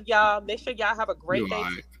 I love y'all. Make sure y'all have a great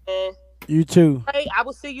Thanksgiving. You too. Hey, I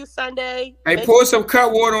will see you Sunday. Hey, pour some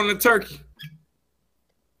cut water on the turkey.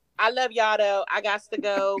 I love y'all though. I got to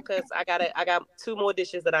go because I got 2 more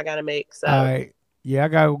dishes that I gotta make. So all right. Yeah, I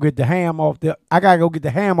gotta go get the ham off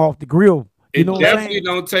the grill. You know definitely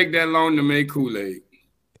don't take that long to make Kool-Aid.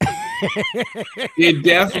 It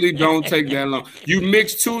definitely don't take that long. You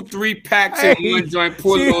mix 2-3 packs in one joint,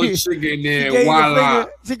 put a little sugar in there, and voila.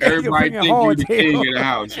 Everybody think you the king of the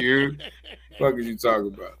house. You heard? What is you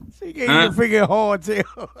talking about? She gave you the finger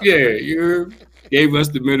hardtail. Yeah, you heard? Gave us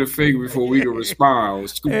the middle finger before we could respond.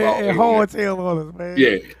 Scoop out hardtail on us, man.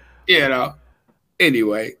 Yeah. You know.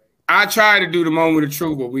 Anyway, I try to do the moment of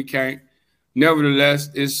truth, but we can't. Nevertheless,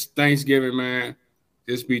 it's Thanksgiving, man.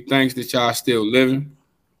 Just be thanks that y'all still living.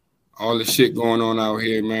 All the shit going on out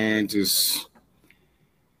here, man. Just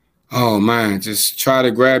try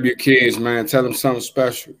to grab your kids, man. Tell them something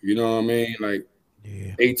special. You know what I mean? Like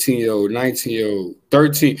 18-year-old, 19-year-old,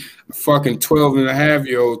 13, fucking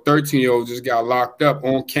 12-and-a-half-year-old, 13-year-old just got locked up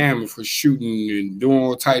on camera for shooting and doing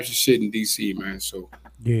all types of shit in DC, man. So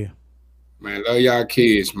yeah, man, love y'all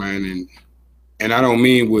kids, man. And I don't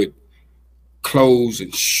mean with clothes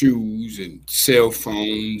and shoes and cell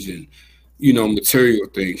phones and, you know, material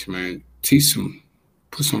things, man.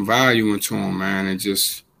 Put some value into them, man. And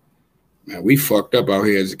just, man, we fucked up out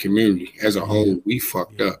here as a community. As a whole, we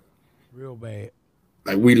fucked up. Real bad.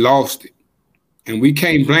 Like, we lost it. And we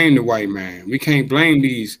can't blame the white man. We can't blame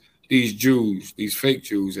these Jews, these fake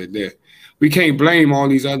Jews at that. We can't blame all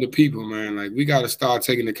these other people, man. Like, we got to start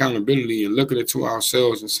taking accountability and looking into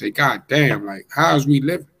ourselves and say, God damn, like, how's we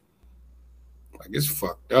living? Like, it's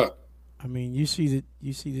fucked up. I mean, you see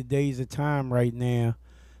the days of time right now,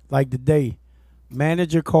 like the day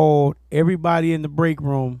manager called everybody in the break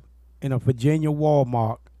room in a Virginia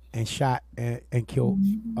Walmart and shot and killed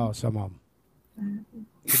some of them.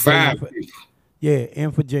 5 people. Yeah,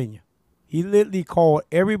 in Virginia. He literally called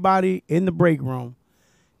everybody in the break room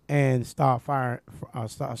and start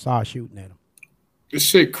shooting at them. This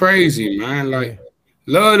shit crazy, man. Like,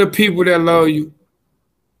 love the people that love you.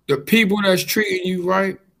 The people that's treating you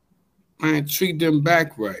right, man, treat them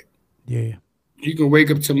back right. Yeah. You can wake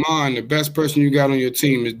up tomorrow and the best person you got on your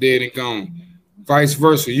team is dead and gone. Vice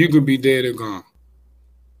versa, you could be dead and gone.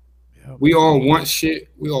 Yep. We all want shit.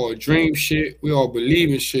 We all dream shit. We all believe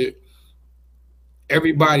in shit.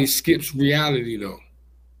 Everybody skips reality, though.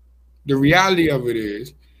 The reality of it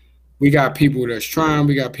is we got people that's trying,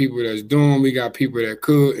 we got people that's doing, we got people that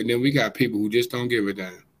could, and then we got people who just don't give a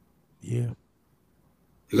damn. Yeah.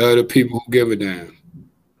 Love the people who give a damn.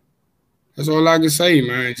 That's all I can say,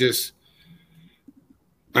 man. Just,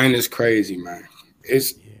 man, it's crazy, man.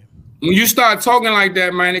 It's when you start talking like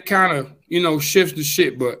that, man, it kind of, you know, shifts the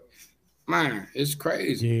shit, but man, it's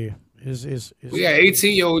crazy. Yeah. It's we got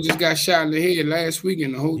 18-year-old just got shot in the head last week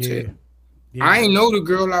in the hotel. Yeah. Yeah. I ain't know the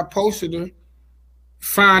girl. I posted her.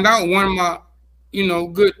 Find out one of my, you know,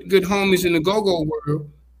 good homies in the go-go world.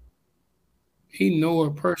 He know her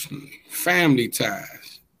personally. Family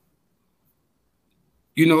ties.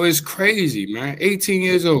 You know, it's crazy, man. 18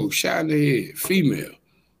 years old, shot in the head, female.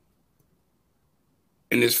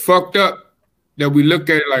 And it's fucked up that we look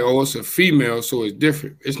at it like, oh, it's a female, so it's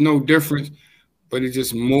different. It's no difference, but it's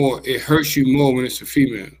just more, it hurts you more when it's a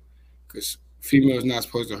female. Because female's not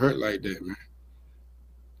supposed to hurt like that, man.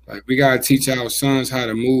 Like, we got to teach our sons how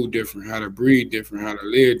to move different, how to breathe different, how to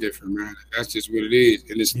live different, man. That's just what it is.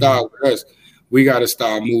 And it starts with us. We got to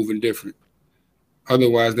start moving different.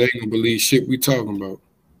 Otherwise, they ain't going to believe shit we talking about.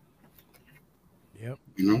 Yep.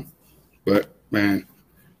 You know? But, man,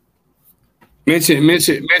 mention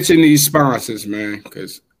these sponsors, man,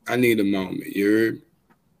 because I need a moment. You heard?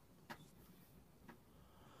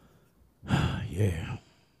 Yeah.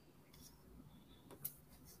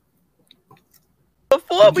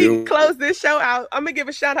 Before we close this show out, I'm gonna give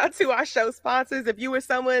a shout out to our show sponsors. If you were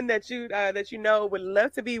someone that you would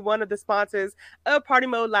love to be one of the sponsors of Party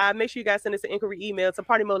Mode Live, make sure you guys send us an inquiry email to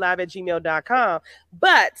partymodelive@gmail.com.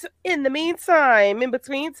 But in the meantime, in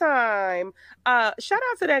between time, shout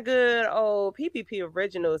out to that good old PPP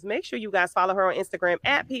Originals. Make sure you guys follow her on Instagram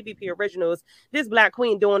at PPP Originals. This Black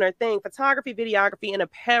Queen doing her thing, photography, videography, and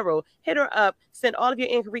apparel. Hit her up. Send all of your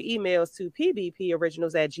inquiry emails to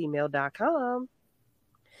pbporiginals@gmail.com.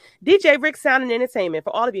 DJ Rick Sound and Entertainment for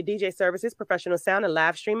all of your DJ services, professional sound, and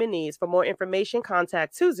live streaming needs. For more information,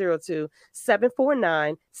 contact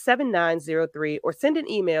 202-749-7903 or send an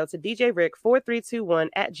email to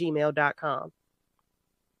djrick4321@gmail.com.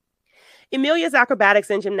 Amelia's Acrobatics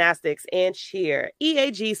and Gymnastics and Cheer.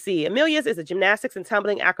 EAGC. Amelia's is a gymnastics and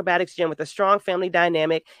tumbling acrobatics gym with a strong family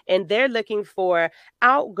dynamic, and they're looking for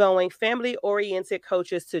outgoing, family-oriented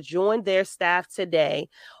coaches to join their staff today.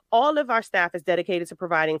 All of our staff is dedicated to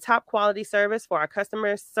providing top quality service for our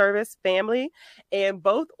customer service family, and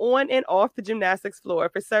both on and off the gymnastics floor.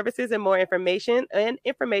 For services and more information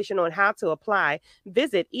on how to apply,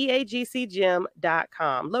 visit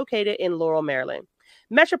eagcgym.com, located in Laurel, Maryland.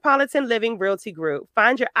 Metropolitan Living Realty Group.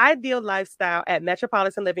 Find your ideal lifestyle at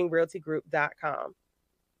metropolitanlivingrealtygroup.com.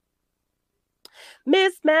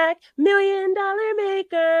 Miss Mac, $1 Million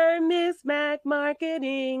Maker, Miss Mac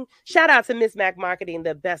Marketing. Shout out to Miss Mac Marketing,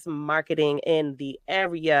 the best marketing in the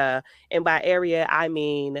area. And by area, I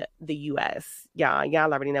mean the U.S. Y'all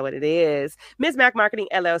already know what it is. Miss Mac Marketing,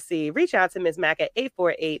 LLC. Reach out to Miss Mac at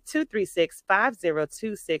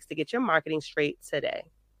 848-236-5026 to get your marketing straight today.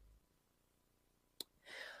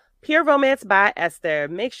 Pure Romance by Esther.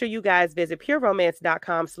 Make sure you guys visit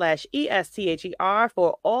pureromance.com/ESTHER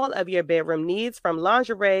for all of your bedroom needs, from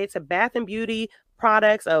lingerie to bath and beauty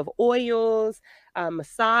products, of oils,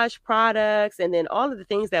 massage products, and then all of the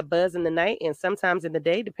things that buzz in the night and sometimes in the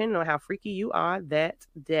day, depending on how freaky you are that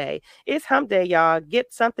day. It's hump day, y'all.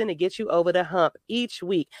 Get something to get you over the hump each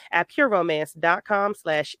week at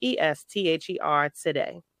pureromance.com/ESTHER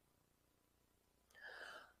today.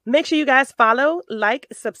 Make sure you guys follow, like,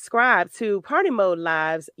 subscribe to Party Mode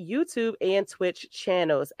Live's YouTube and Twitch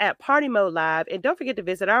channels at Party Mode Live. And don't forget to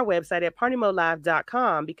visit our website at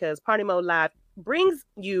partymodelive.com, because Party Mode Live brings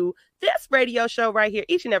you this radio show right here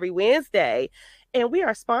each and every Wednesday And we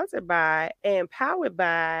are sponsored by and powered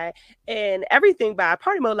by and everything by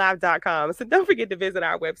PartyModeLive.com. So don't forget to visit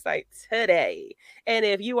our website today. And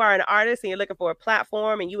if you are an artist and you're looking for a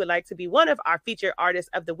platform and you would like to be one of our featured artists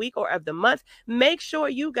of the week or of the month, make sure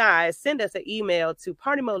you guys send us an email to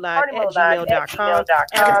partymodelive@gmail.com.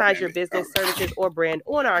 Advertise your business, services, or brand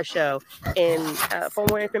on our show. And for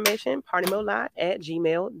more information,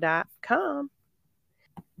 partymodelive@gmail.com.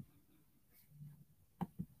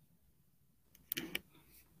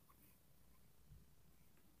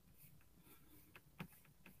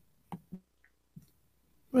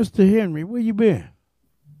 Mr. Henry, where you been?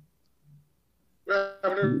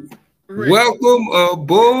 Welcome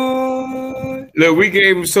aboard. Look, we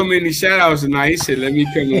gave him so many shout outs tonight. He said, let me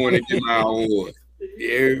come on and get my award.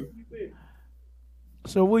 Yeah.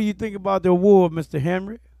 So what do you think about the award, Mr.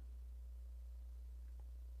 Henry?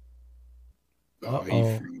 Oh, he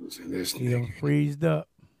frozen. This nigga. Freezed up.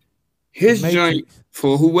 His joint,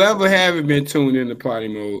 for whoever haven't been tuned into Party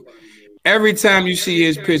Mode, every time you see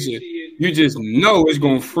his picture, you just know it's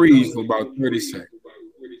going to freeze for about 30 seconds.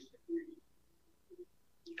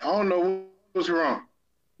 I don't know what's wrong.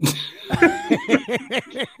 He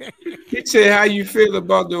said, how you feel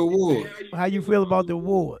about the award? How you feel about the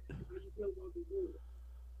award?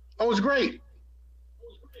 Oh, it's great.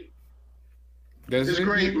 It's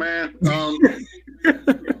great, man.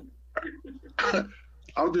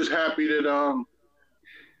 I'm just happy that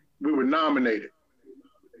we were nominated.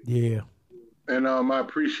 Yeah. And I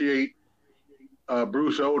appreciate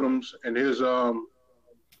Bruce Odoms and his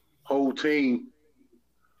whole team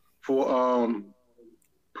for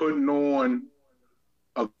putting on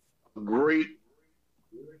a great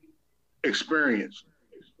experience.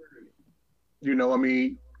 You know, I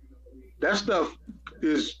mean, that stuff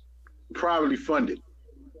is privately funded.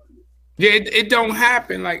 Yeah, it don't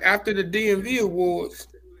happen. Like after the DMV Awards,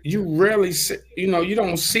 you rarely see, you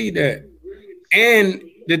don't see that. And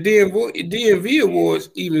the DMV Awards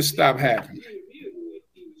even stop happening.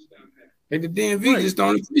 Like the DMV just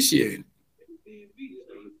don't appreciate it.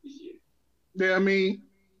 Yeah, I mean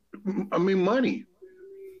money.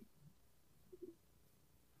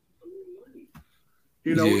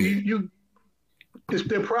 You know,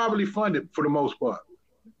 they're privately funded for the most part.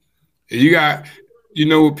 What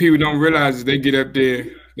people don't realize is they get up there,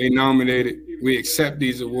 they nominated, we accept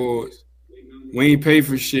these awards. We ain't paid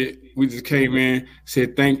for shit. We just came in,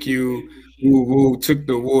 said thank you, woo, took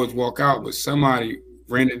the awards, walk out. But somebody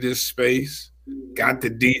rented this space, got the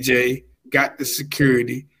DJ, got the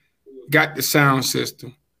security, got the sound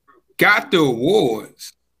system, got the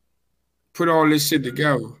awards, put all this shit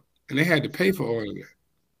together, and they had to pay for all of that.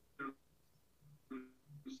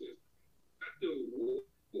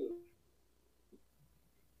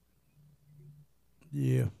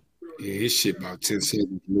 Yeah. Yeah, his shit about 10 cents a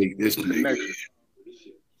week. This nigga,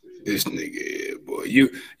 yeah, boy. You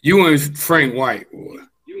and Frank White, boy.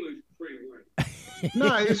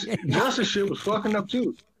 No, Justice shit was fucking up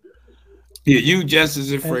too. Yeah, you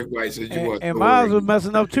Justice and Frank White said you was. And mine was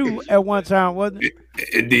messing up too at one time, wasn't it?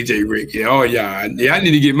 And DJ Rick, yeah, oh yeah, I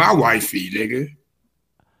need to get my wifey, nigga.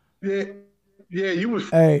 Yeah, you was.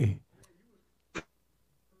 Hey.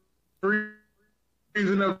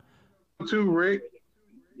 Freezing up too, Rick.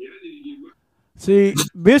 See,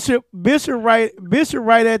 Bishop right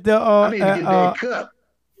at the I need to get that cup.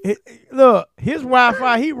 Look, his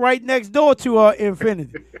Wi-Fi, he right next door to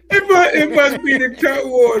Infinity. It must be the cut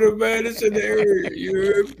water, man. It's in the area. You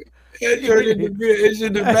heard me? It's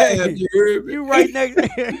in the bag. You heard me? You right next.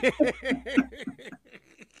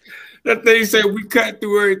 That thing said we cut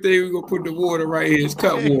through everything. We're gonna put the water right here. It's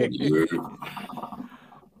cut water. You heard me?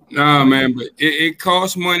 Nah, man, but it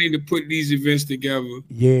costs money to put these events together.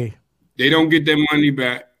 Yeah. They don't get their money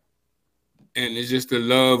back. And it's just the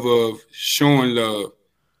love of showing love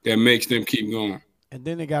that makes them keep going. And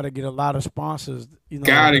then they got to get a lot of sponsors.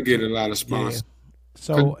 Gotta get a lot of sponsors. Yeah.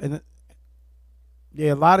 So,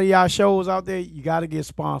 a lot of y'all shows out there, you got to get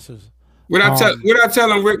sponsors. What I tell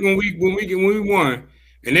them, Rick, when we won,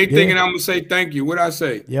 and they thinking I'm gonna say thank you. What I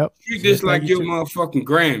say? Yep. Treat this like your motherfucking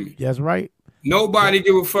Grammy. That's right. Nobody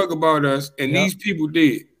give a fuck about us, and these people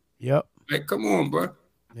did. Yep. Like, come on, bro.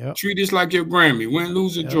 Yep. Treat this like your Grammy. Win,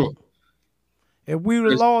 lose, or draw. If we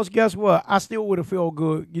would have lost, guess what? I still would have felt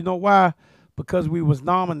good. You know why? Because we was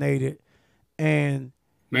nominated, and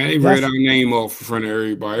man, they read our name off in front of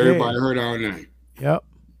everybody. Everybody heard our name. Yep.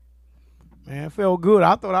 Man, it felt good.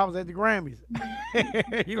 I thought I was at the Grammys.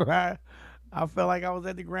 You're right. I felt like I was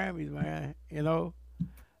at the Grammys, man.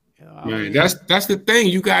 Man, that's the thing.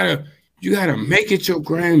 You gotta make it your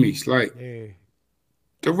Grammys. Like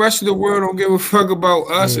the rest of the world don't give a fuck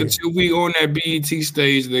about us until we on that BET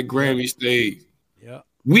stage, the Grammy stage. Yeah.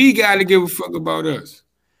 We got to give a fuck about us.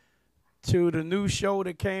 To the new show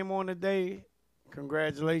that came on today,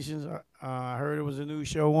 congratulations. I heard it was a new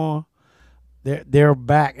show on. They're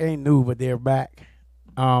back. Ain't new, but they're back.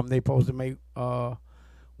 They supposed to make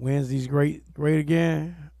Wednesdays great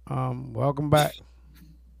again. Welcome back.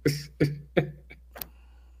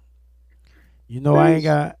 You know I ain't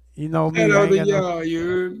got. You know me. I ain't got no,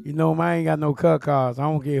 you know I ain't got no cut cards. I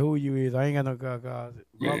don't care who you is. I ain't got no cut cards.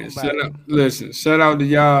 Man, listen, shout out to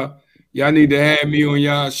y'all. Y'all need to have me on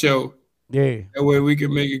y'all show. Yeah. That way we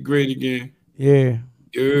can make it great again. Yeah.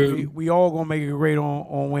 Yeah. We all gonna make it great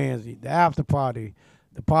on Wednesday. The after party,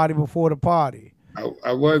 the party before the party.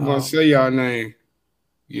 I wasn't gonna say y'all name,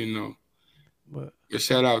 you know. But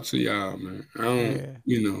shout out to y'all, man. I don't,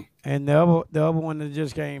 you know. And the other one that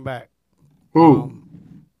just came back. Who?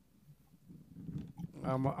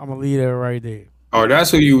 I'm gonna leave that right there. Oh, that's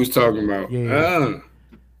who you was talking about. Yeah.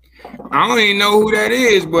 I don't even know who that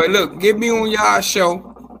is, but look, get me on y'all show.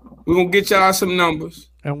 We're gonna get y'all some numbers.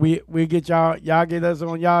 And we get y'all get us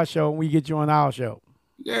on y'all show, and we get you on our show.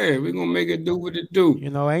 Yeah, we're gonna make it do what it do. You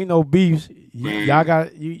know, ain't no beefs. Y'all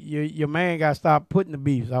got your man got to stop putting the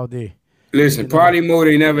beefs out there. Listen, Party Mode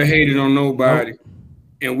ain't never hated on nobody,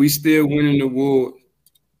 and we still winning the award.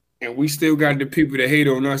 And we still got the people that hate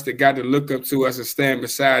on us that got to look up to us and stand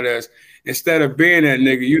beside us. Instead of being that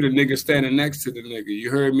nigga, you the nigga standing next to the nigga.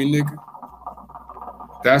 You heard me, nigga?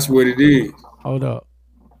 That's what it is. Hold up.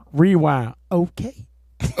 Rewind. Okay.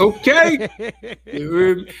 Okay.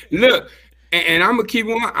 Look, and I'm going to keep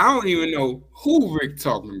on. I don't even know who Rick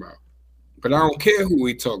talking about. But I don't care who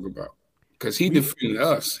he talking about. Because he defended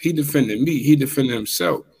us. He defended me. He defended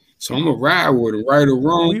himself. So I'm going to ride with him, right or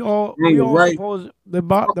wrong. We all right. supposed, the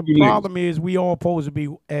problem is we all supposed to be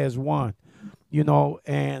as one. You know,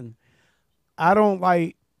 and I don't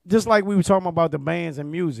like, just like we were talking about the bands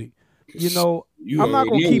and music. You know, I'm not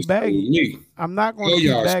going to keep bagging. I'm not going to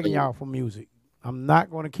keep bagging y'all for music. I'm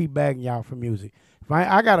not going to keep bagging y'all for music. If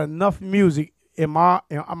I got enough music in my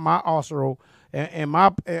arsenal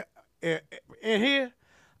and in here,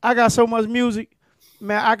 I got so much music,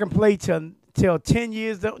 man. I can play till 10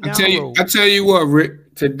 years down the road. I tell you what,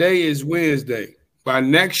 Rick. Today is Wednesday. By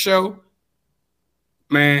next show,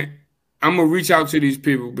 man, I'm gonna reach out to these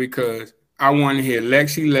people because I want to hear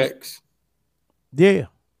Lexi Lex. Yeah.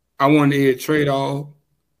 I want to hear Trade All.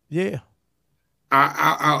 Yeah.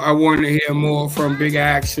 I want to hear more from Big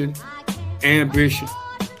Action and Bishop.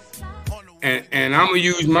 And I'm gonna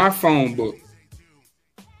use my phone book.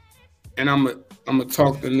 And I'm gonna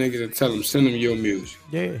talk to niggas and tell them, send them your music.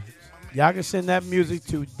 Yeah. Y'all can send that music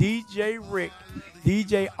to DJ Rick,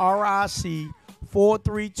 DJ RIC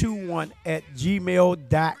 4321 at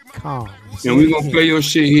gmail.com. And we're going to play your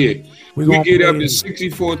shit here. We get up to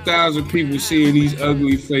 64,000 people seeing these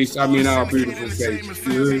ugly faces. I mean, our beautiful faces.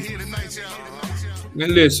 You heard? Now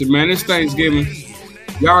listen, man, it's Thanksgiving.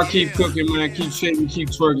 Y'all keep cooking, man. Keep shaking, keep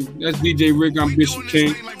twerking. That's DJ Rick. I'm Bishop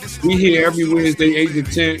King. We here every Wednesday, 8 to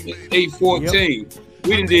 10, 8:14. Yep.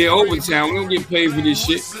 We done did overtime. We don't get paid for this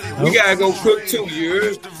shit. Nope. We gotta go cook too, you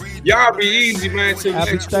heard? Y'all be easy, man. Till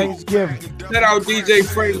Happy next Thanksgiving. Shout out DJ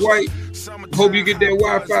Frank White. Hope you get that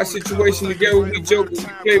Wi-Fi situation together. We joking, we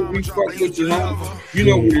play, we fuck with you, homie. You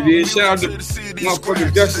know what it is. Shout out to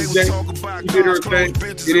motherfucking Justice Day. You did her thing.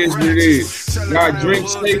 It is what it is. Y'all drink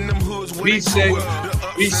safe, be safe,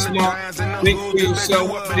 be smart, think for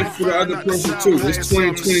yourself, think for the other person too. It's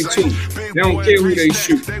 2022. They don't care who they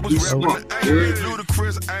shoot. Be smart.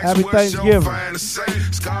 Happy Thanksgiving.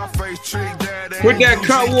 Put that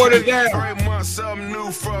cut water down.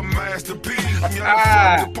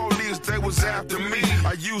 They was after me.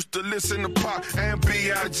 I used to listen to Pop and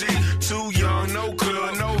B.I.G. Too young, no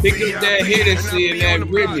good, no pick up that Hennessy and that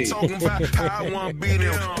Whitney.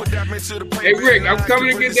 Hey Rick, I'm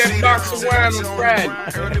coming to get that box of wine on Friday.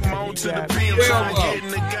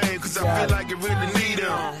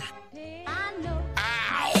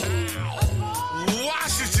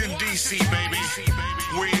 Washington, D.C., baby.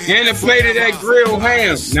 And a plate of that grilled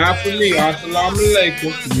ham. Not for me. Assalamu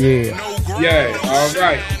alaikum. Yeah. Yeah, all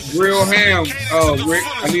right. Grilled ham. Rick,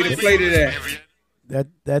 I need a plate of that.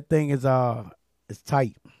 That thing is it's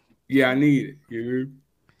tight. Yeah, I need it. You heard?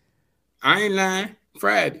 I ain't lying.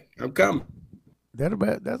 Friday, I'm coming. That's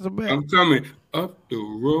a bet. I'm coming up the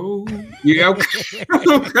road. Yeah, I'm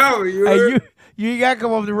coming. You heard? Hey, you ain't got to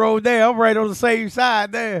come up the road there. I'm right on the same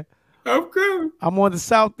side there. I'm coming. I'm on the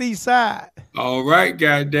southeast side. All right,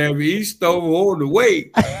 goddamn it. East over on the way.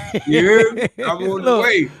 You heard? I'm on the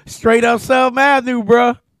way. Straight up South Avenue,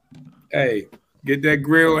 bro. Hey, get that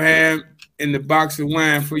grilled ham in the box of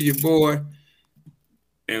wine for your boy.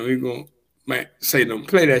 And we're going to Man, say them.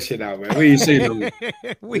 Play that shit out, man. We ain't say them. I'm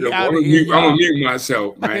gonna mute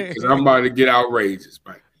myself, man, because I'm about to get outrageous,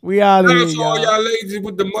 man. We out of here, Shout out to all y'all ladies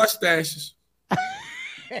with the mustaches.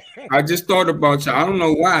 I just thought about y'all. I don't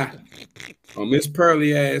know why. Miss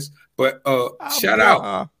Pearly ass, but shout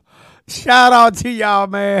out. Shout out to y'all,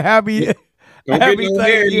 man. Happy Don't get no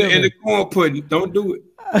hair in the corn pudding. Don't do it.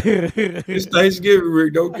 It's Thanksgiving,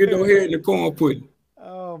 Rick. Don't get no hair in the corn pudding.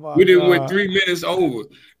 Oh my We done God. went 3 minutes over.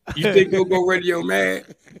 You think you'll go radio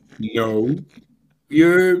mad? No. You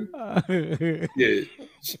heard me? Yeah.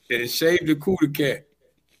 And shave the cooler cat.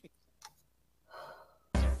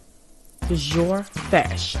 Is your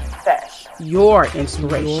fashion, your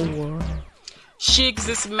inspiration. She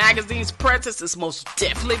Exists Magazine's presence is most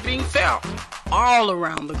definitely being felt all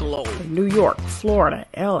around the globe. New York, Florida,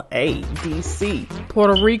 LA, DC,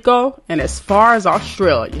 Puerto Rico, and as far as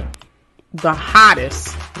Australia. The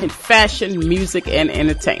hottest in fashion, music, and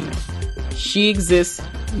entertainment.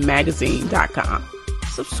 SheExistsMagazine.com.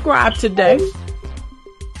 Subscribe today.